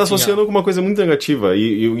 Então, mas você tá associando com uma coisa muito negativa,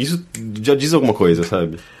 e isso já diz alguma coisa,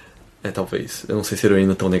 sabe? Talvez. Eu não sei se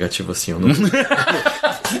heroína é tão negativa assim, eu não...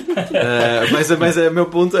 mas meu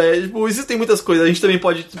ponto é, tipo, existem muitas coisas, a gente também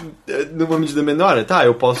pode, numa medida menor,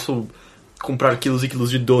 eu posso comprar quilos e quilos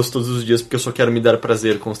de doce todos os dias porque eu só quero me dar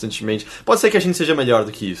prazer constantemente. Pode ser que a gente seja melhor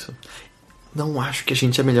do que isso. Não acho que a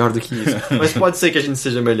gente é melhor do que isso, mas pode ser que a gente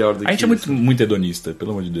seja melhor do que isso. A gente é muito, muito hedonista, pelo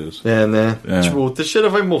amor de Deus. Né? Tipo, o Teixeira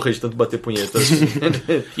vai morrer de tanto bater punheta.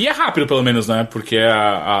 E é rápido, pelo menos, né? Porque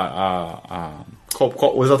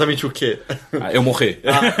exatamente o quê? Eu morrer.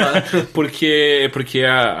 Porque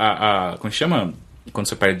como chama? Quando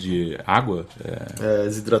você perde água...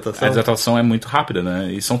 desidratação. A desidratação é muito rápida,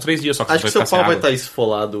 né? E são 3 dias só que acho você que vai seu pau vai água. estar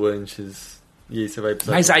esfolado antes. E aí você vai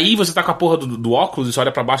precisar... Mas aí você tá com a porra do óculos e você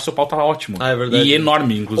olha pra baixo e seu pau tá ótimo. É verdade. E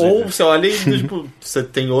enorme, inclusive. Ou você olha e, tipo, você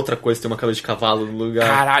tem outra coisa, tem uma cabeça de cavalo no lugar.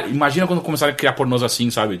 Caralho, imagina quando começarem a criar pornôs assim,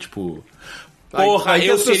 sabe? Tipo... Porra, aí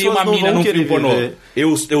eu as seria uma pessoas não mina vão num querer filme pornô. viver.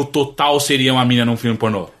 Eu total seria uma mina num filme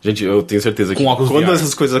pornô. Gente, eu tenho certeza que Com óculos quando VR.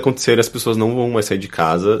 essas coisas acontecerem, as pessoas não vão mais sair de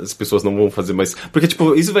casa, as pessoas não vão fazer mais... Porque,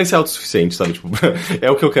 tipo, isso vai ser autossuficiente, sabe? Tipo, é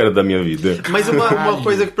o que eu quero da minha vida. Mas uma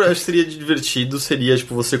coisa que eu acho que seria divertido seria,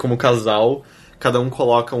 tipo, você como casal, cada um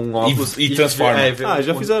coloca um óculos E transforma.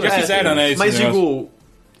 Já fizeram. Já fizeram, né? esse Mas negócio. digo,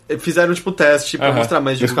 fizeram, tipo, teste pra mostrar,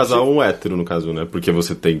 mas digo... Esse casal é um hétero, no caso, né? Porque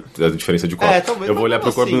você tem a diferença de corpo. talvez Eu vou olhar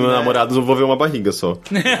pro corpo assim, do meu né? namorado e eu vou ver uma barriga só.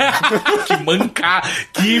 Que mancada!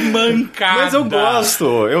 Mas eu gosto.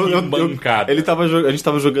 mancada. A gente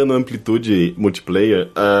tava jogando Amplitude multiplayer,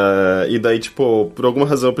 e daí, tipo, por alguma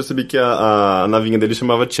razão eu percebi que a navinha dele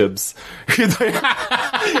chamava Chubbs. E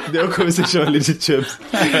daí eu comecei a chamar ele de Chubbs.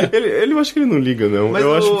 Eu acho que ele não liga, não. Mas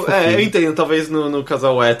eu acho eu entendo, talvez no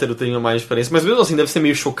casal hétero tenha mais diferença, mas mesmo assim deve ser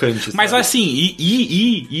meio chocante. Mas sabe? assim,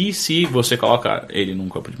 e se você coloca ele num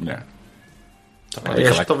corpo de mulher? Aí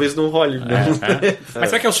acho que talvez não role. Né? Mas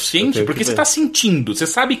será que é o suficiente? Porque você tá sentindo, você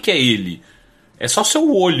sabe que é ele. É só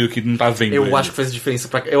seu olho que não tá vendo. Eu ele. acho que faz diferença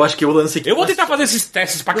pra... Eu acho que o lance... Eu vou tentar fazer esses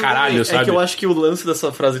testes pra caralho, sabe? É que eu acho que o lance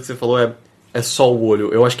dessa frase que você falou é só o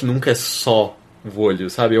olho. Eu acho que nunca é só o olho,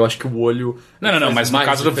 sabe? Eu acho que o olho... Não, mas no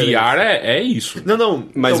caso do VR é isso. Não.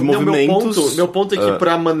 Mas então, movimentos... Meu ponto é que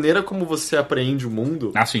pra maneira como você apreende o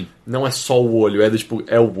mundo... Sim. Não é só o olho,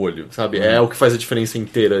 é o olho, sabe? É o que faz a diferença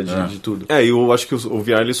inteira de tudo. Eu acho que o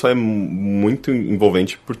VR ele só é muito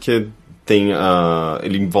envolvente porque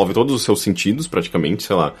ele envolve todos os seus sentidos, praticamente,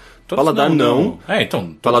 sei lá. Paladar não.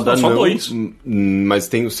 Então, paladar só não, 2. Mas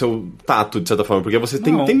tem o seu tato, de certa forma, porque você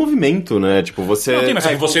tem movimento, né? Tipo, você... Não tem, mas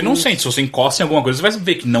você não sente. Se você encosta em alguma coisa, você vai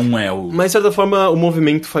ver que não é o... Mas, de certa forma, o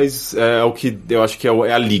movimento faz... É o que eu acho que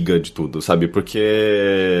é a liga de tudo, sabe? Porque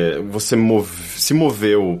você se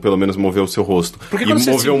moveu, pelo menos moveu o seu rosto. Porque quando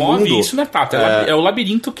você se move, isso não é tato. É o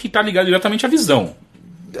labirinto que tá ligado diretamente à visão.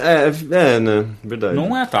 Né? Verdade.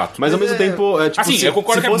 Não é tato. Mas ao mesmo tempo, tipo, assim, eu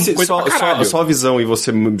concordo se que fosse é coisa pra caralho. só a visão e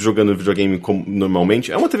você jogando videogame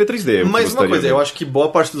normalmente, é uma TV 3D. Mas uma coisa, eu acho que boa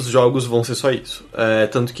parte dos jogos vão ser só isso.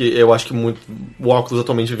 Tanto que eu acho que o óculos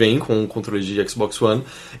atualmente vem com o controle de Xbox One.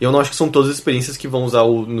 E eu não acho que são todas as experiências que vão usar,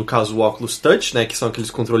 no caso, o Oculus Touch, né? Que são aqueles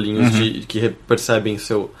controlinhos que percebem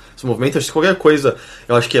seu movimento. Acho que qualquer coisa,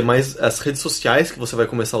 eu acho que é mais as redes sociais que você vai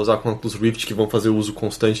começar a usar com o Oculus Rift, que vão fazer o uso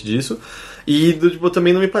constante disso. E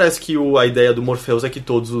também não me parece que a ideia do Morpheus é que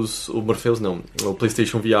o Morpheus não, o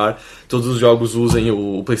PlayStation VR, todos os jogos usem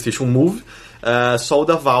o PlayStation Move. Só o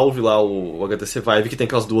da Valve lá, o HTC Vive, que tem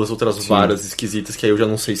aquelas duas outras varas esquisitas, que aí eu já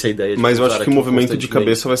não sei se a ideia é de... Mas eu acho que o movimento de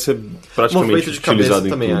cabeça vai ser praticamente utilizado em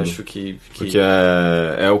também tudo. Acho que... Porque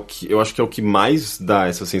eu acho que é o que mais dá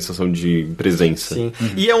essa sensação de presença. Sim.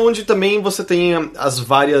 E é onde também você tem as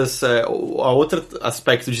várias... a outro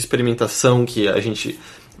aspecto de experimentação que a gente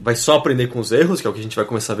vai só aprender com os erros, que é o que a gente vai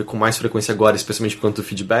começar a ver com mais frequência agora, especialmente por conta do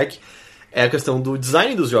feedback, é a questão do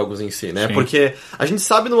design dos jogos em si, né? Sim. Porque a gente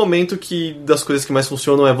sabe no momento que das coisas que mais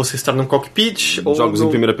funcionam é você estar num cockpit ou jogos em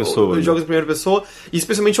primeira pessoa. Ou jogos em primeira pessoa, e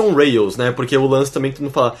especialmente on rails, né? Porque o lance também que todo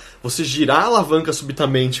mundo fala, você girar a alavanca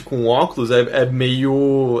subitamente com o óculos é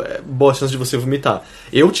meio boa chance de você vomitar.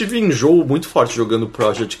 Eu tive enjoo muito forte jogando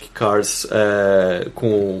Project Cars com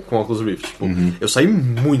o Oculus Rift. Tipo, eu saí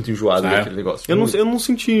muito enjoado daquele negócio. Eu não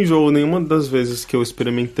senti enjoo nenhuma das vezes que eu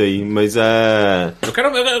experimentei, mas Eu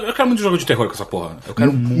quero muito jogo de terror com essa porra. Eu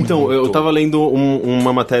quero muito. Então, eu tava lendo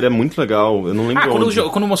uma matéria muito legal, eu não lembro onde.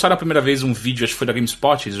 Quando mostraram a primeira vez um vídeo, acho que foi da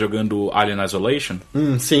GameSpot, jogando Alien Isolation.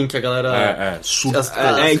 Sim, que a galera...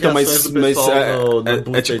 Então, mas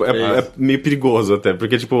é meio perigoso até,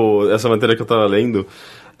 porque, tipo, essa matéria que eu tava lendo,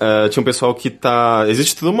 tinha um pessoal que tá...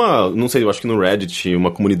 Existe toda uma, não sei, eu acho que no Reddit,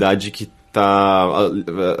 uma comunidade que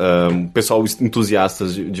pessoal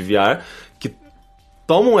entusiastas de VR que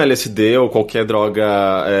tomam LSD ou qualquer droga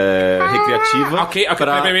recreativa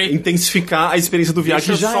para intensificar a experiência do VR,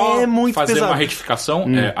 Deixa que já é muito fazer pesado. uma retificação.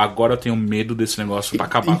 Agora eu tenho medo desse negócio pra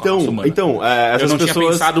acabar com a raça humana. Essas eu não pessoas... tinha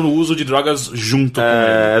pensado no uso de drogas junto com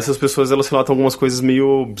ele. Essas pessoas, elas relatam algumas coisas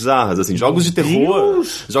meio bizarras, assim. Jogos de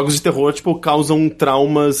terror, tipo, causam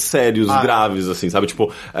traumas sérios, graves, assim, sabe?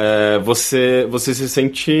 Tipo, você se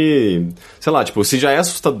sente... Sei lá, tipo, se já é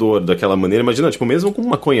assustador daquela maneira, imagina, tipo, mesmo com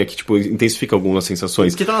maconha, que, tipo, intensifica algumas sensações.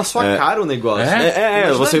 Porque tá na sua cara o negócio.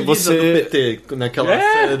 Você... do PT naquela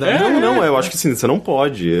cena. Não, eu acho que sim, você não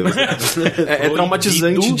pode. É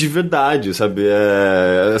traumatizante de verdade, sabe?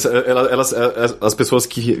 As pessoas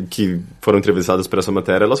que foram entrevistadas por essa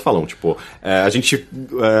matéria, elas falam, tipo, a gente...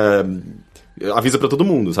 avisa pra todo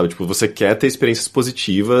mundo, sabe? Tipo, você quer ter experiências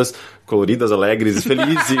positivas, coloridas, alegres,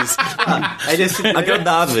 felizes,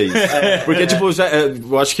 agradáveis. Porque, tipo,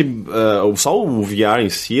 eu acho que só o VR em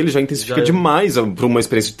si, ele já intensifica demais pra uma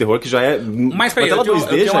experiência de terror que já é... Mas peraí, eu tenho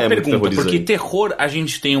uma pergunta, porque terror a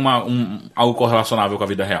gente tem algo correlacionável com a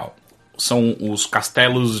vida real. São os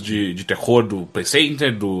castelos de terror do Play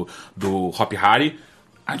Center, do Hop Harry.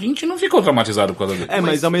 A gente não ficou traumatizado por causa disso.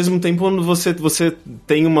 Mas ao mesmo tempo você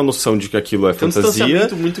tem uma noção de que aquilo é fantasia. Tem um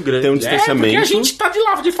distanciamento muito grande. Tem um distanciamento. Porque a gente tá de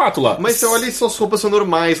lá, de fato, lá. Mas você olha e suas roupas são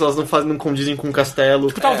normais, elas não condizem com um castelo.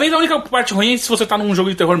 Tipo, talvez a única parte ruim é se você tá num jogo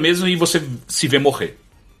de terror mesmo e você se vê morrer.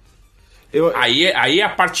 Aí é a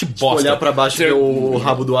parte bosta. Olhar pra baixo e ver o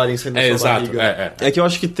rabo do alien saindo da sua barriga. É que eu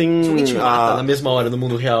acho que tem... Se alguém te mata na mesma hora no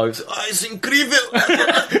mundo real e você... isso é incrível!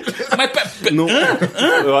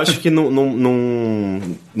 Eu acho que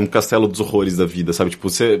num castelo dos horrores da vida, sabe? Tipo,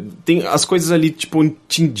 você tem as coisas ali, tipo,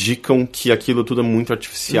 te indicam que aquilo tudo é muito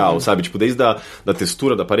artificial, sabe? Tipo, desde a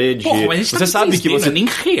textura da parede. Porra, mas a gente você sabe que você... Não é nem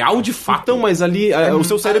real de fato. Então, mas ali o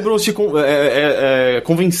seu cérebro é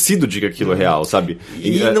convencido de que aquilo é real, sabe?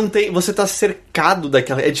 E não tem... Você tá cercado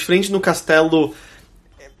daquela... É diferente no castelo...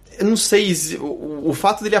 Eu não sei, o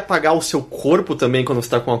fato dele apagar o seu corpo também quando você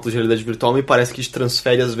tá com óculos de realidade virtual me parece que te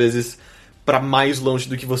transfere às vezes pra mais longe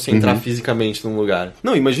do que você entrar fisicamente num lugar.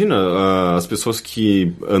 Não, imagina as pessoas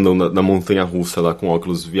que andam na montanha-russa lá com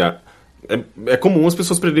óculos VR. É comum as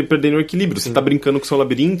pessoas perderem o equilíbrio. Você tá brincando com o seu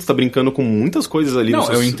labirinto, você tá brincando com mutas coisas ali no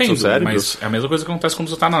eu entendo, seu cérebro. Mas é a mesma coisa que acontece quando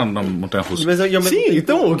você tá na montanha-russa.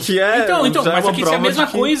 Então, o que é... Então, mas aqui se a mesma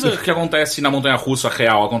coisa que acontece na montanha-russa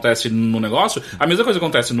real acontece no negócio, a mesma coisa que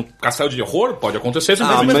acontece no castelo de horror pode acontecer. Mas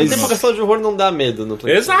ao mesmo tempo o castelo de horror não dá medo no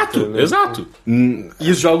Exato.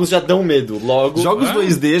 E os jogos já dão medo, logo... Jogos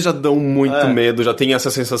 2D já dão muito medo, já tem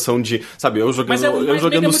essa sensação de... Sabe, eu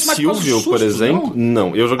jogando Silvio, por exemplo...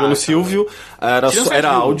 Não, eu jogando Silvio,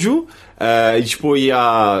 era áudio, e tipo,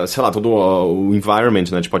 sei lá, todo o environment,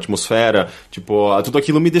 né, tipo, a atmosfera, tipo, tudo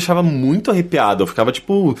aquilo me deixava muito arrepiado, eu ficava,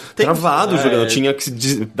 tipo, travado jogando, eu tinha que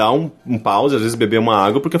dar um pause, às vezes beber uma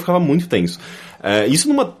água, porque eu ficava muito tenso. Isso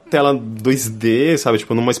numa tela 2D, sabe,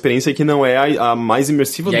 tipo, numa experiência que não é a mais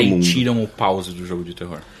imersiva do mundo. E aí tiram o pause do jogo de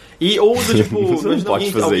terror. Ou do tipo, você não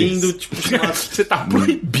pode fazer alguém isso. do tipo você tá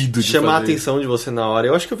proibido de chamar a fazer atenção de você na hora.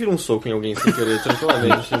 Eu acho que eu viro um soco em alguém sem querer,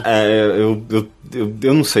 tranquilamente.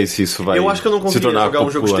 Eu não sei se isso vai. Eu acho que eu não conseguiria jogar popular.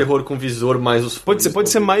 Um jogo de terror com visor mais os Pode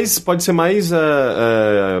ser mais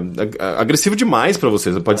agressivo demais pra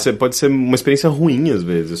você. Pode ser uma experiência ruim às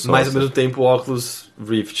vezes. Mas ao mesmo tempo Oculus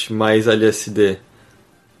Rift mais LSD.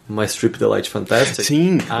 Mais Strip the Light Fantastic?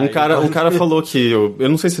 Sim, um cara falou que... Eu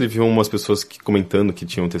não sei se ele viu umas pessoas comentando que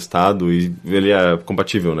tinham testado e ele é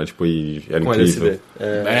compatível, né? Tipo, e era com incrível.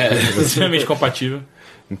 LSD. extremamente compatível.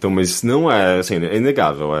 Então, mas não é, assim, é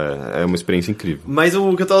inegável. É uma experiência incrível. Mas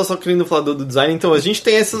o que eu tava só querendo falar do design, então, a gente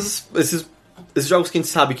tem esses jogos que a gente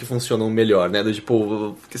sabe que funcionam melhor, né? Do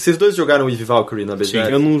tipo, vocês dois jogaram o Eve Valkyrie na BGS?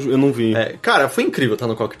 Sim, eu não vi. Cara, foi incrível estar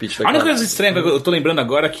no cockpit. A única coisa estranha que eu tô lembrando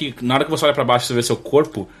agora é que na hora que você olha pra baixo e você vê seu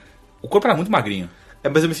corpo, o corpo era muito magrinho.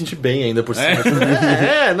 Mas eu me senti bem ainda por cima.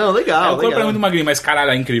 Não, legal. O corpo era muito magrinho, mas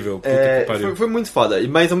caralho, é incrível. Puta que pariu. Foi muito foda.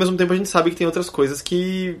 Mas ao mesmo tempo a gente sabe que tem outras coisas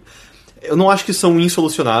que... Eu não acho que são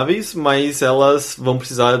insolucionáveis, mas elas vão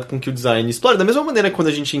precisar com que o design explore. Da mesma maneira que quando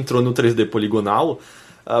a gente entrou no 3D poligonal,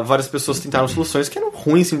 várias pessoas tentaram soluções que eram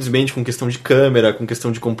ruins simplesmente com questão de câmera, com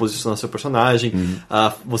questão de composição do seu personagem,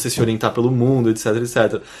 você se orientar pelo mundo, etc,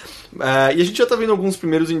 etc. E a gente já tá vendo alguns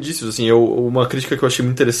primeiros indícios, assim, uma crítica que eu achei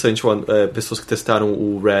muito interessante, pessoas que testaram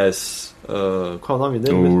o Res... qual é o nome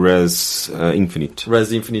dele? O Res Infinite.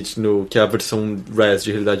 Res Infinite, que é a versão Res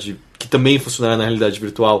de realidade, que também funcionará na realidade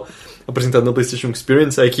virtual, apresentado no PlayStation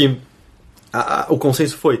Experience, é que o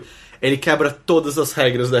consenso foi, ele quebra todas as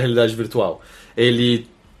regras da realidade virtual. Ele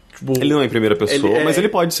Tipo, ele não é em primeira pessoa, mas ele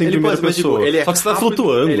pode ser em primeira pessoa. Tipo, ele é só que você tá rápido,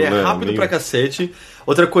 flutuando, ele é né? rápido pra cacete.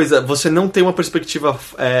 Outra coisa, você não tem uma perspectiva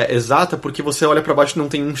exata porque você olha pra baixo e não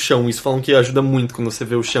tem um chão. Isso falam que ajuda muito quando você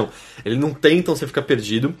vê o chão. Ele não tem, então você fica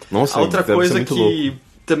perdido. Nossa, a outra coisa que louco.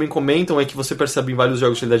 também comentam é que você percebe em vários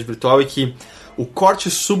jogos de realidade virtual é que o corte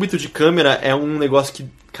súbito de câmera é um negócio que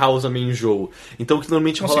causa meio enjoo. Então o que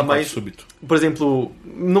normalmente rola mais... súbito? Por exemplo,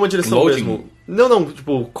 numa direção Loading? mesmo. Não,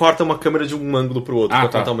 tipo, corta uma câmera de um ângulo pro outro pra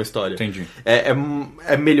contar uma história. Entendi.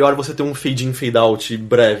 É melhor você ter um fade in, fade out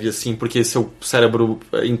breve, assim, porque seu cérebro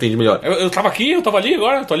entende melhor. Eu tava aqui, eu tava ali,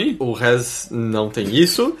 agora eu tô ali. O Res não tem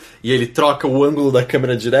isso, e ele troca o ângulo da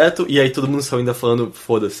câmera direto, e aí todo mundo só ainda falando,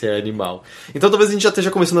 foda-se, é animal. Então talvez a gente já esteja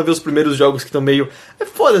começando a ver os primeiros jogos que estão meio,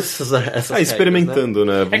 foda-se essas experimentando,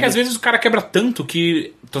 regras, né? É que às vezes o cara quebra tanto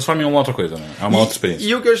que transforma em uma outra coisa, né? É uma outra experiência.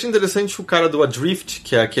 E o que eu achei interessante, o cara do Adrift,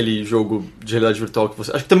 que é aquele jogo de realidade virtual que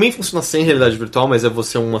você... Acho que também funciona sem realidade virtual, mas é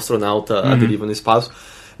você um astronauta à deriva no espaço.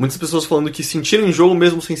 Muitas pessoas falando que sentiram em jogo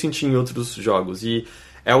mesmo sem sentir em outros jogos. E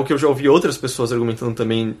é o que eu já ouvi outras pessoas argumentando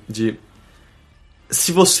também de...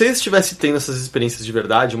 Se você estivesse tendo essas experiências de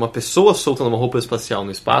verdade, uma pessoa solta numa roupa espacial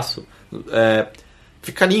no espaço,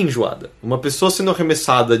 ficaria enjoada. Uma pessoa sendo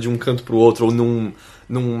arremessada de um canto pro outro, ou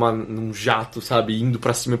num jato, sabe, indo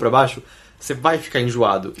pra cima e pra baixo, você vai ficar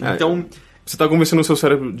enjoado. Então... Você tá convencendo o seu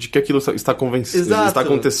cérebro de que aquilo está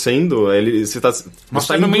acontecendo, você tá... Mas o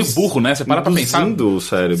cérebro é meio burro, né? Você para pra pensar. O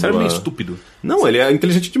cérebro. O cérebro é meio estúpido. Não, ele é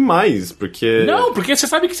inteligente demais, porque... Não, porque você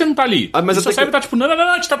sabe que você não tá ali. Mas o seu cérebro tá tipo, não,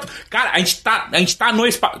 a gente tá... Cara, a gente tá no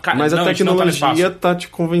espaço. Mas a tecnologia tá te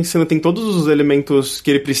convencendo, tem todos os elementos que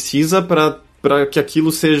ele precisa pra que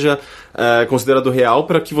aquilo seja considerado real,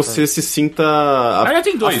 pra que você se sinta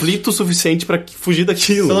aflito o suficiente pra fugir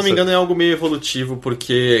daquilo. Se eu não me engano, é algo meio evolutivo,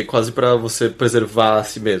 porque quase pra você preservar a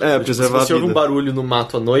si mesmo. Preservar se você ouve um barulho no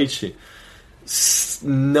mato à noite,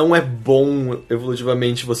 não é bom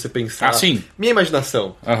evolutivamente você pensar minha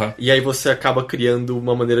imaginação. E aí você acaba criando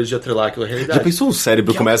uma maneira de atrelar aquela realidade. Já pensou o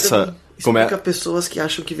cérebro começa... Explica pessoas que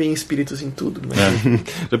acham que vem espíritos em tudo. Mas...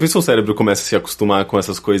 Já pensou o cérebro começa a se acostumar com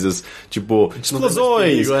essas coisas, tipo,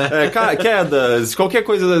 explosões, quedas, qualquer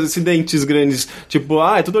coisa, acidentes grandes, tipo,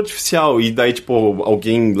 é tudo artificial, e daí, tipo,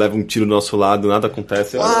 alguém leva um tiro do nosso lado, nada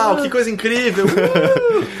acontece. Uau, que coisa incrível!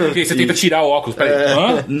 Você tenta tirar o óculos, peraí.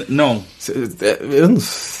 Não. Eu não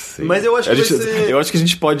sei. Mas eu acho que eu acho que a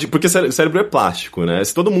gente pode... Porque o cérebro é plástico, né?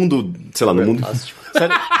 Se todo mundo, sei lá, no mundo...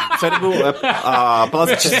 Cérebro, a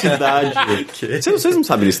plasticidade... Vocês não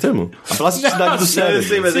sabem esse termo? A plasticidade do cérebro.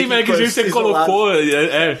 Sim, mas é que você colocou...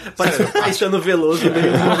 Parece que Caetano Veloso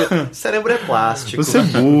meio... Cérebro é plástico. Você é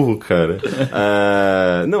burro, cara.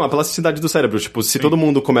 Não, a plasticidade do cérebro. Tipo, se todo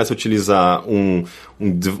mundo começa a utilizar um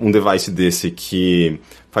device desse que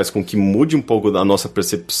faz com que mude um pouco a nossa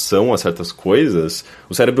percepção a certas coisas,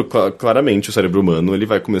 o cérebro, claramente, o cérebro humano, ele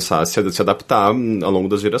vai começar a se adaptar ao longo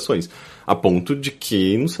das gerações. A ponto de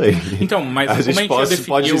que, não sei. Então, mas como a gente já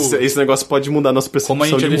definiu... esse negócio pode mudar a nossa percepção. Como a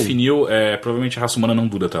gente já definiu, provavelmente a raça humana não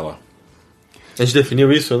dura até lá. A gente definiu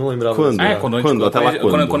isso? Eu não lembrava. Quando? Até lá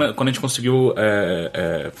quando? Quando a gente conseguiu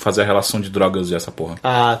fazer a relação de drogas e essa porra.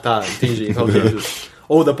 Ah, tá. Entendi. Então,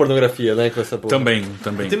 ou da pornografia, né? Com essa porra. Também.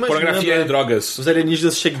 Pornografia e drogas. Os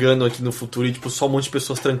alienígenas chegando aqui no futuro e, tipo, só um monte de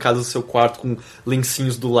pessoas trancadas no seu quarto com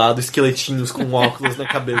lencinhos do lado, esqueletinhos com óculos na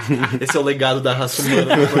cabeça. Esse é o legado da raça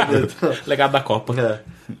humana no planeta. Legado da Copa.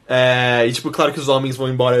 E, tipo, claro que os homens vão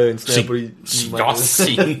embora antes, né?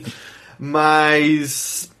 Sim.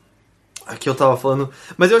 Mas... Aqui eu tava falando...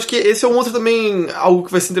 Mas eu acho que esse é um outro também... Algo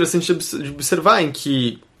que vai ser interessante de observar, em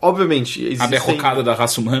que... Obviamente, existem... A derrocada da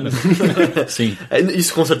raça humana. Sim.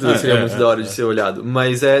 Isso com certeza seria muito da hora de ser olhado.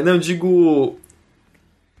 Mas, não, eu digo...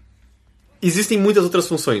 Existem muitas outras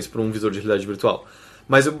funções para um visor de realidade virtual.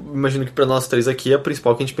 Mas eu imagino que para nós três aqui, a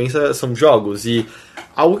principal que a gente pensa são jogos. E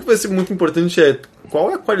algo que vai ser muito importante é qual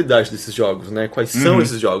é a qualidade desses jogos, né? Quais são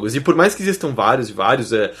esses jogos? E por mais que existam vários,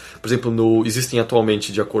 por exemplo, existem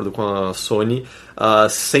atualmente, de acordo com a Sony,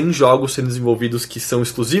 100 jogos sendo desenvolvidos que são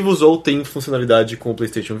exclusivos ou têm funcionalidade com o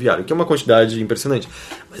PlayStation VR, o que é uma quantidade impressionante.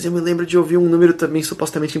 Mas eu me lembro de ouvir um número também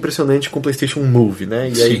supostamente impressionante com o PlayStation Move,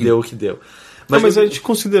 né? E aí deu o que deu. Mas a gente,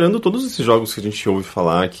 considerando todos esses jogos que a gente ouve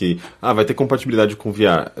falar que vai ter compatibilidade com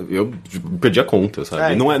VR, eu perdi a conta,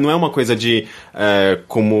 sabe? Não é uma coisa de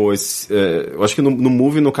como esse... eu acho que no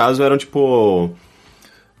Move, no caso, eram tipo...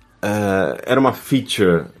 era uma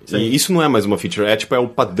feature. Sim. E isso não é mais uma feature, é o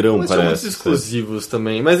padrão, mas parece. São muitos exclusivos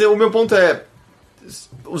também. Mas o meu ponto é...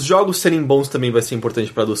 Os jogos serem bons também vai ser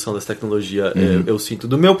importante para a adoção dessa tecnologia, eu sinto.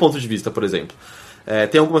 Do meu ponto de vista, por exemplo.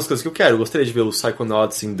 Tem algumas coisas que eu quero. Eu gostaria de ver o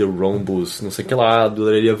Psychonauts in the Rhombus, não sei o que lá.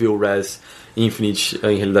 Adoraria ver o Res Infinite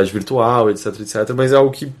em realidade virtual, etc, etc. Mas é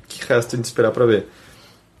algo que resta de esperar pra ver.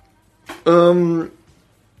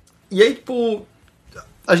 E aí, tipo...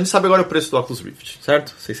 A gente sabe agora o preço do Oculus Rift,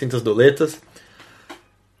 certo? $600.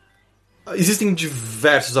 Existem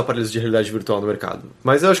diversos aparelhos de realidade virtual no mercado.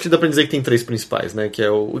 Mas eu acho que dá pra dizer que tem 3 principais, né? Que é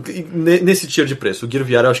nesse tier de preço. O Gear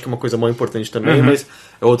VR eu acho que é uma coisa muito importante também, mas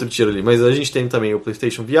é outro tier ali. Mas a gente tem também o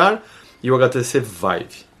PlayStation VR e o HTC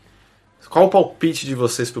Vive. Qual o palpite de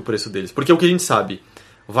vocês pro preço deles? Porque o que a gente sabe,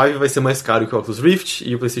 o Vive vai ser mais caro que o Oculus Rift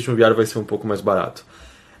e o PlayStation VR vai ser um pouco mais barato.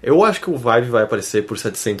 Eu acho que o Vive vai aparecer por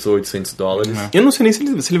 $700 ou $800. Eu não sei nem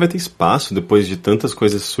se ele vai ter espaço depois de tantas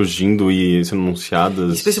coisas surgindo e sendo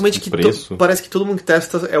anunciadas. Especialmente que parece que todo mundo que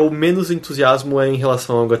testa é o menos entusiasmo em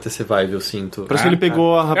relação ao HTC Vive, eu sinto. Parece que ele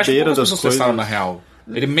pegou a rabeira das coisas. Na real.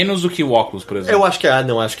 Ele menos do que o Oculus, por exemplo. Eu acho que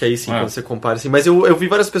acho que aí sim, quando você compara assim. Mas eu vi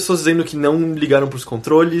várias pessoas dizendo que não ligaram pros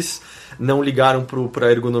controles, não ligaram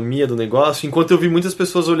pra ergonomia do negócio, enquanto eu vi muitas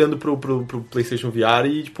pessoas olhando pro PlayStation VR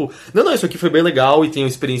e tipo, não, isso aqui foi bem legal e tem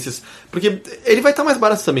experiências... Porque ele vai estar mais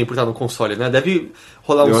barato também por estar no console, né? Deve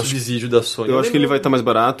rolar um subsídio da Sony. Eu acho que ele vai estar mais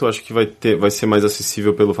barato, acho que vai ser mais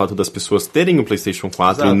acessível pelo fato das pessoas terem o PlayStation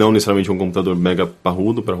 4 e não necessariamente um computador mega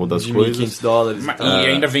parrudo pra rodar as coisas. $1.500. E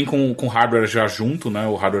ainda vem com hardware já junto, né?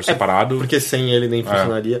 O hardware separado. Porque sem ele nem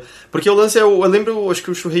funcionaria. Porque o lance eu lembro, acho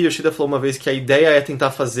que o Shuhei Yoshida falou uma vez que a ideia é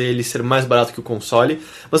tentar fazer ele ser mais barato que o console,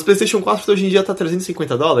 mas o PlayStation 4 hoje em dia tá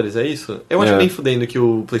 $350, é isso? Eu acho bem fudendo que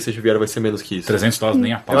o PlayStation VR vai ser menos que isso. $300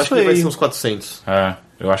 nem a pau. Eu acho que vai ser uns 400.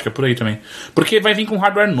 Eu acho que é por aí também. Porque vai vir com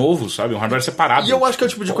hardware novo, sabe? Um hardware separado. E eu acho que é o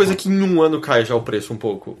tipo de coisa que em um ano cai já o preço um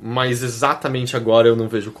pouco. Mas exatamente agora eu não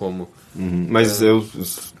vejo como. Mas eu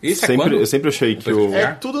sempre achei que o...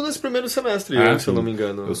 É tudo nesse primeiro semestre, se eu não me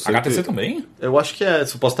engano. HTC também? Eu acho que é,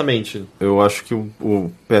 supostamente. Eu acho que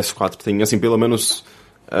o PS4 tem, assim, pelo menos...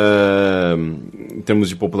 em termos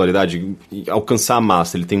de popularidade, alcançar a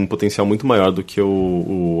massa, ele tem um potencial muito maior do que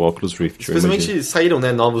o Oculus Rift. Especialmente saíram,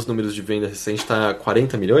 né, novos números de venda recente, tá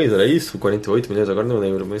 40 milhões, era isso? 48 milhões, agora não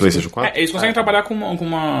lembro. Mas... PlayStation 4? Eles conseguem trabalhar com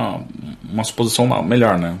uma suposição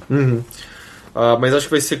melhor, né? Mas acho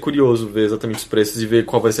que vai ser curioso ver exatamente os preços e ver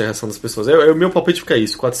qual vai ser a reação das pessoas. O meu palpite fica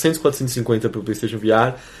isso, 400, 450 pro PlayStation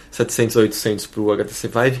VR, 700, 800 pro HTC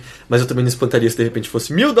Vive, mas eu também não espantaria se de repente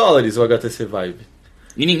fosse $1.000 o HTC Vive.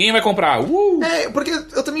 E ninguém vai comprar. Porque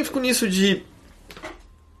eu também fico nisso de...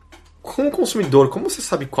 Como consumidor, como você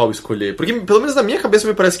sabe qual escolher? Porque, pelo menos na minha cabeça,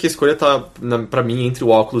 me parece que a escolha tá, pra mim, entre o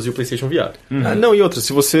Oculus e o PlayStation VR. Não, e outra,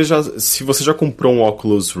 se você já comprou um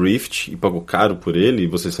Oculus Rift e pagou caro por ele, e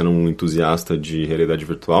você sendo um entusiasta de realidade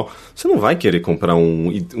virtual, você não vai querer comprar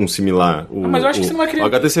um similar. Mas eu acho que você não vai querer... O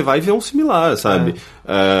HTC Vive é um similar, sabe?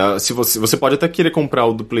 Se você pode até querer comprar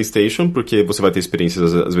o do PlayStation, porque você vai ter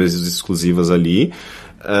experiências, às vezes, exclusivas ali,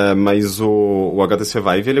 mas o HTC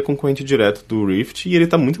Vive ele é concorrente direto do Rift e ele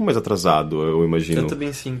tá muito mais atrasado, eu imagino. Eu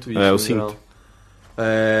também sinto isso. Eu sinto.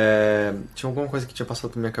 Tinha alguma coisa que tinha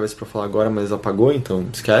passado pela minha cabeça pra falar agora, mas apagou, então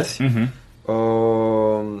esquece.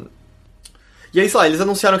 E aí, sei lá, eles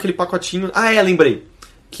anunciaram aquele pacotinho... lembrei.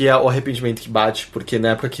 Que é o arrependimento que bate, porque na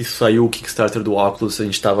época que saiu o Kickstarter do Oculus, a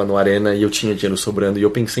gente tava no Arena e eu tinha dinheiro sobrando e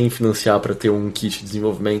eu pensei em financiar pra ter um kit de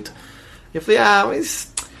desenvolvimento. E eu falei,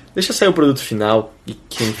 mas... Deixa sair o produto final e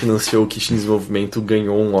quem financiou o kit de desenvolvimento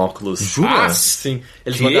ganhou um óculos. Jura? Sim.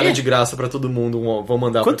 Eles mandaram de graça pra todo mundo. Vão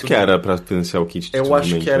mandar Quanto que era pra financiar o kit de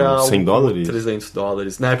desenvolvimento? Eu acho que era $100?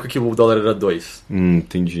 $300. Na época que o dólar era 2.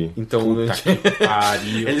 Entendi. Então,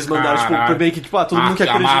 pariu, eles mandaram, tipo, meio que, tipo, todo mundo que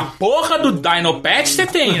acredita. A porra do Dynopad você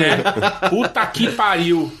tem, né? Puta que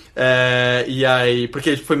pariu. E aí,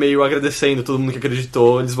 porque foi meio agradecendo todo mundo que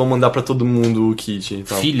acreditou, eles vão mandar pra todo mundo o kit e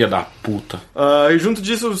tal. Filha da puta. E junto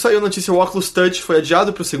disso saiu a notícia: o Oculus Touch foi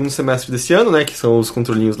adiado pro segundo semestre desse ano, né? Que são os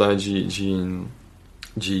controlinhos lá de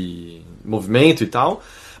movimento e tal.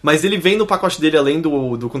 Mas ele vem no pacote dele, além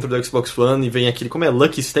do controle do Xbox One, e vem aquele, como é?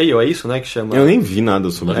 Lucky's Tale, é isso, né? Que chama... Eu nem vi nada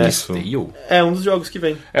sobre isso. É um dos jogos que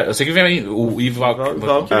vem. Eu sei que vem o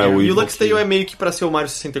Valkyrie. E o Lucky's Tale é meio que pra ser o Mario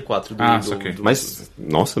 64 do... Mas,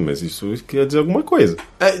 nossa, mas isso quer dizer alguma coisa.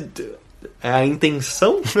 É a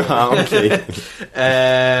intenção? Ok.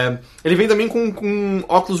 Ele vem também com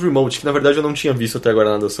Oculus Remote, que na verdade eu não tinha visto até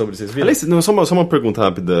agora nada sobre, vocês viram? Aliás, não, só uma pergunta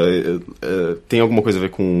rápida. Tem alguma coisa a ver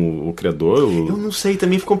com o criador? Eu não sei,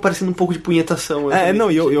 também ficou parecendo um pouco de punhetação.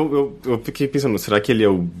 Eu fiquei pensando, será que ele é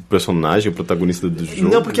o personagem, o protagonista do jogo?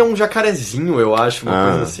 Não, porque é um jacarezinho, eu acho, uma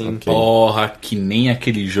coisa assim. Okay. Porra, que nem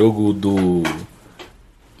aquele jogo do...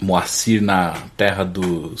 Moacir na terra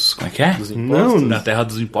dos... Como é que é? Dos impostos? Na terra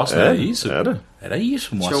dos impostos, era isso? Era Era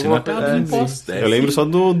isso, Moacir na terra dos impostos. Eu lembro só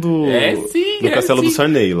do... Sim. No Castelo do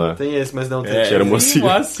Sarney lá. Tem esse, mas não tem. Era Moacir.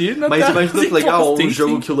 Mas imagina que legal um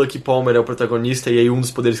jogo que o Lucky Palmer é o protagonista e aí um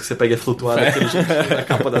dos poderes que você pega é flutuar daquele jeito na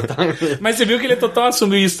capa da Time. Mas você viu que ele total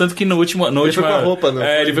assumiu isso, tanto que no último... Ele foi com a roupa,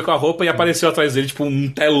 né? Ele veio com a roupa e apareceu atrás dele, tipo, um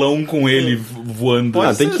telão com ele voando.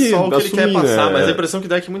 Pode ser tem que só o que ele quer passar, né? mas a impressão que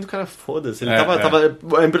dá é que muito cara foda-se. Ele tava...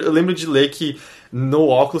 Eu lembro de ler que no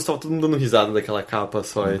óculos tava todo mundo dando risada daquela capa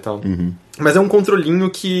só e tal. Mas é um controlinho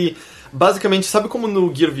que... Basicamente, sabe como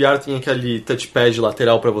no Gear VR tem aquele touchpad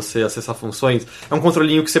lateral pra você acessar funções? É um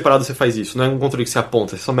controlinho que separado você faz isso, não é um controle que você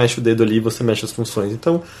aponta, você só mexe o dedo ali e você mexe as funções.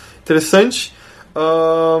 Então, interessante.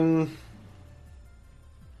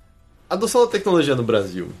 Adoção da tecnologia no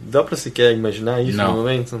Brasil. Dá pra sequer imaginar isso no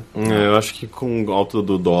momento? Eu acho que com o alto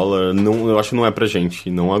do dólar, eu acho que não é pra gente,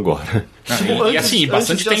 não agora. E assim,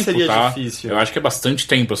 bastante tempo, seria tá? difícil. Eu acho que é bastante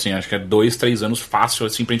tempo, assim, acho que é 2-3 anos fácil,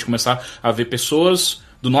 assim, pra gente começar a ver pessoas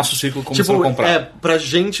do nosso círculo começando a comprar. Pra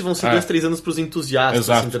gente vão ser 2-3 anos pros entusiastas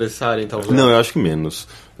se interessarem, talvez. Não, eu acho que menos.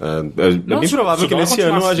 É bem provável que nesse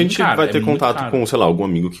ano a gente vai ter contato com, sei lá, algum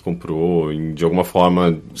amigo que comprou de alguma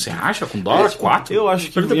forma. Você acha? Com dólar? 4? Eu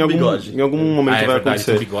acho que em algum momento vai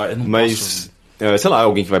acontecer. Mas... sei lá,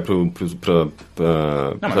 alguém que vai pro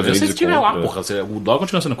não, mas se você estiver lá, porra, o dólar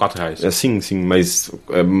continua sendo R$4. Sim, mas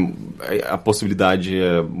a possibilidade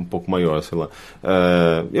é um pouco maior, sei lá.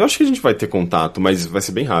 Eu acho que a gente vai ter contato, mas vai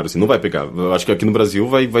ser bem raro, assim, não vai pegar. Eu acho que aqui no Brasil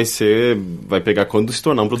vai pegar quando se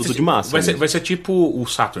tornar um produto de massa. Vai ser tipo o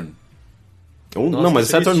Saturn. Nossa, não, mas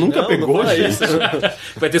o Saturn nunca pegou, gente.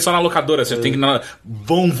 Vai ter só na locadora. Você tem que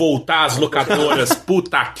vão voltar as locadoras.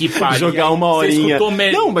 Puta que pariu. Jogar uma horinha.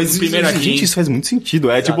 Não, mas gente, isso faz muito sentido.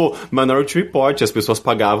 É tipo Minority Report. As pessoas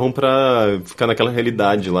pagavam pra ficar naquela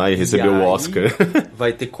realidade lá e receber o Oscar.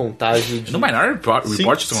 Vai ter contágio de... No Minority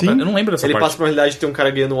Report, sim. Eu não lembro dessa parte. Ele passa pra uma realidade de ter um cara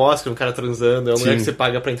ganhando o Oscar, um cara transando. É um lugar que você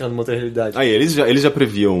paga pra entrar numa outra realidade. Aí eles já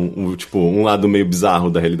previam um lado meio bizarro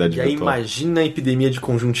da realidade virtual. E aí imagina a epidemia de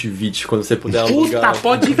conjuntivite quando você puder Puta,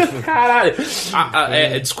 pode... Caralho.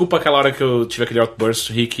 Desculpa aquela hora que eu tive aquele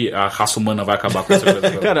outburst, Rick, a raça humana vai acabar com essa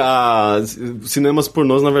coisa. Cara, cinemas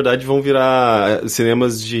pornôs, na verdade, vão virar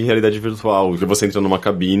cinemas de realidade virtual, que você entra numa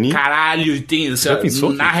cabine. Caralho, já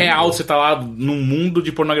pensou? Na real, você tá lá num mundo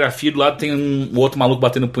de pornografia, do lado tem um outro maluco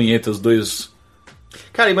batendo punheta, os dois...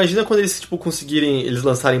 Cara, imagina quando eles, conseguirem, eles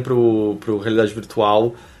lançarem pro realidade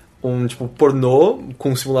virtual um, pornô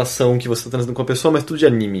com simulação que você tá transando com a pessoa, mas tudo de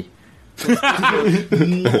anime.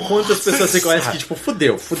 Quantas pessoas você conhece que,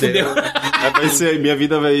 fudeu. Minha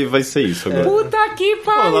vida vai ser isso agora. Puta que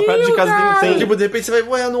pariu, lá perto de casa tem... de repente você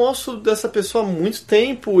vai, eu não ouço dessa pessoa há muito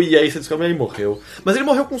tempo, e aí você descobre que ele morreu. Mas ele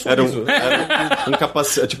morreu com um sorriso. Era um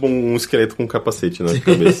capacete, tipo um esqueleto com um capacete na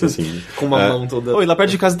cabeça, assim. Com uma mão toda... E lá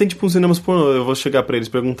perto de casa tem uns cinemas pornô, eu vou chegar pra eles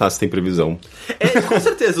perguntar se tem previsão. Com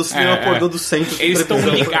certeza, o cinema pornô do centro tem eles estão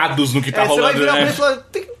ligados no que tá rolando, você vai virar pra ele e falar,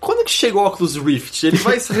 quando que chega o Oculus Rift? Ele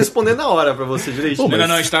vai responder na hora pra você direitinho.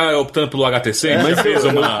 Não, a gente tá optando pelo HTC, mas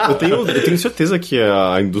eu tenho certeza que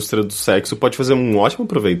a indústria do sexo pode fazer um ótimo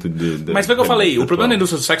proveito mas foi o que eu falei, o problema da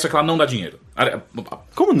indústria do sexo é que ela não dá dinheiro.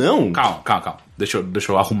 Como não? Calma. Deixa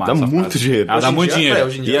eu arrumar dá essa muito frase. dinheiro. Ela dá muito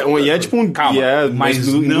dinheiro. E é tipo um... Calma, mas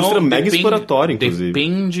uma indústria mega exploratória, inclusive.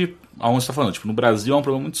 Depende aonde você tá falando. No Brasil é um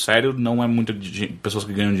problema muito sério, não é muitas pessoas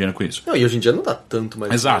que ganham dinheiro com isso. Não, e hoje em dia não dá tanto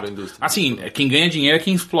mais Exato. dinheiro à indústria. Assim, quem ganha dinheiro é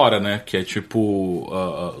quem explora, né? Que é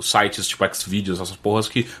sites tipo Xvideos, essas porras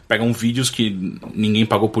que pegam vídeos que ninguém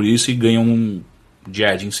pagou por isso e ganham de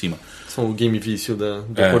ad em cima. São o game vício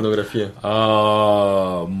da pornografia.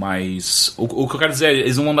 Mas o que eu quero dizer é,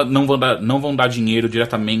 eles não vão dar dinheiro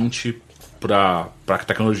diretamente pra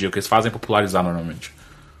tecnologia. O que eles fazem é popularizar normalmente.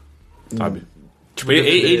 Sabe? Tipo,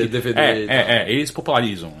 DVD, eles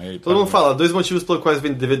popularizam. Todo mundo fala, 2 motivos pelos quais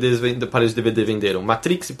aparelhos de DVD venderam: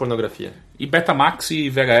 Matrix e pornografia. E Betamax e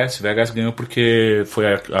VHS. VHS ganhou porque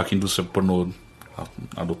foi a que a indústria pornô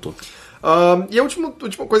adotou. E a última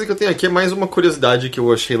coisa que eu tenho aqui é mais uma curiosidade que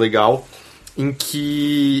eu achei legal, em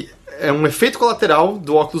que é um efeito colateral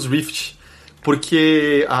do Oculus Rift,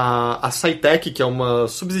 porque a SciTech, que é uma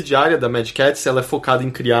subsidiária da Mad Catz, ela é focada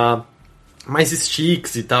em criar mais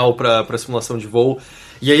sticks e tal para simulação de voo.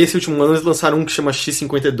 E aí esse último ano eles lançaram um que chama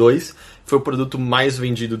X52, foi o produto mais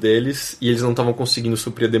vendido deles, e eles não estavam conseguindo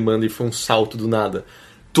suprir a demanda e foi um salto do nada.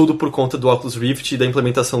 Tudo por conta do Oculus Rift e da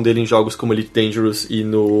implementação dele em jogos como Elite Dangerous e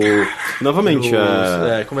no... Novamente,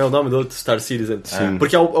 como é o nome do outro? Star Citizen. Sim.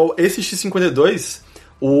 Porque esse X52,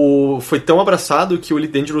 foi tão abraçado que o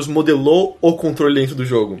Elite Dangerous modelou o controle dentro do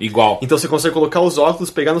jogo. Igual. Então você consegue colocar os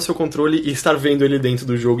óculos, pegar no seu controle e estar vendo ele dentro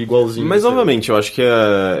do jogo igualzinho. Mas, obviamente, eu acho que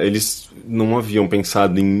eles não haviam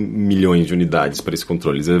pensado em milhões de unidades para esse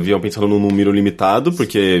controle. Eles haviam pensado num número limitado,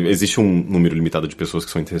 porque existe um número limitado de pessoas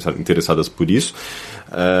que são interessadas por isso.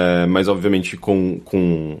 Mas, obviamente, com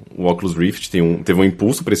o Oculus Rift teve um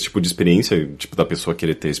impulso para esse tipo de experiência, tipo, da pessoa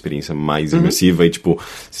querer ter a experiência mais imersiva e, tipo,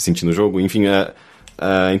 se sentir no jogo. Enfim,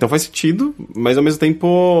 então faz sentido, mas ao mesmo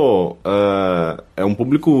tempo é um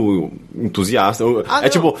público entusiasta.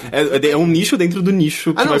 É um nicho dentro do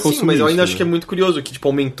nicho que vai consumir. Sim, mas eu ainda acho que é muito curioso que, tipo,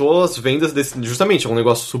 aumentou as vendas justamente, é um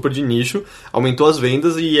negócio super de nicho, aumentou as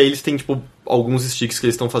vendas e aí eles têm, tipo, alguns sticks que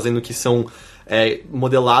eles estão fazendo que são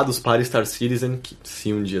modelados para Star Citizen, que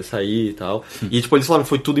se um dia sair e tal. E, tipo, eles falaram que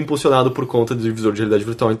foi tudo impulsionado por conta do visor de realidade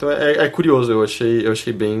virtual. Então é curioso, eu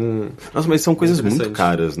achei bem... Nossa, mas são coisas muito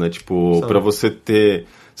caras, né? Tipo, pra você ter,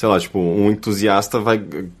 sei lá, tipo, um entusiasta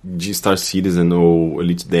de Star Citizen ou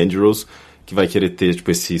Elite Dangerous que vai querer ter, tipo,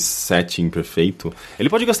 esse setting perfeito, ele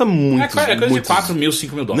pode gastar muito. É coisa de 4 mil,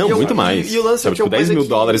 5 mil dólares. Não, muito mais. E o lance sabe, tipo, 10 mil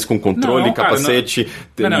dólares com controle, não, cara, capacete...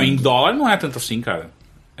 Não, em dólar não é tanto assim, cara.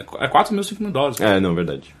 É 4 mil, 5 mil dólares. Não,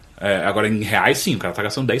 verdade. Agora, em reais, sim, o cara tá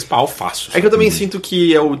gastando 10 pau fácil. É que eu também sinto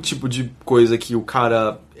que é o tipo de coisa que o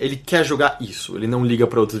cara... Ele quer jogar isso. Ele não liga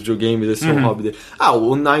pra outros videogames, esse é o hobby dele.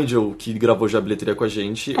 O Nigel, que gravou já a bilheteria com a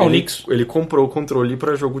gente... o Nix. Ele comprou o controle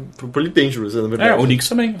pra jogo... Pro Elite Dangerous, na verdade. O Nix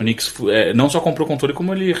também. O Nix não só comprou o controle,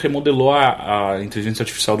 como ele remodelou a inteligência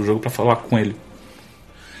artificial do jogo pra falar com ele.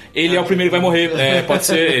 Ele é o primeiro que vai morrer. Pode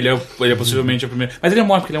ser. Ele é possivelmente o primeiro. Mas ele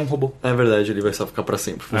morre porque ele é um robô. É verdade, ele vai só ficar pra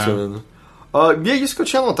sempre funcionando. E é isso que eu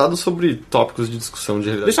tinha anotado sobre tópicos de discussão de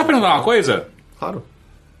realidade. Deixa eu só perguntar uma coisa. Claro.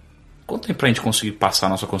 Quanto tempo pra gente conseguir passar a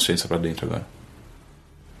nossa consciência pra dentro agora?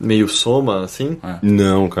 Meio soma, assim?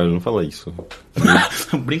 Não, cara, não fala isso.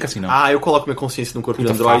 Brinca assim, não. Eu coloco minha consciência no corpo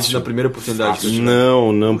de Android na primeira oportunidade que eu tiver.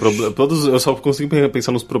 Não, eu só consigo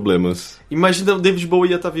pensar nos problemas. Imagina o David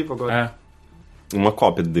Bowie ia estar vivo agora. Uma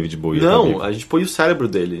cópia do David Bowie. Não, a gente põe o cérebro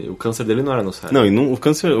dele. O câncer dele não era no cérebro. Não,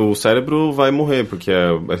 o cérebro vai morrer, porque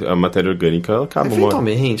a matéria orgânica acaba.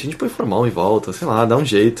 Eventualmente, a gente põe formal em volta, sei lá, dá um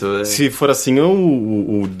jeito. Se for assim,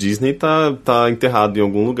 o Disney tá enterrado em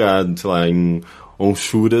algum lugar, sei lá, em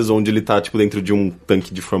Honchuras, onde ele tá, tipo, dentro de um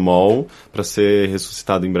tanque de formol pra ser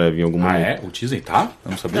ressuscitado em breve, em algum momento. O Disney tá?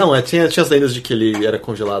 Eu não sabia. Não, tinha as lendas de que ele era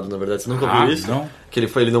congelado, na verdade. Você nunca viu isso? Não. Que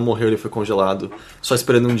ele não morreu, ele foi congelado. Só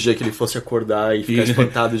esperando um dia que ele fosse acordar e ficar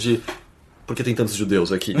espantado de... Por que tem tantos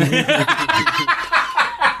judeus aqui?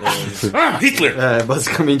 Hitler!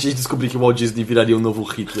 Basicamente a gente descobriu que o Walt Disney viraria um novo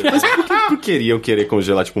Hitler. Mas por que queriam querer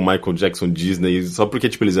congelar, tipo, Michael Jackson, Disney, só porque,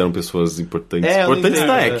 tipo, eles eram pessoas importantes? Importantes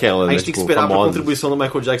não é aquela, né? A gente tem que esperar pra contribuição do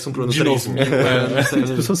Michael Jackson pro ano 3000. As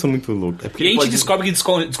pessoas são muito loucas. E a gente descobre que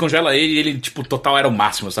descongela ele e ele, tipo, total era o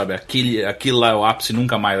máximo, sabe? Aquilo lá é o ápice,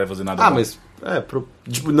 nunca mais vai fazer nada. Mas...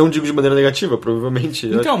 tipo, não digo de maneira negativa, provavelmente.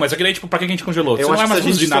 Então, mas aquele aí, tipo, pra que a gente congelou? Eu Você acho não vai mais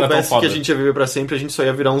produzir nada tão foda. Que a gente ia viver pra sempre, a gente só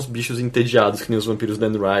ia virar uns bichos entediados, que nem os vampiros da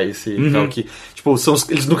Anne Rice e tal, que, tipo,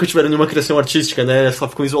 eles nunca tiveram nenhuma criação artística, né? Só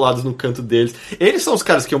ficam isolados no canto deles. Eles são os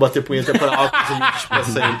caras que iam bater punheta pra Oculus pra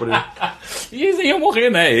sempre. E eles iam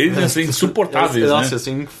morrer, né? Eles iam ser insuportáveis, né? Nossa, ia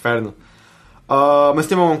ser um inferno. Mas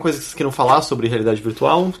tem alguma coisa que vocês queiram falar sobre realidade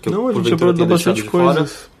virtual? Que não, a gente abordou bastante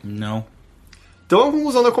coisas. Não. Então a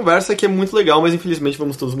conclusão da conversa é que é muito legal, mas infelizmente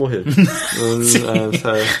vamos todos morrer.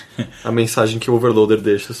 Essa é a mensagem que o Overloader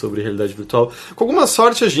deixa sobre realidade virtual. Com alguma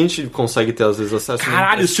sorte a gente consegue ter às vezes acesso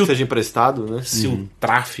que seja emprestado, né? Se o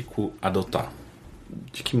tráfico adotar.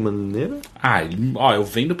 De que maneira? Eu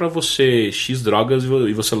vendo pra você X drogas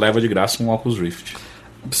e você leva de graça um Oculus Rift.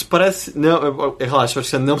 Isso parece... Não, relaxa, acho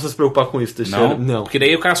que você não precisa se preocupar com isso. Não, porque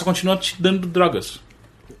daí o cara só continua te dando drogas.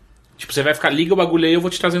 Tipo, você vai ficar, liga o bagulho aí, eu vou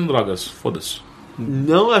te trazendo drogas. Foda-se.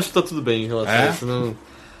 Não, acho que tá tudo bem em relação a isso. Não...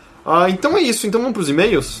 então é isso. Então vamos pros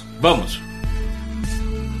e-mails? Vamos.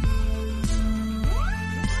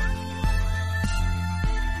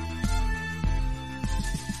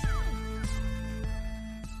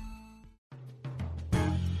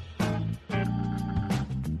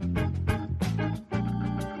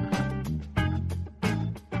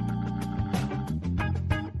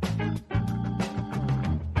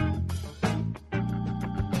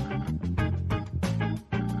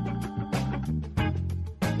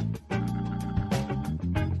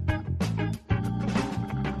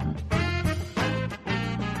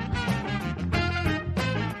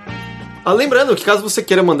 Lembrando que caso você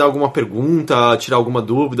queira mandar alguma pergunta, tirar alguma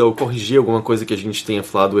dúvida ou corrigir alguma coisa que a gente tenha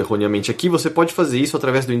falado erroneamente aqui, você pode fazer isso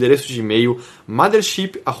através do endereço de e-mail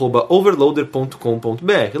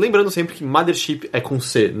mothership@overloader.com.br. Lembrando sempre que Mothership é com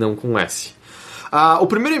C, não com S. O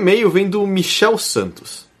primeiro e-mail vem do Michel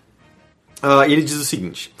Santos. E ele diz o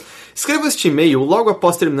seguinte: escrevo este e-mail logo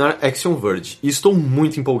após terminar Axiom Verge, e estou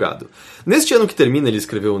muito empolgado. Neste ano que termina, ele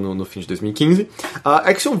escreveu no fim de 2015,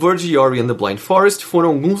 Axiom Verge e Ori and the Blind Forest foram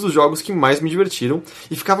alguns dos jogos que mais me divertiram,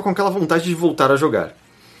 e ficava com aquela vontade de voltar a jogar.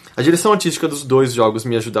 A direção artística dos dois jogos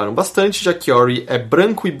me ajudaram bastante, já que Ori é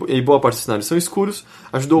branco e boa parte dos cenários são escuros,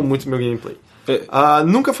 ajudou muito meu gameplay.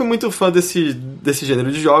 Nunca fui muito fã desse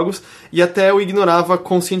gênero de jogos, e até eu ignorava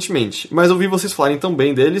conscientemente, mas ouvi vocês falarem tão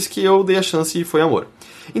bem deles que eu dei a chance e foi amor.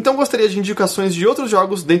 Então gostaria de indicações de outros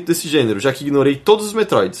jogos dentro desse gênero, já que ignorei todos os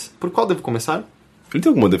Metroids. Por qual devo começar? Ele tem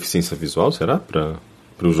alguma deficiência visual, será? Para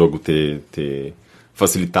o jogo ter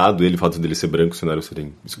facilitado ele, o fato dele ser branco e os cenários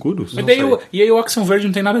serem escuros? Mas e aí o Axiom Verge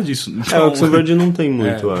não tem nada disso. Então, o Axiom Verge não tem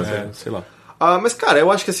muito, sei lá. Mas, cara,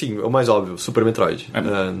 eu acho que assim, é o mais óbvio, Super Metroid.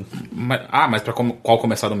 Mas pra qual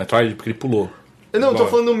começar do Metroid? Porque ele pulou. Não, eu tô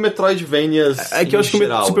falando Metroidvanias. É que eu acho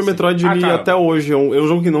geral, que o Super assim. Metroid, ele até hoje, é um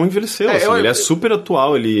jogo que não envelheceu. Ele é super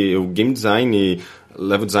atual, o game design,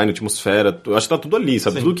 level design, atmosfera, eu acho que tá tudo ali,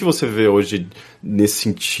 sabe? Sim. Tudo que você vê hoje nesse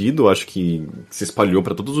sentido, eu acho que se espalhou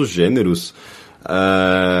pra todos os gêneros.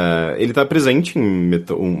 Ele tá presente em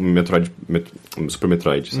Super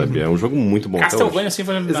Metroid, sabe? É um jogo muito bom. Castlevania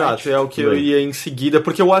Symphony of the Night. Exato, é o que eu ia em seguida,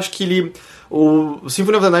 porque eu acho que o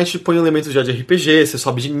Symphony of the Night põe elementos já de RPG, você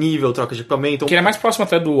sobe de nível, troca de equipamento. Que ele é mais próximo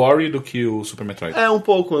até do Ori do que o Super Metroid. É um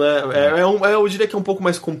pouco, né? Eu diria que é um pouco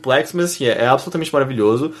mais complexo, mas assim, é absolutamente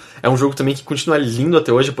maravilhoso. É um jogo também que continua lindo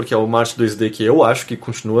até hoje, porque é uma arte 2D que eu acho que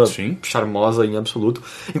continua charmosa em absoluto.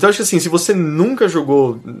 Então acho que assim, se você nunca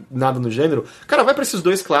jogou nada no gênero, cara, vai pra esses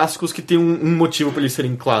dois clássicos que tem um motivo pra eles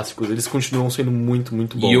serem clássicos. Eles continuam sendo muito,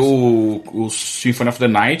 muito bons. E o Symphony of the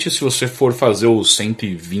Night, se você for fazer os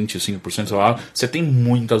 125%, sei lá, você tem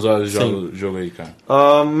muitas horas de jogo aí, cara.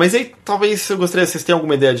 Mas aí, talvez eu gostaria, vocês têm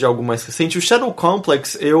alguma ideia de algo mais recente? O Shadow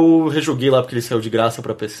Complex, eu rejoguei lá porque ele saiu de graça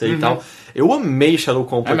pra PC e tal. Eu amei Shadow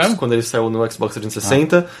Complex quando ele saiu no Xbox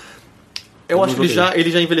 360. Eu acho que ele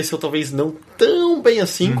já envelheceu talvez não tão bem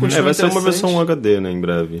assim. Vai ser uma versão HD, né, em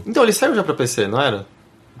breve. Então, ele saiu já pra PC, não era?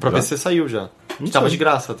 Pra PC saiu já. Tava de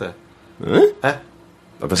graça até.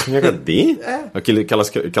 A versão em HD?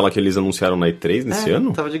 Aquela que eles anunciaram na E3 nesse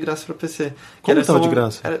ano? Tava de graça pra PC. Como tava de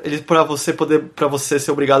graça? Pra você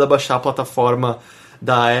ser obrigado a baixar a plataforma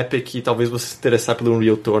da Epic e talvez você se interessar pelo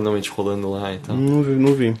Unreal Tournament rolando lá. Então.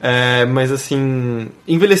 Não vi. Mas assim,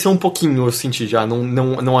 envelheceu um pouquinho, eu senti já.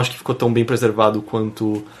 Não acho que ficou tão bem preservado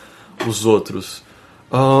quanto os outros.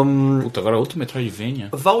 Agora outro Metroidvania.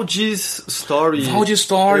 Valdi's Story.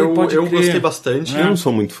 Eu gostei bastante. Eu não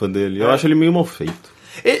sou muito fã dele. Eu acho ele meio mal feito.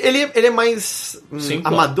 Ele é mais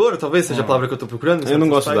amador, talvez seja a palavra que eu tô procurando. Eu não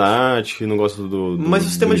gosto da arte, não gosto do mas o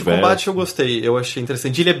sistema de combate eu gostei, eu achei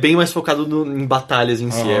interessante. Ele é bem mais focado em batalhas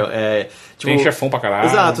em si. Tem chefão pra caralho.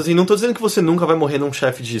 Exato, assim, não tô dizendo que você nunca vai morrer num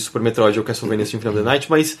chefe de Super Metroid ou Castlevania Symphony of the Night,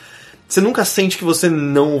 mas você nunca sente que você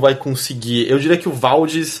não vai conseguir. Eu diria que o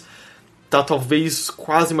Valdi's tá talvez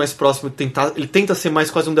quase mais próximo, ele tenta ser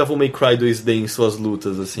mais quase um Devil May Cry 2D em suas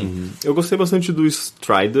lutas, assim. Eu gostei bastante do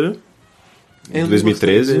Strider, de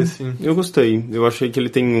 2013. Eu gostei. Eu achei que ele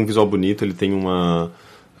tem um visual bonito, ele tem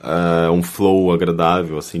um flow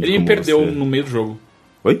agradável, assim. Ele me perdeu no meio do jogo.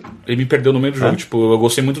 Oi? Ele me perdeu no meio do jogo. Tipo, eu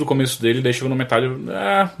gostei muito do começo dele, daí chegou na metade,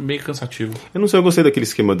 meio cansativo. Eu não sei, eu gostei daquele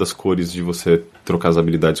esquema das cores, de você trocar as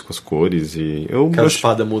habilidades com as cores e... Aquela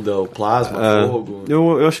espada muda o plasma, o fogo.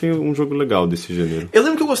 Eu achei um jogo legal desse gênero. Eu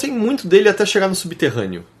lembro que eu gostei muito dele até chegar no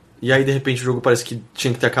subterrâneo. E aí, de repente, o jogo parece que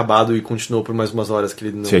tinha que ter acabado e continuou por mais umas horas que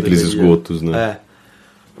ele não tinha aqueles esgotos, né?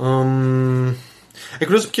 É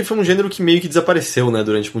curioso porque foi um gênero que meio que desapareceu, né,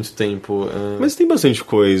 durante muito tempo. Mas tem bastante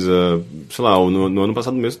coisa. Sei lá, no ano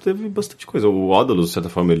passado mesmo teve bastante coisa. O Odalus, de certa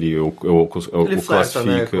forma, ele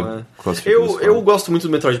classifica. Né, eu gosto muito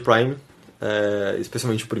do Metroid Prime.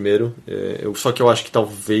 Especialmente o primeiro. Só que eu acho que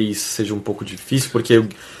talvez seja um pouco difícil, porque...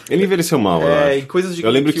 Ele envelheceu mal, e coisas de eu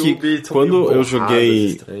lembro que quando eu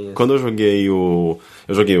joguei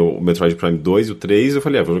o Metroid Prime 2 e o 3, eu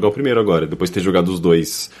falei, vou jogar o primeiro agora. Depois de ter jogado os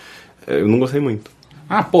dois, eu não gostei muito.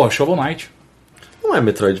 Shovel Knight. Não é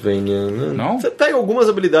Metroidvania, né? Não? Você pega algumas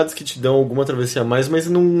habilidades que te dão alguma travessia a mais, mas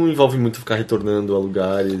não envolve muito ficar retornando a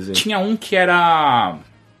lugares. Tinha um que era...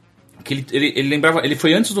 que ele lembrava, ele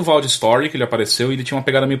foi antes do Valdi's Story que ele apareceu, e ele tinha uma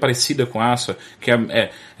pegada meio parecida com essa, que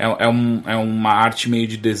é uma arte meio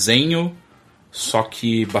de desenho, só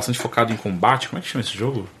que bastante focado em combate. Como é que chama esse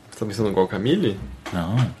jogo? Você tá pensando em Guacamelee?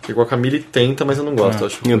 Não. Porque Guacamelee tenta, mas eu não gosto.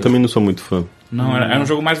 Eu também não sou muito fã. Não, era um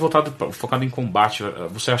jogo mais focado em combate.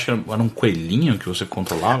 Você acha que era um coelhinho que você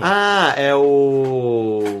controlava? É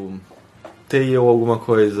o... Tail alguma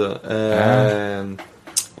coisa.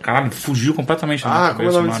 Caralho, fugiu completamente. Ah, como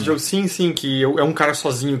é o nome desse jogo? Sim, que é um cara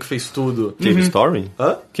sozinho que fez tudo. Cave Story?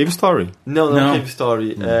 Hã? Cave Story. Não. Cave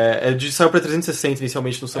Story. Saiu pra 360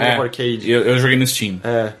 inicialmente no Summer of Arcade. Eu joguei no Steam.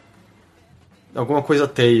 Alguma coisa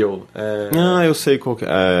Tale. Eu sei qual que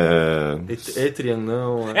é. Etrian,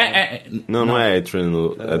 não. Não é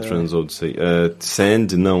Etrian's Odyssey.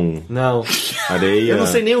 Sand, não. Não. Areia, eu não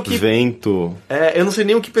sei nem o que... vento. Eu não sei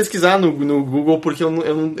nem o que pesquisar no Google, porque eu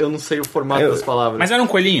não sei o formato das palavras. Mas era um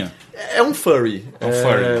coelhinho? É um furry.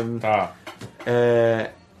 Tá.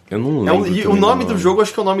 Eu não lembro. E o nome do jogo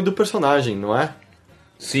acho que é o nome do personagem, não é?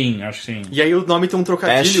 Sim, acho que sim. E aí o nome tem um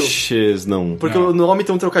trocadilho. Ashes, não. Porque o nome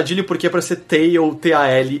tem um trocadilho porque é pra ser Tale,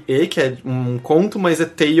 T-A-L-E, que é um conto, mas é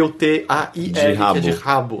Tale, T-A-I-L, que é de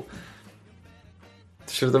rabo.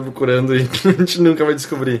 Deixa eu estar procurando e a gente nunca vai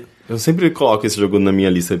descobrir. Eu sempre coloco esse jogo na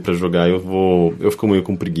minha lista pra jogar e eu fico meio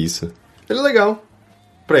com preguiça. Ele é legal.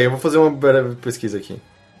 Peraí, eu vou fazer uma breve pesquisa aqui.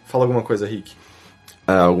 Fala alguma coisa, Rick.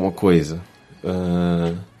 Alguma coisa.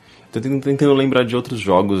 Tô tentando lembrar de outros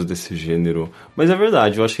jogos desse gênero. Mas é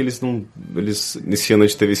verdade, eu acho que nesse ano a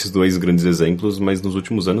gente teve esses 2 grandes exemplos, mas nos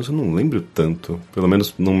últimos anos eu não lembro tanto. Pelo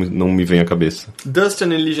menos não me vem à cabeça. Dust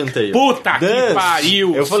and Elysian Tale. Puta que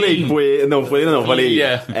pariu! Eu falei falei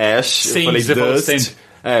Ash, eu falei Dust.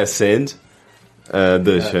 Sand.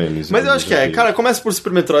 Dust, Mas eu acho que cara, começa por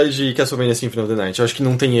Super Metroid e Castlevania Symphony of the Night. Eu acho que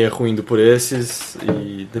não tem erro indo por esses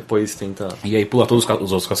e depois tenta... E aí pula todos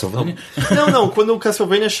os outros Castlevania? Não, quando o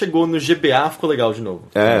Castlevania chegou no GBA ficou legal de novo.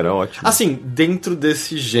 Era ótimo. Assim, dentro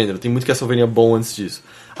desse gênero, tem muito Castlevania bom antes disso.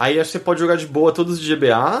 Aí acho que você pode jogar de boa todos de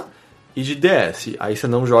GBA e de DS. Aí você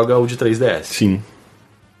não joga o de 3DS. Sim.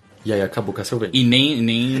 E aí acabou Castlevania. E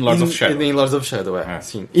nem Lords of Shadow. E nem Lords of Shadow,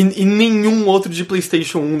 sim. E nenhum outro de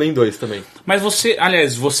PlayStation 1 nem 2 também. Mas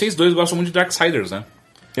vocês dois gostam muito de Darksiders, né?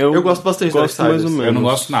 Eu gosto bastante de Darksiders. Eu não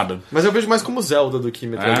gosto nada. Mas eu vejo mais como Zelda do que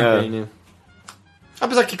Metroidvania.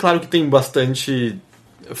 Apesar que, claro, que tem bastante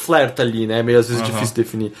flerta ali, né? Meio às vezes difícil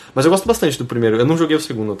definir. Mas eu gosto bastante do primeiro. Eu não joguei o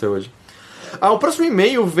segundo até hoje. O próximo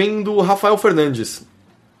e-mail vem do Rafael Fernandes.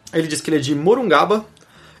 Ele diz que ele é de Morungaba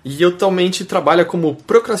e atualmente trabalha como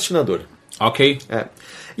procrastinador. Ok.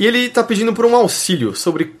 E ele tá pedindo por um auxílio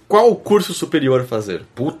sobre qual curso superior fazer.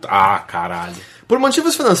 Caralho. Por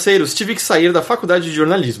motivos financeiros, tive que sair da faculdade de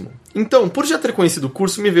jornalismo. Então, por já ter conhecido o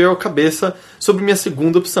curso, me veio à cabeça sobre minha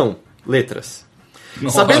segunda opção, letras.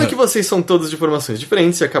 Nossa. Sabendo que vocês são todos de formações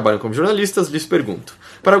diferentes e acabaram como jornalistas, lhes pergunto.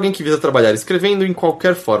 Para alguém que visa trabalhar escrevendo em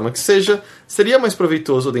qualquer forma que seja, seria mais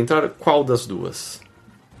proveitoso adentrar qual das duas?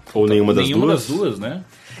 Ou nenhuma das Nenhuma duas? das duas, né?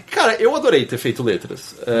 Cara, eu adorei ter feito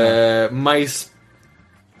letras. Mas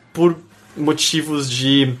por motivos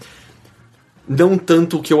de... Não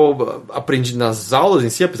tanto o que eu aprendi nas aulas em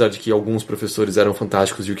si, apesar de que alguns professores eram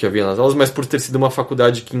fantásticos e o que havia nas aulas, mas por ter sido uma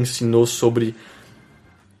faculdade que ensinou sobre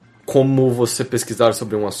como você pesquisar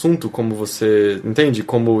sobre um assunto, como você... Entende?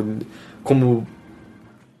 Como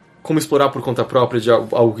explorar por conta própria de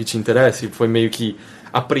algo que te interessa. E foi meio que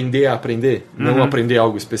aprender a aprender, não aprender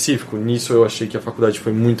algo específico. Nisso eu achei que a faculdade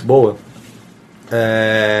foi muito boa.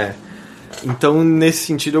 Então, nesse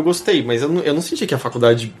sentido, eu gostei. Mas eu não senti que a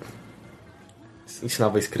faculdade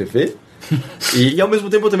ensinava a escrever. e ao mesmo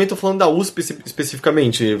tempo eu também estou falando da USP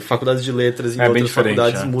especificamente. Faculdades de letras em outras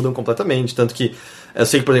faculdades mudam completamente. Tanto que eu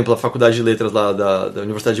sei que, por exemplo, a faculdade de letras lá da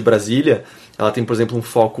Universidade de Brasília, ela tem, por exemplo, um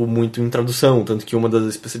foco muito em tradução. Tanto que uma das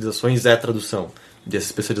especializações é tradução. E essa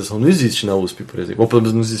especialização não existe na USP, por exemplo. Ou pelo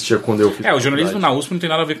menos não existia quando eu fiz o jornalismo na USP não tem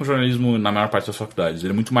nada a ver com o jornalismo na maior parte das faculdades.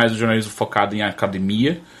 Ele é muito mais um jornalismo focado em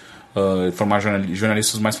academia, formar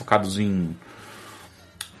jornalistas mais focados em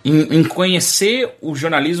conhecer o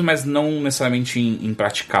jornalismo, mas não necessariamente em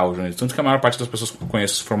praticar o jornalismo. Tanto que a maior parte das pessoas que eu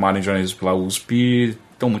conheço formaram em jornalismo pela USP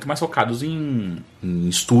estão muito mais focados em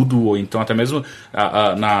estudo, ou então até mesmo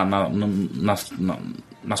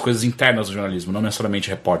nas coisas internas do jornalismo, não necessariamente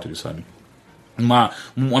repórteres, sabe?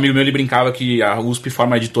 Um amigo meu, ele brincava que a USP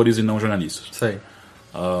forma editores e não jornalistas. Sei.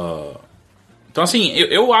 Então, assim,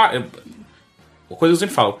 coisa que eu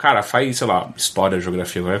sempre falo, cara, faz, sei lá, história,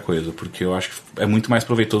 geografia, qualquer coisa, porque eu acho que é muito mais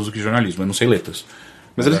proveitoso do que jornalismo. Eu não sei letras.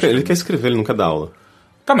 Mas ele quer escrever, ele nunca dá aula.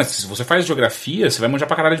 Tá, mas se você faz geografia, você vai manjar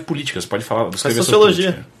pra caralho de política. Você pode falar, faz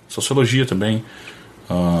sociologia. Sociologia também.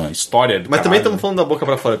 História. Mas caralho. Também estamos falando da boca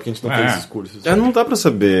pra fora, porque a gente não fez esses cursos. Não dá pra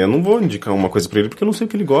saber. Eu não vou indicar uma coisa pra ele, porque eu não sei o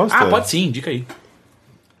que ele gosta. Pode sim, indica aí.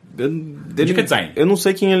 Indica design. Eu não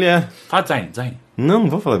sei quem ele é. Fala design. Não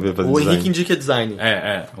vou falar fazer O design. Henrique indica design.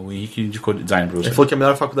 O Henrique indicou design pra você. Ele falou que é a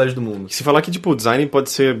melhor faculdade do mundo. Se falar que, tipo, design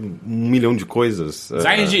pode ser 1 milhão de coisas.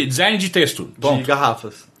 Design de texto. De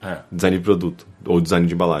garrafas. Design de produto. Ou design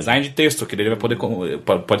de embalagem. Design de texto, que ele vai poder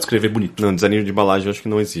pode escrever bonito. Não, design de embalagem eu acho que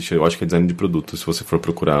não existe. Eu acho que é design de produto, se você for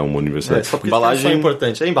procurar uma universidade. Só porque embalagem é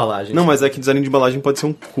importante, é embalagem. Não, mas é que design de embalagem pode ser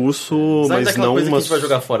um curso, design mas é não coisa uma... que a gente vai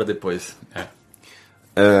jogar fora depois.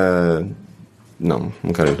 Não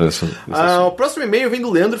quero entrar nessa O próximo e-mail vem do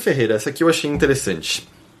Leandro Ferreira. Essa aqui eu achei interessante.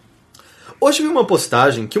 Hoje vi uma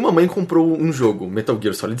postagem que uma mãe comprou um jogo, Metal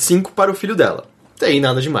Gear Solid 5, para o filho dela. Tem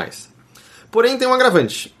nada demais. Porém, tem um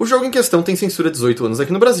agravante. O jogo em questão tem censura 18 anos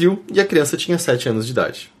aqui no Brasil e a criança tinha 7 anos de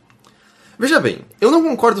idade. Veja bem, eu não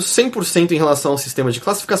concordo 100% em relação ao sistema de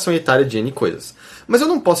classificação etária de N coisas, mas eu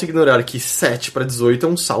não posso ignorar que 7 para 18 é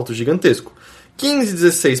um salto gigantesco. 15 e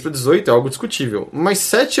 16 para 18 é algo discutível, mas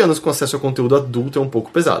 7 anos com acesso a conteúdo adulto é um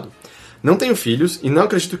pouco pesado. Não tenho filhos e não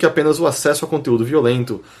acredito que apenas o acesso a conteúdo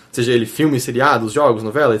violento, seja ele filmes, seriados, jogos,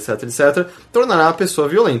 novela, etc., tornará a pessoa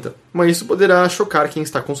violenta, mas isso poderá chocar quem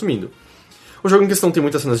está consumindo. O jogo em questão tem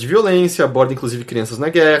muitas cenas de violência, aborda inclusive crianças na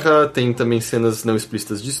guerra, tem também cenas não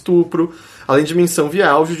explícitas de estupro, além de menção via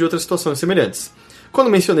áudio de outras situações semelhantes.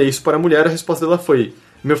 Quando mencionei isso para a mulher, a resposta dela foi: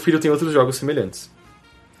 meu filho tem outros jogos semelhantes.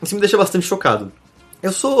 Isso me deixa bastante chocado.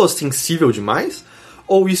 Eu sou sensível demais?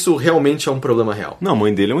 Ou isso realmente é um problema real? Não, a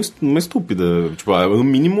mãe dele é uma estúpida. Tipo, no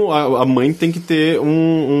mínimo, a mãe tem que ter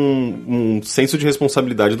um senso de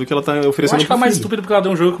responsabilidade do que ela tá oferecendo. Eu acho que ela é mais estúpida porque ela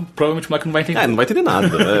deu um jogo que provavelmente o moleque não vai entender. Não vai entender nada.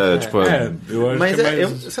 Eu acho mas que é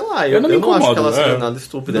mais... sei lá, eu não acho que ela seja nada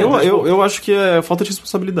estúpida. Eu acho que é falta de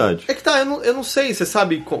responsabilidade. É que tá, eu não sei, você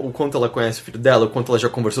sabe o quanto ela conhece o filho dela, o quanto ela já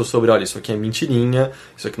conversou sobre, olha, isso aqui é mentirinha,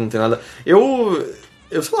 isso aqui não tem nada.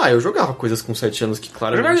 Eu sei lá, eu jogava coisas com 7 anos que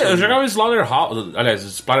claramente... Eu jogava Slaughterhouse, aliás,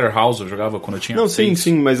 Splatterhouse eu jogava quando eu tinha... Não, sim,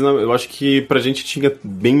 mas eu acho que pra gente tinha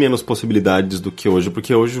bem menos possibilidades do que hoje,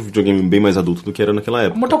 porque hoje o videogame é bem mais adulto do que era naquela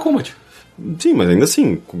época. Mortal Kombat. Sim, mas ainda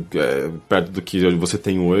assim, perto do que você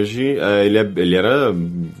tem hoje, ele era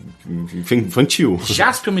infantil.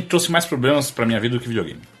 Jaspion me trouxe mais problemas pra minha vida do que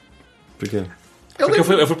videogame. Por quê? Porque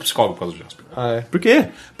eu fui psicólogo por causa do Jaspion. Ah, é? Por quê?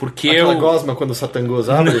 Porque Aquela gosma quando o Satan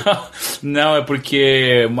gozava? Não, é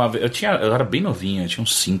porque uma vez, eu era bem novinho, eu tinha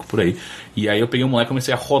uns 5 por aí. E aí eu peguei um moleque e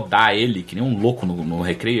comecei a rodar ele, que nem um louco no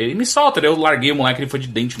recreio. Ele me solta, daí eu larguei o moleque, ele foi de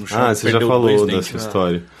dente no chão. Você já falou dessa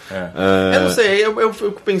história. Eu não sei, eu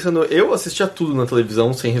fico pensando, eu assistia tudo na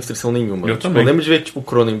televisão sem restrição nenhuma. Eu também. Eu lembro de ver,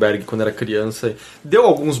 Cronenberg quando era criança. Deu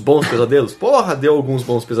alguns bons pesadelos? Porra, deu alguns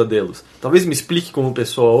bons pesadelos. Talvez me explique como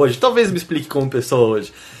pessoa hoje.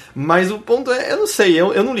 Mas o ponto é, eu não sei,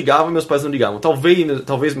 eu não ligava, meus pais não ligavam.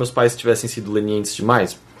 Talvez meus pais tivessem sido lenientes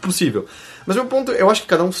demais, possível. Mas meu ponto, eu acho que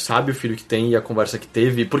cada um sabe o filho que tem e a conversa que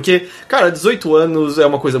teve. Porque, cara, 18 anos é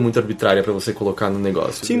uma coisa muito arbitrária pra você colocar no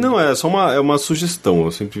negócio. Sim, não, é só uma sugestão,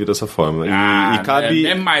 eu sempre vi dessa forma. E cabe...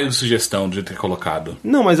 É mais sugestão de ter colocado.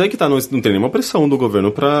 Não, mas aí que tá, não tem nenhuma pressão do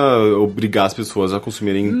governo pra obrigar as pessoas a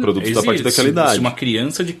consumirem produtos a partir daquela idade. Se uma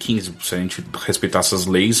criança de 15, se a gente respeitar essas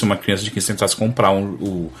leis, se uma criança de 15 tentasse comprar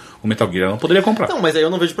o Metal Gear, ela não poderia comprar. Não, mas aí eu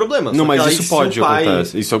não vejo problema. Não, mas isso pode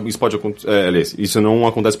acontecer. Isso pode acontecer. Aliás, isso não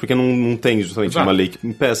acontece porque não tem justamente uma lei que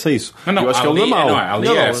impeça isso. Não, eu acho que é o normal.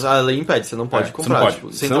 A lei impede, você não pode comprar.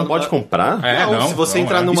 Você não pode comprar? Se você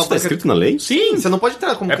entrar numa banca... Isso tá escrito na lei? Sim, você não pode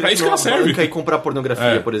entrar como cliente numa banca e comprar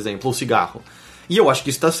pornografia, por exemplo, ou cigarro. E eu acho que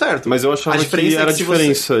isso tá certo. Mas eu achava que era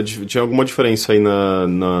diferença. Tinha alguma diferença aí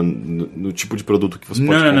no tipo de produto que você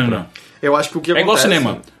pode comprar. Não. Eu acho que o que acontece... igual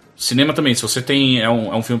cinema. Cinema também, se você tem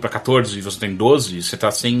um filme pra 14 e você tem 12, você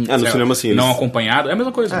tá sem... no cinema sim. Não acompanhado, é a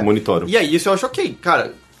mesma coisa. Monitoram. E aí, isso eu acho ok.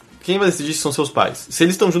 Cara, quem vai decidir são seus pais. Se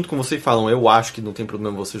eles estão junto com você e falam, eu acho que não tem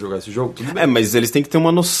problema você jogar esse jogo, tudo bem. Mas eles têm que ter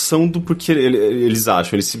uma noção do porquê eles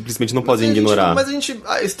acham. Eles simplesmente não podem ignorar.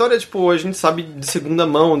 A história, a gente sabe de segunda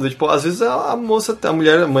mão. Às vezes a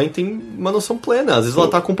mãe tem uma noção plena. Às vezes ela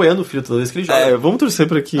tá acompanhando o filho toda vez que ele joga. Vamos torcer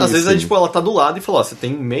pra que... Às vezes ela tá do lado e fala, você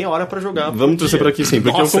tem meia hora pra jogar. Vamos torcer pra que sim,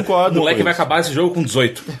 porque Nossa, eu concordo. O moleque vai acabar esse jogo com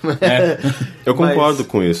 18. Eu concordo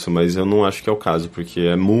com isso, mas eu não acho que é o caso, porque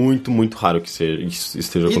é muito, muito raro que isso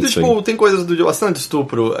esteja acontecendo. Tem coisas do bastante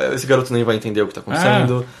estupro, esse garoto nem vai entender o que tá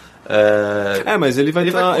acontecendo. Mas ele vai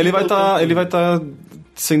estar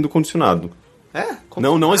sendo condicionado.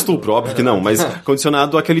 Não estupro, óbvio que não, mas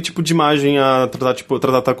condicionado àquele tipo de imagem a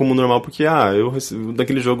tratar como normal, porque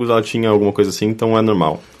daquele jogo já tinha alguma coisa assim, então é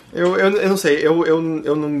normal. Eu não sei, eu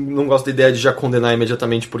não gosto da ideia de já condenar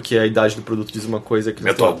imediatamente porque a idade do produto diz uma coisa que...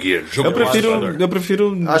 Metal Gear, jogo eu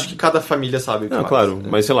prefiro... Acho que cada família sabe o que claro,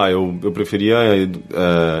 mas sei lá, eu preferia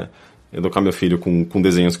educar meu filho com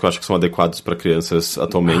desenhos que eu acho que são adequados pra crianças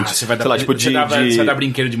atualmente. Você vai dar, sei lá, tipo, você vai dar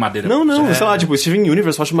brinquedo de madeira. Não, sei lá, tipo, Steven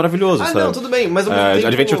Universe eu acho maravilhoso, sabe? Não, tudo bem, mas ao mesmo tempo...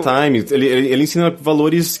 Adventure Time, ele ensina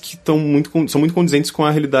valores que são muito condizentes com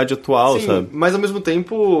a realidade atual, Sim, sabe? mas ao mesmo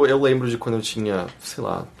tempo, eu lembro de quando eu tinha, sei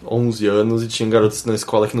lá, 11 anos e tinha garotos na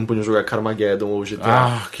escola que não podiam jogar Carmageddon ou GTA.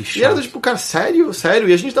 Ah, que chato. E era do tipo, cara, sério?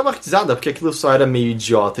 E a gente dava risada, porque aquilo só era meio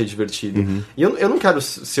idiota e divertido. E eu não quero,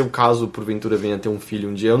 se o caso, porventura, venha ter um filho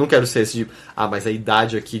um dia, eu não quero ser esse tipo, mas a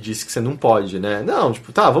idade aqui disse que você não pode, né? Não,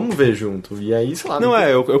 tipo, tá, vamos ver junto. E aí, sei lá...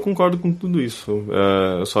 Eu concordo com tudo isso.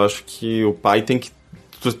 Eu só acho que o pai tem que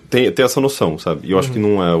ter essa noção, sabe? E eu acho que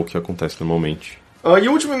não é o que acontece normalmente. E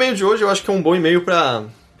o último e-mail de hoje, eu acho que é um bom e-mail pra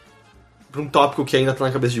um tópico que ainda tá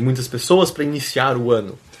na cabeça de muitas pessoas pra iniciar o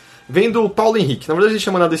ano. Vem do Paulo Henrique. Na verdade, ele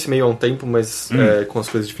tinha mandado esse e-mail há um tempo, mas com as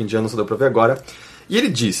coisas de fim de ano só deu pra ver agora. E ele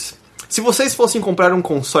diz: se vocês fossem comprar um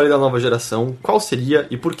console da nova geração, qual seria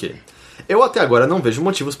e por quê? Eu até agora não vejo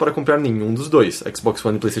motivos para comprar nenhum dos dois, Xbox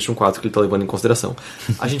One e PlayStation 4, que ele tá levando em consideração.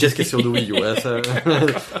 A gente já esqueceu do Wii U.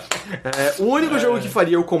 O único jogo que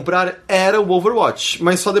faria eu comprar era o Overwatch,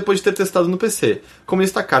 mas só depois de ter testado no PC. Como ele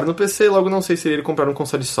está caro no PC, logo não sei se iria comprar um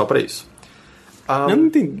console só para isso. Eu não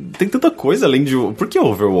tem tanta coisa além de... Por que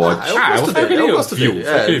Overwatch? Eu gosto dele.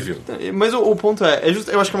 Mas o ponto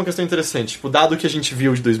eu acho que é uma questão interessante. Tipo, dado que a gente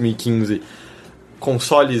viu de 2015,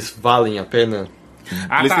 consoles valem a pena...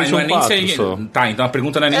 PlayStation 4 então a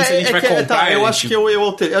pergunta não é nem se a gente vai comprar. Eu acho que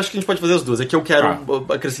acho que a gente pode fazer as duas. É que eu quero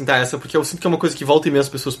acrescentar essa, porque eu sinto que é uma coisa que volta e meia as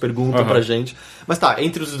pessoas perguntam pra gente. Mas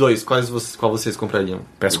entre os dois, qual vocês comprariam?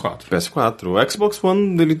 PS4. O Xbox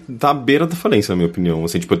One, ele tá à beira da falência, na minha opinião.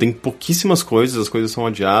 Assim, tipo, eu tenho pouquíssimas coisas, as coisas são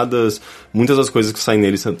adiadas, muitas das coisas que saem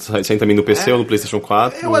nele saem também no PC ou no PlayStation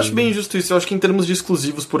 4. Eu acho bem injusto isso. Eu acho que em termos de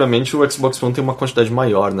exclusivos puramente, o Xbox One tem uma quantidade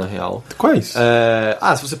maior, na real. Quais?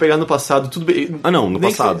 Se você pegar no passado, tudo bem... Não, no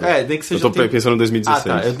passado. Nem que seja eu tô pensando em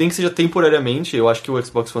 2016. Nem que seja temporariamente, eu acho que o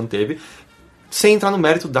Xbox One teve. Sem entrar no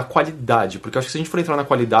mérito da qualidade, porque eu acho que se a gente for entrar na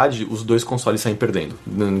qualidade, os dois consoles saem perdendo,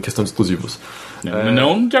 em questão de exclusivos.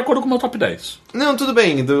 Não de acordo com o meu top 10. Não, tudo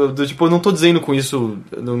bem. Tipo, eu não tô dizendo com isso,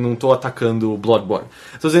 não tô atacando Bloodborne.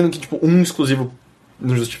 Tô dizendo que, tipo, um exclusivo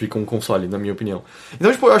não justifica um console, na minha opinião.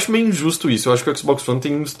 Então, tipo, eu acho meio injusto isso. Eu acho que o Xbox One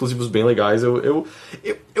tem exclusivos bem legais.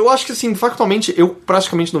 Eu acho que, assim, factualmente, eu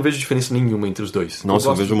praticamente não vejo diferença nenhuma entre os dois. Nossa,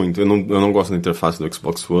 eu vejo muito. Eu não gosto da interface do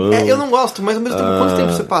Xbox One. Eu não gosto, mas ao mesmo tempo, quanto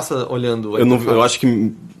tempo você passa olhando? Eu acho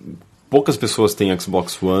que poucas pessoas têm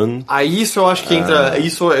Xbox One. Isso eu acho que entra...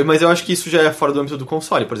 Mas eu acho que isso já é fora do âmbito do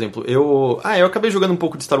console. Por exemplo, eu acabei jogando um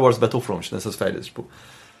pouco de Star Wars Battlefront nessas férias, tipo...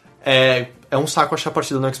 É um saco achar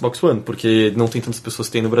partida no Xbox One, porque não tem tantas pessoas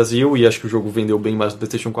que tem no Brasil, e acho que o jogo vendeu bem mais no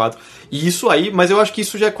PlayStation 4. E isso aí, mas eu acho que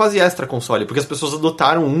isso já é quase extra console, porque as pessoas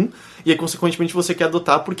adotaram e aí, consequentemente, você quer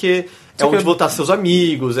adotar porque onde botar seus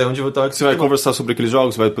amigos, é onde botar... Você vai conversar sobre aqueles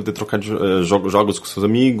jogos, você vai poder trocar jogos com seus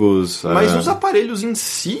amigos. Mas os aparelhos em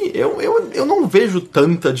si, eu não vejo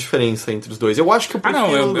tanta diferença entre os dois. Eu acho que eu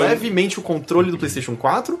prefiro levemente o controle do PlayStation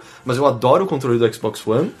 4, mas eu adoro o controle do Xbox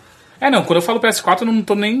One. Quando eu falo PS4, eu não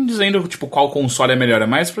tô nem dizendo, tipo, qual console é melhor. É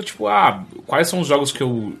mais pra, tipo, quais são os jogos que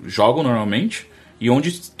eu jogo normalmente e onde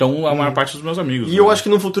estão a maior parte dos meus amigos. E eu acho que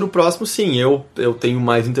no futuro próximo, sim, eu tenho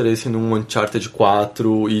mais interesse num Uncharted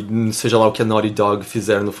 4 e seja lá o que a Naughty Dog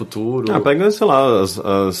fizer no futuro. Pega, sei lá,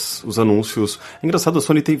 os anúncios. É engraçado, a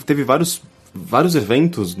Sony teve vários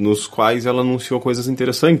eventos nos quais ela anunciou coisas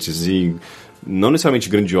interessantes e... não necessariamente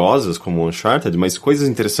grandiosas como Uncharted, mas coisas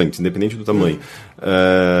interessantes, independente do tamanho.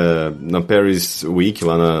 Na Paris Week,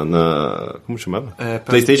 lá na como chamava?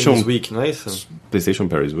 PlayStation Week, não é isso? PlayStation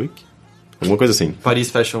Paris Week? Alguma coisa assim. Paris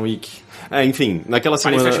Fashion Week. Enfim, naquela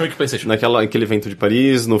semana... Paris Fashion Week PlayStation. Aquele evento de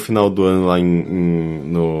Paris, no final do ano lá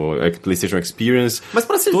no PlayStation Experience. Mas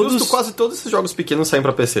pra ser justo, quase todos esses jogos pequenos saem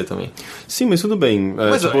pra PC também. Sim, mas tudo bem.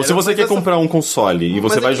 Se você quer comprar um console e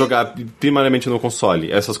você vai jogar primariamente no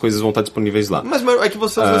console, essas coisas vão estar disponíveis lá. Mas é que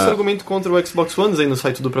você usa esse argumento contra o Xbox One, dizendo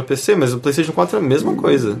sai tudo pra PC, mas o PlayStation 4 é a mesma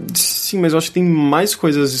coisa. Sim, mas eu acho que tem mais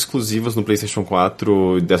coisas exclusivas no PlayStation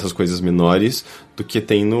 4 dessas coisas menores do que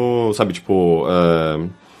tem no, sabe, tipo...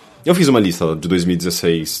 Eu fiz uma lista de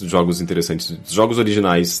 2016, jogos interessantes, jogos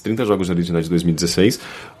originais, 30 jogos originais de 2016.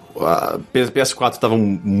 A PS4 estava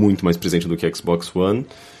muito mais presente do que a Xbox One.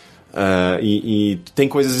 E tem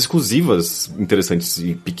coisas exclusivas interessantes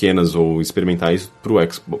e pequenas ou experimentais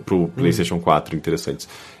pro PlayStation 4 interessantes.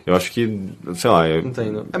 Eu acho que, sei lá...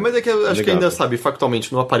 Entendo. Mas é que eu acho que ainda, sabe,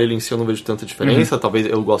 factualmente, no aparelho em si eu não vejo tanta diferença, talvez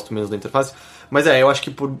eu gosto menos da interface, mas eu acho que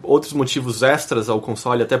por outros motivos extras ao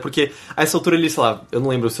console, até porque a essa altura ele, sei lá, eu não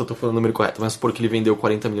lembro se eu tô falando o número correto, mas supor que ele vendeu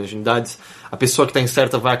 40 milhões de unidades, a pessoa que tá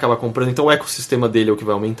incerta vai acabar comprando, então o ecossistema dele é o que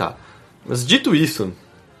vai aumentar. Mas dito isso...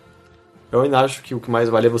 Eu ainda acho que o que mais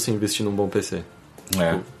vale é você investir num bom PC.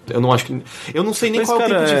 Eu não acho que... Eu não sei nem qual é o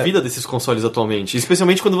tempo de vida desses consoles atualmente.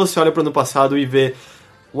 Especialmente quando você olha pro ano passado e vê...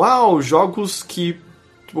 Uau, jogos que...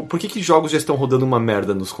 Por que jogos já estão rodando uma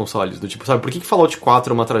merda nos consoles? Do tipo, sabe? Por que Fallout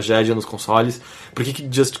 4 é uma tragédia nos consoles? Por que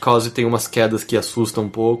Just Cause tem umas quedas que assustam um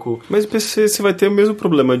pouco? Mas o PC você vai ter o mesmo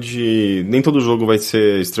problema de... Nem todo jogo vai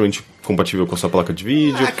ser extremamente compatível com a sua placa de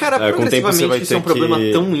vídeo. Cara, com o tempo você vai ter isso é um problema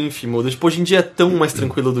tão ínfimo. Tipo, hoje em dia é tão mais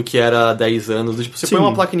tranquilo do que era há 10 anos. Tipo, você põe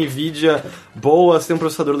uma placa NVIDIA boa, você tem um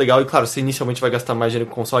processador legal e, claro, você inicialmente vai gastar mais dinheiro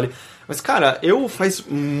com o console. Mas, cara, eu faz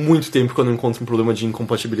muito tempo que eu não encontro um problema de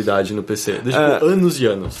incompatibilidade no PC. Tipo, anos e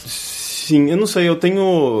anos. Sim, eu não sei, eu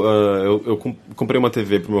tenho... eu comprei uma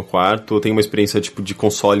TV pro meu quarto, eu tenho uma experiência tipo de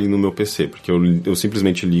console no meu PC, porque eu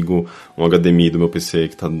simplesmente ligo um HDMI do meu PC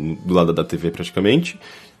que tá do lado da TV praticamente,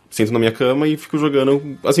 sento na minha cama e fico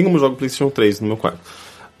jogando, assim como eu jogo PlayStation 3 no meu quarto.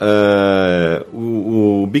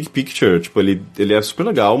 O Big Picture, tipo, ele é super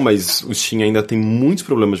legal, mas o Steam ainda tem muitos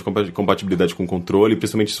problemas de compatibilidade com o controle,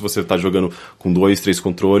 principalmente se você tá jogando com 2, 3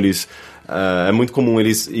 controles. É muito comum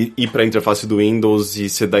eles ir pra interface do Windows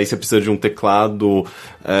e daí você precisa de um teclado,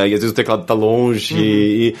 e às vezes o teclado tá longe,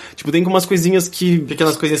 e tipo, tem umas coisinhas que...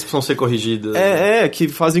 Pequenas coisinhas que precisam ser corrigidas. Que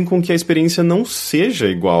fazem com que a experiência não seja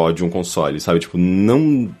igual a de um console, sabe? Tipo,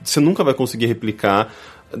 você nunca vai conseguir replicar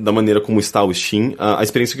da maneira como está o Steam, a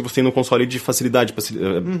experiência que você tem no console de facilidade,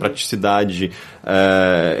 praticidade,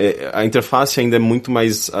 a interface ainda é muito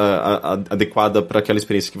mais adequada para aquela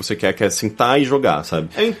experiência que você quer, que é sentar e jogar, sabe?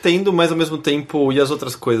 Eu entendo, mas ao mesmo tempo, e as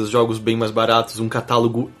outras coisas, jogos bem mais baratos, um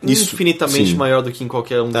catálogo infinitamente maior do que em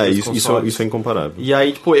qualquer um dos consoles. Isso é incomparável. E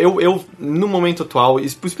aí, tipo, eu no momento atual,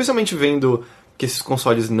 especialmente vendo que esses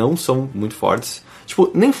consoles não são muito fortes, tipo,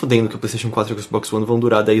 nem fudendo que o PlayStation 4 e o Xbox One vão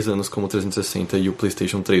durar 10 anos como o 360 e o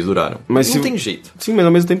PlayStation 3 duraram. Mas não tem jeito. Sim, mas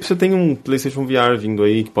ao mesmo tempo você tem um PlayStation VR vindo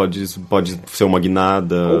aí que pode ser uma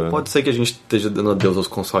guinada. Ou pode ser que a gente esteja dando adeus aos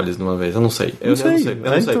consoles de uma vez. Eu não sei. Eu não sei.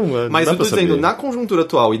 Então, mas eu tô dizendo, na conjuntura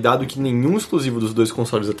atual, e dado que nenhum exclusivo dos dois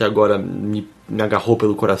consoles até agora me agarrou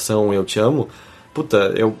pelo coração e eu te amo,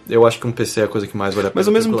 puta, eu acho que um PC é a coisa que mais vale a pena. Mas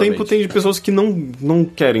ao mesmo tempo tem pessoas que não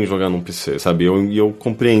querem jogar num PC, sabe? E eu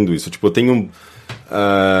compreendo isso. Tipo, eu tenho...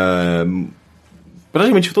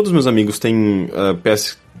 praticamente todos os meus amigos têm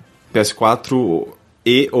PS4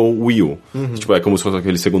 e ou Wii U. Tipo, é como se fosse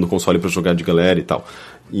aquele segundo console pra jogar de galera e tal.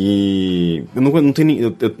 E eu não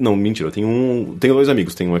tenho... não, mentira. Eu tenho 2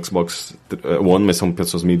 amigos. Tenho um Xbox One, mas são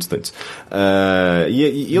pessoas meio distantes.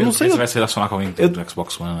 E eu não sei... Você vai se relacionar com alguém do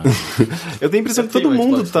Xbox One, né? Eu tenho a impressão que todo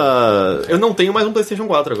mundo tá... Eu não tenho mais um PlayStation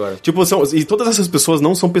 4 agora. Tipo, e todas essas pessoas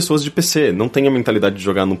não são pessoas de PC. Não têm a mentalidade de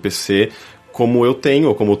jogar no PC como eu tenho,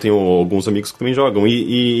 ou como eu tenho alguns amigos que também jogam.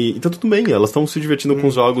 E tá tudo bem, elas estão se divertindo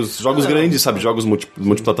com jogos grandes, sabe? Jogos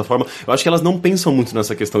multiplataforma. Eu acho que elas não pensam muito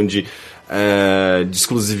nessa questão de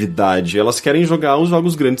exclusividade. Elas querem jogar os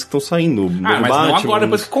jogos grandes que estão saindo. Mas não agora,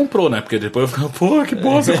 depois que comprou, né? Porque depois eu fico, pô, que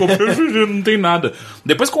bosta, comprei o GG, não tem nada.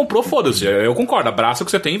 Depois comprou, foda-se. Eu concordo, abraça o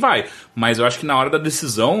que você tem e vai. Mas eu acho que na hora da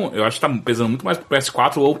decisão, eu acho que tá pesando muito mais pro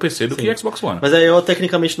PS4 ou PC do que Xbox One. Mas aí eu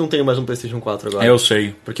tecnicamente não tenho mais um PlayStation 4 agora. Eu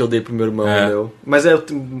sei. Porque eu dei pro meu irmão. Mas eu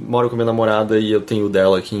moro com minha namorada e eu tenho o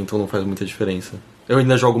dela aqui, então não faz muita diferença. Eu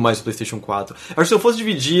ainda jogo mais o PlayStation 4. Acho que se eu fosse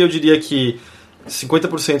dividir, eu diria que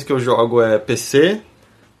 50% que eu jogo é PC,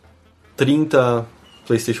 30%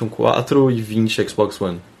 PlayStation 4 e 20% Xbox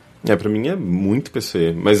One. Pra mim é muito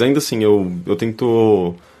PC. Mas ainda assim, eu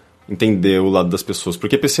tento entender o lado das pessoas.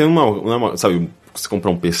 Porque PC não é uma... Sabe, você comprar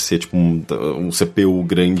um PC, tipo um CPU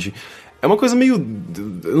grande... É uma coisa meio...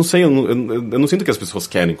 Eu não sei, eu não sinto que as pessoas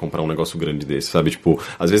querem comprar um negócio grande desse, sabe? Tipo,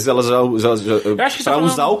 às vezes elas já pra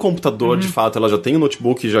usar o computador, de fato, elas já têm o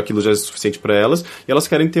notebook, já aquilo já é suficiente pra elas, e elas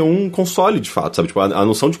querem ter um console, de fato, sabe? Tipo, a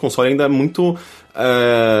noção de console ainda é muito...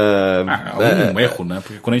 um erro, né?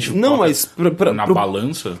 Porque quando a gente na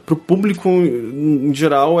balança... Pro público, em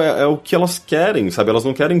geral, é o que elas querem, sabe? Elas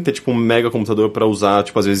não querem ter, tipo, um mega computador pra usar,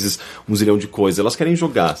 tipo, às vezes, 1 zilhão de coisas. Elas querem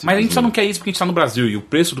jogar. Mas a gente só não quer isso porque a gente tá no Brasil e o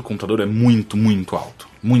preço do computador é muito, muito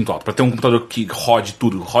alto. Muito alto. Pra ter um computador que rode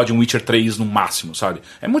tudo, rode um Witcher 3 no máximo, sabe?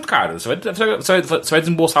 É muito caro. Você vai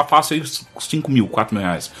desembolsar fácil aí 5 mil, 4 mil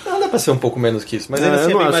reais. Não, dá pra ser um pouco menos que isso, mas ainda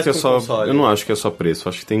assim é bem mais que console. Eu não acho que é só preço.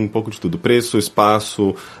 Acho que tem um pouco de tudo. Preço,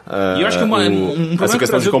 espaço, e eu acho que essa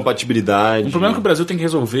questão de compatibilidade. Um problema que o Brasil tem que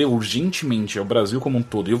resolver urgentemente é o Brasil como um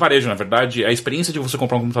todo. E o varejo, na verdade, é a experiência de você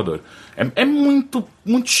comprar um computador. É muito,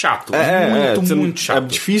 muito chato. Muito chato. É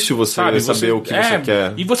difícil você saber o que você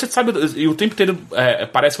quer. E você sabe, e o tempo inteiro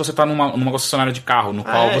parece que você tá numa concessionária de carro, no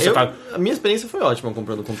qual você tá... A minha experiência foi ótima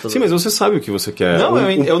comprando o computador. Sim, mas você sabe o que você quer. Não,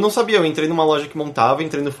 eu não sabia. Eu entrei numa loja que montava,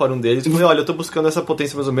 entrei no fórum deles e falei, olha, eu tô buscando essa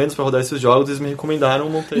potência mais ou menos pra rodar esses jogos, eles me recomendaram,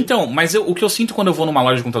 montei. Então, mas o que eu sinto quando eu vou numa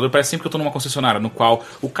loja de computador parece sempre que eu tô numa concessionária, no qual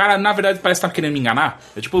o cara, na verdade, parece estar querendo me enganar.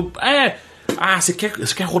 É tipo, você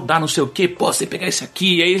quer rodar não sei o quê? Pô, você pegar esse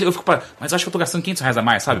aqui. E aí eu fico, mas acho que eu tô gastando R$500 a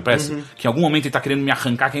mais, sabe? Parece que em algum momento ele tá querendo me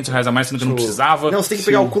arrancar R$500 a mais, sendo que eu não precisava. Não, você tem que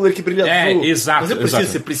pegar o cooler que brilha azul. Exato. Mas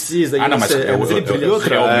você precisa. Não, mas ele brilha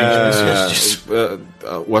realmente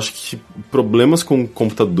eu acho que problemas com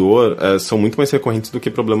computador são muito mais recorrentes do que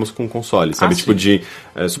problemas com console, sabe? Tipo de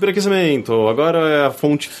superaquecimento, agora é a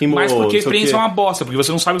fonte que queimou. Mas porque a experiência é uma bosta, porque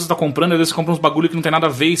você não sabe o que você tá comprando, às vezes você compra uns bagulho que não tem nada a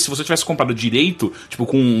ver. E se você tivesse comprado direito, tipo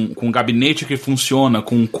com um gabinete que funciona,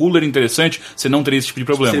 com um cooler interessante, você não teria esse tipo de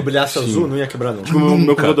problema. Se ele brilhasse azul, não ia quebrar, não. Tipo,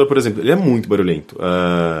 meu computador, por exemplo, ele é muito barulhento.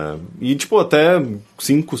 E, tipo, até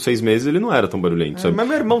 5, 6 meses ele não era tão barulhento, sabe? Mas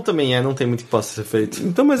meu irmão também não tem muito que possa ser feito.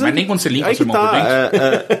 Então, mas nem quando você limpa o seu irmão por dentro.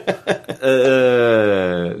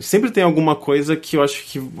 Sempre tem alguma coisa que eu acho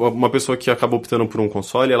que uma pessoa que acaba optando por um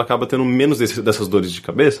console, ela acaba tendo menos dessas dores de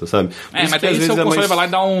cabeça, sabe? Mas às vezes o console vai lá e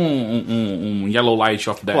dá um yellow light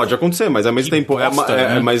of death. Pode acontecer, mas ao mesmo tempo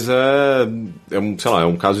mas é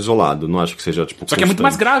um caso isolado, não acho que seja tipo. Só que é muito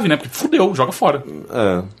mais grave, né? Porque fudeu, joga fora.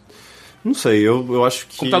 Não sei, eu acho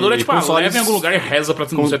que... Computador é tipo, leva em algum lugar e reza pra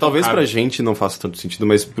não ser talvez pra gente não faça tanto sentido,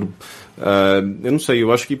 mas eu não sei,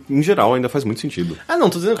 eu acho que em geral ainda faz muito sentido. Não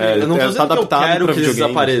tô dizendo que eu não tô dizendo que eu quero que eles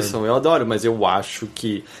desapareçam, sabe? Eu adoro, mas eu acho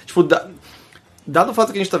que... Tipo, dado o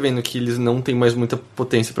fato que a gente tá vendo que eles não tem mais muita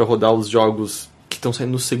potência pra rodar os jogos que estão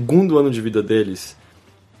saindo no segundo ano de vida deles...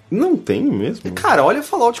 Não tem mesmo? Cara, olha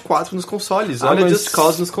Fallout 4 nos consoles, olha Just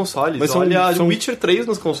Cause nos consoles, olha Witcher 3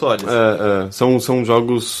 nos consoles. São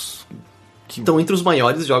jogos... Estão entre os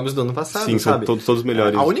maiores jogos do ano passado, sim, sabe? São todos os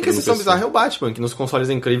melhores. A única exceção bizarra é o Batman, que nos consoles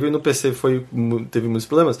é incrível e no PC teve muitos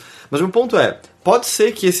problemas. Mas o meu ponto pode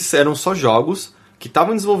ser que esses eram só jogos que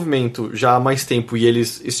estavam em desenvolvimento já há mais tempo e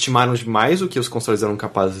eles estimaram demais o que os consoles eram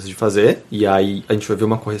capazes de fazer, e aí a gente vai ver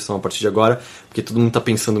uma correção a partir de agora, porque todo mundo tá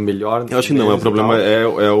pensando melhor. Eu acho que não, o problema é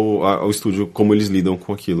o estúdio, como eles lidam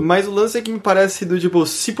com aquilo. Mas o lance é que me parece do tipo,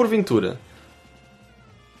 se porventura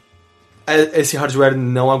esse hardware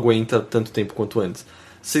não aguenta tanto tempo quanto antes,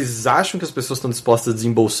 vocês acham que as pessoas estão dispostas a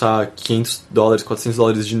desembolsar $500,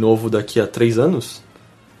 $400 de novo daqui a 3 anos?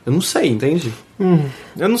 Eu não sei, entende?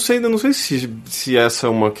 Eu não sei se essa é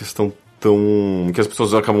uma questão tão... que as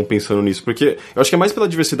pessoas acabam pensando nisso, porque eu acho que é mais pela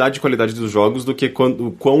diversidade e qualidade dos jogos do que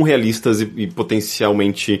quão realistas e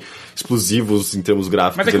potencialmente explosivos em termos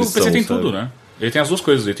gráficos. Mas é que o PC tem sabe? Tudo, né? Ele tem as duas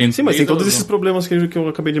coisas. Ele tem sim, mas tem todos esses problemas que eu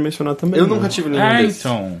acabei de mencionar também. Eu nunca tive nenhum desses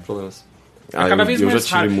problemas. Cada vez mais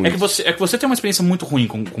raro. É que você tem uma experiência muito ruim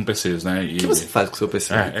com PCs, né? O que você faz com o seu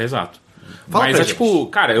PC? Exato. Fala mas tipo,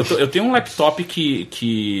 cara, eu tenho um laptop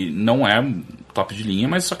que não é top de linha,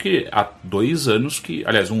 mas só que há 2 anos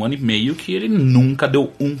aliás, 1 ano e meio que ele nunca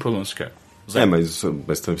deu um problema sequer. Mas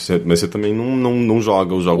você também não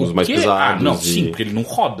joga os jogos mais pesados. Não, sim, porque ele não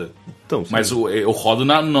roda. Então, mas eu rodo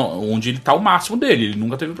onde ele tá o máximo dele, ele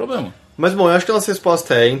nunca teve problema. Mas bom, eu acho que a nossa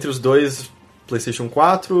resposta é entre os dois PlayStation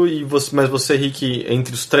 4 mas você, Rick,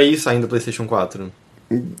 entre os 3 ainda PlayStation 4?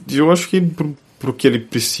 Eu acho que pro que ele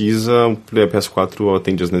precisa, o PS4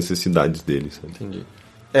 atende às necessidades dele, sabe? Entendi.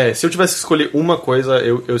 Se eu tivesse que escolher uma coisa,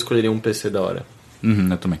 eu escolheria um PC da hora.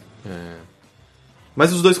 Eu também.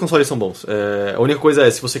 Mas os dois consoles são bons. A única coisa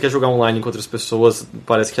se você quer jogar online com outras pessoas,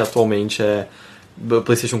 parece que atualmente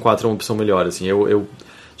PlayStation 4 é uma opção melhor, assim.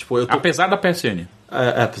 Apesar da PSN.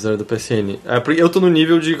 Apesar do PSN. Eu tô no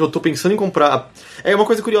nível de que eu tô pensando em comprar... É uma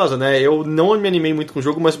coisa curiosa, né? Eu não me animei muito com o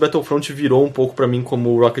jogo, mas o Battlefront virou um pouco pra mim como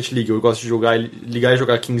o Rocket League. Eu gosto de ligar e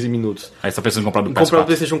jogar 15 minutos. Aí você tá pensando em comprar do PS4? Comprar o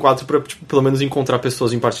PlayStation 4 pra, pelo menos, encontrar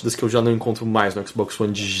pessoas em partidas que eu já não encontro mais no Xbox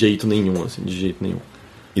One de jeito nenhum, assim, de jeito nenhum.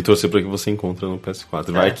 E torcer pra que você encontre no PS4.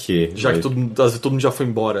 Vai que... Já que todo mundo já foi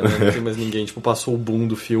embora, né? Não tem mais ninguém. Tipo, passou o boom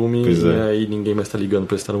do filme e ninguém mais tá ligando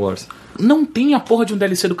pra Star Wars. Não tem a porra de um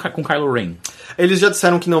DLC com Kylo Ren. Eles já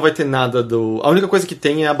disseram que não vai ter nada do... A única coisa que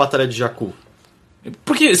tem é a Batalha de Jakku.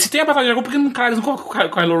 Porque se tem a Batalha de Jakku, por que não coloca o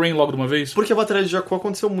Kylo Ren logo de uma vez? Porque a Batalha de Jakku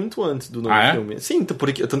aconteceu muito antes do novo filme. Sim,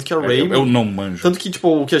 tanto que a Rey... Eu não manjo. Tanto que,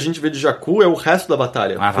 tipo, o que a gente vê de Jakku é o resto da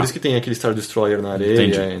batalha. Por isso que tem aquele Star Destroyer na areia.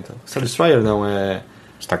 Entendi. Então. Star Destroyer não,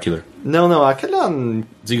 Starkiller. Não, aquela...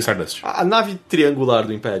 Zig Stardust. A nave triangular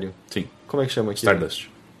do Império. Sim. Como é que chama aqui? Stardust.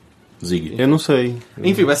 Zig. Eu não sei.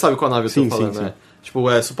 Enfim, mas sabe qual nave eu tô falando, né?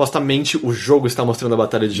 Tipo, supostamente o jogo está mostrando a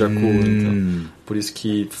Batalha de Jakku, então. Por isso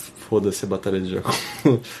que foda-se a Batalha de Jakku.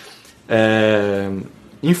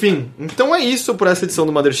 Enfim, então é isso por essa edição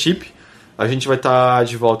do Mothership. A gente vai estar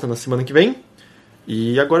de volta na semana que vem.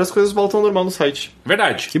 E agora as coisas voltam ao normal no site.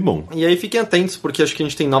 Verdade. Que bom. E aí fiquem atentos, porque acho que a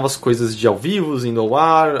gente tem novas coisas de ao vivo, indo ao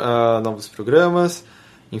ar, novos programas.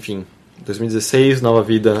 Enfim, 2016, nova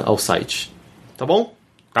vida ao site. Tá bom?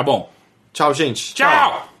 Tá bom. Tchau, gente.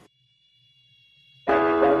 Tchau.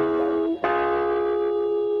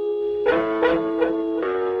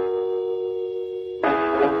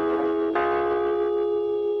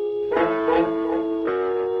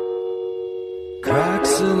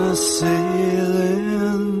 Cracks in the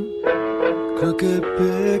ceiling, crooked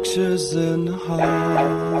pictures in the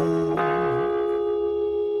hall.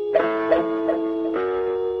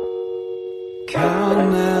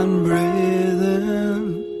 Counting and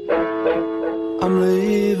breathing, I'm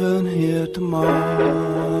leaving here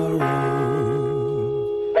tomorrow.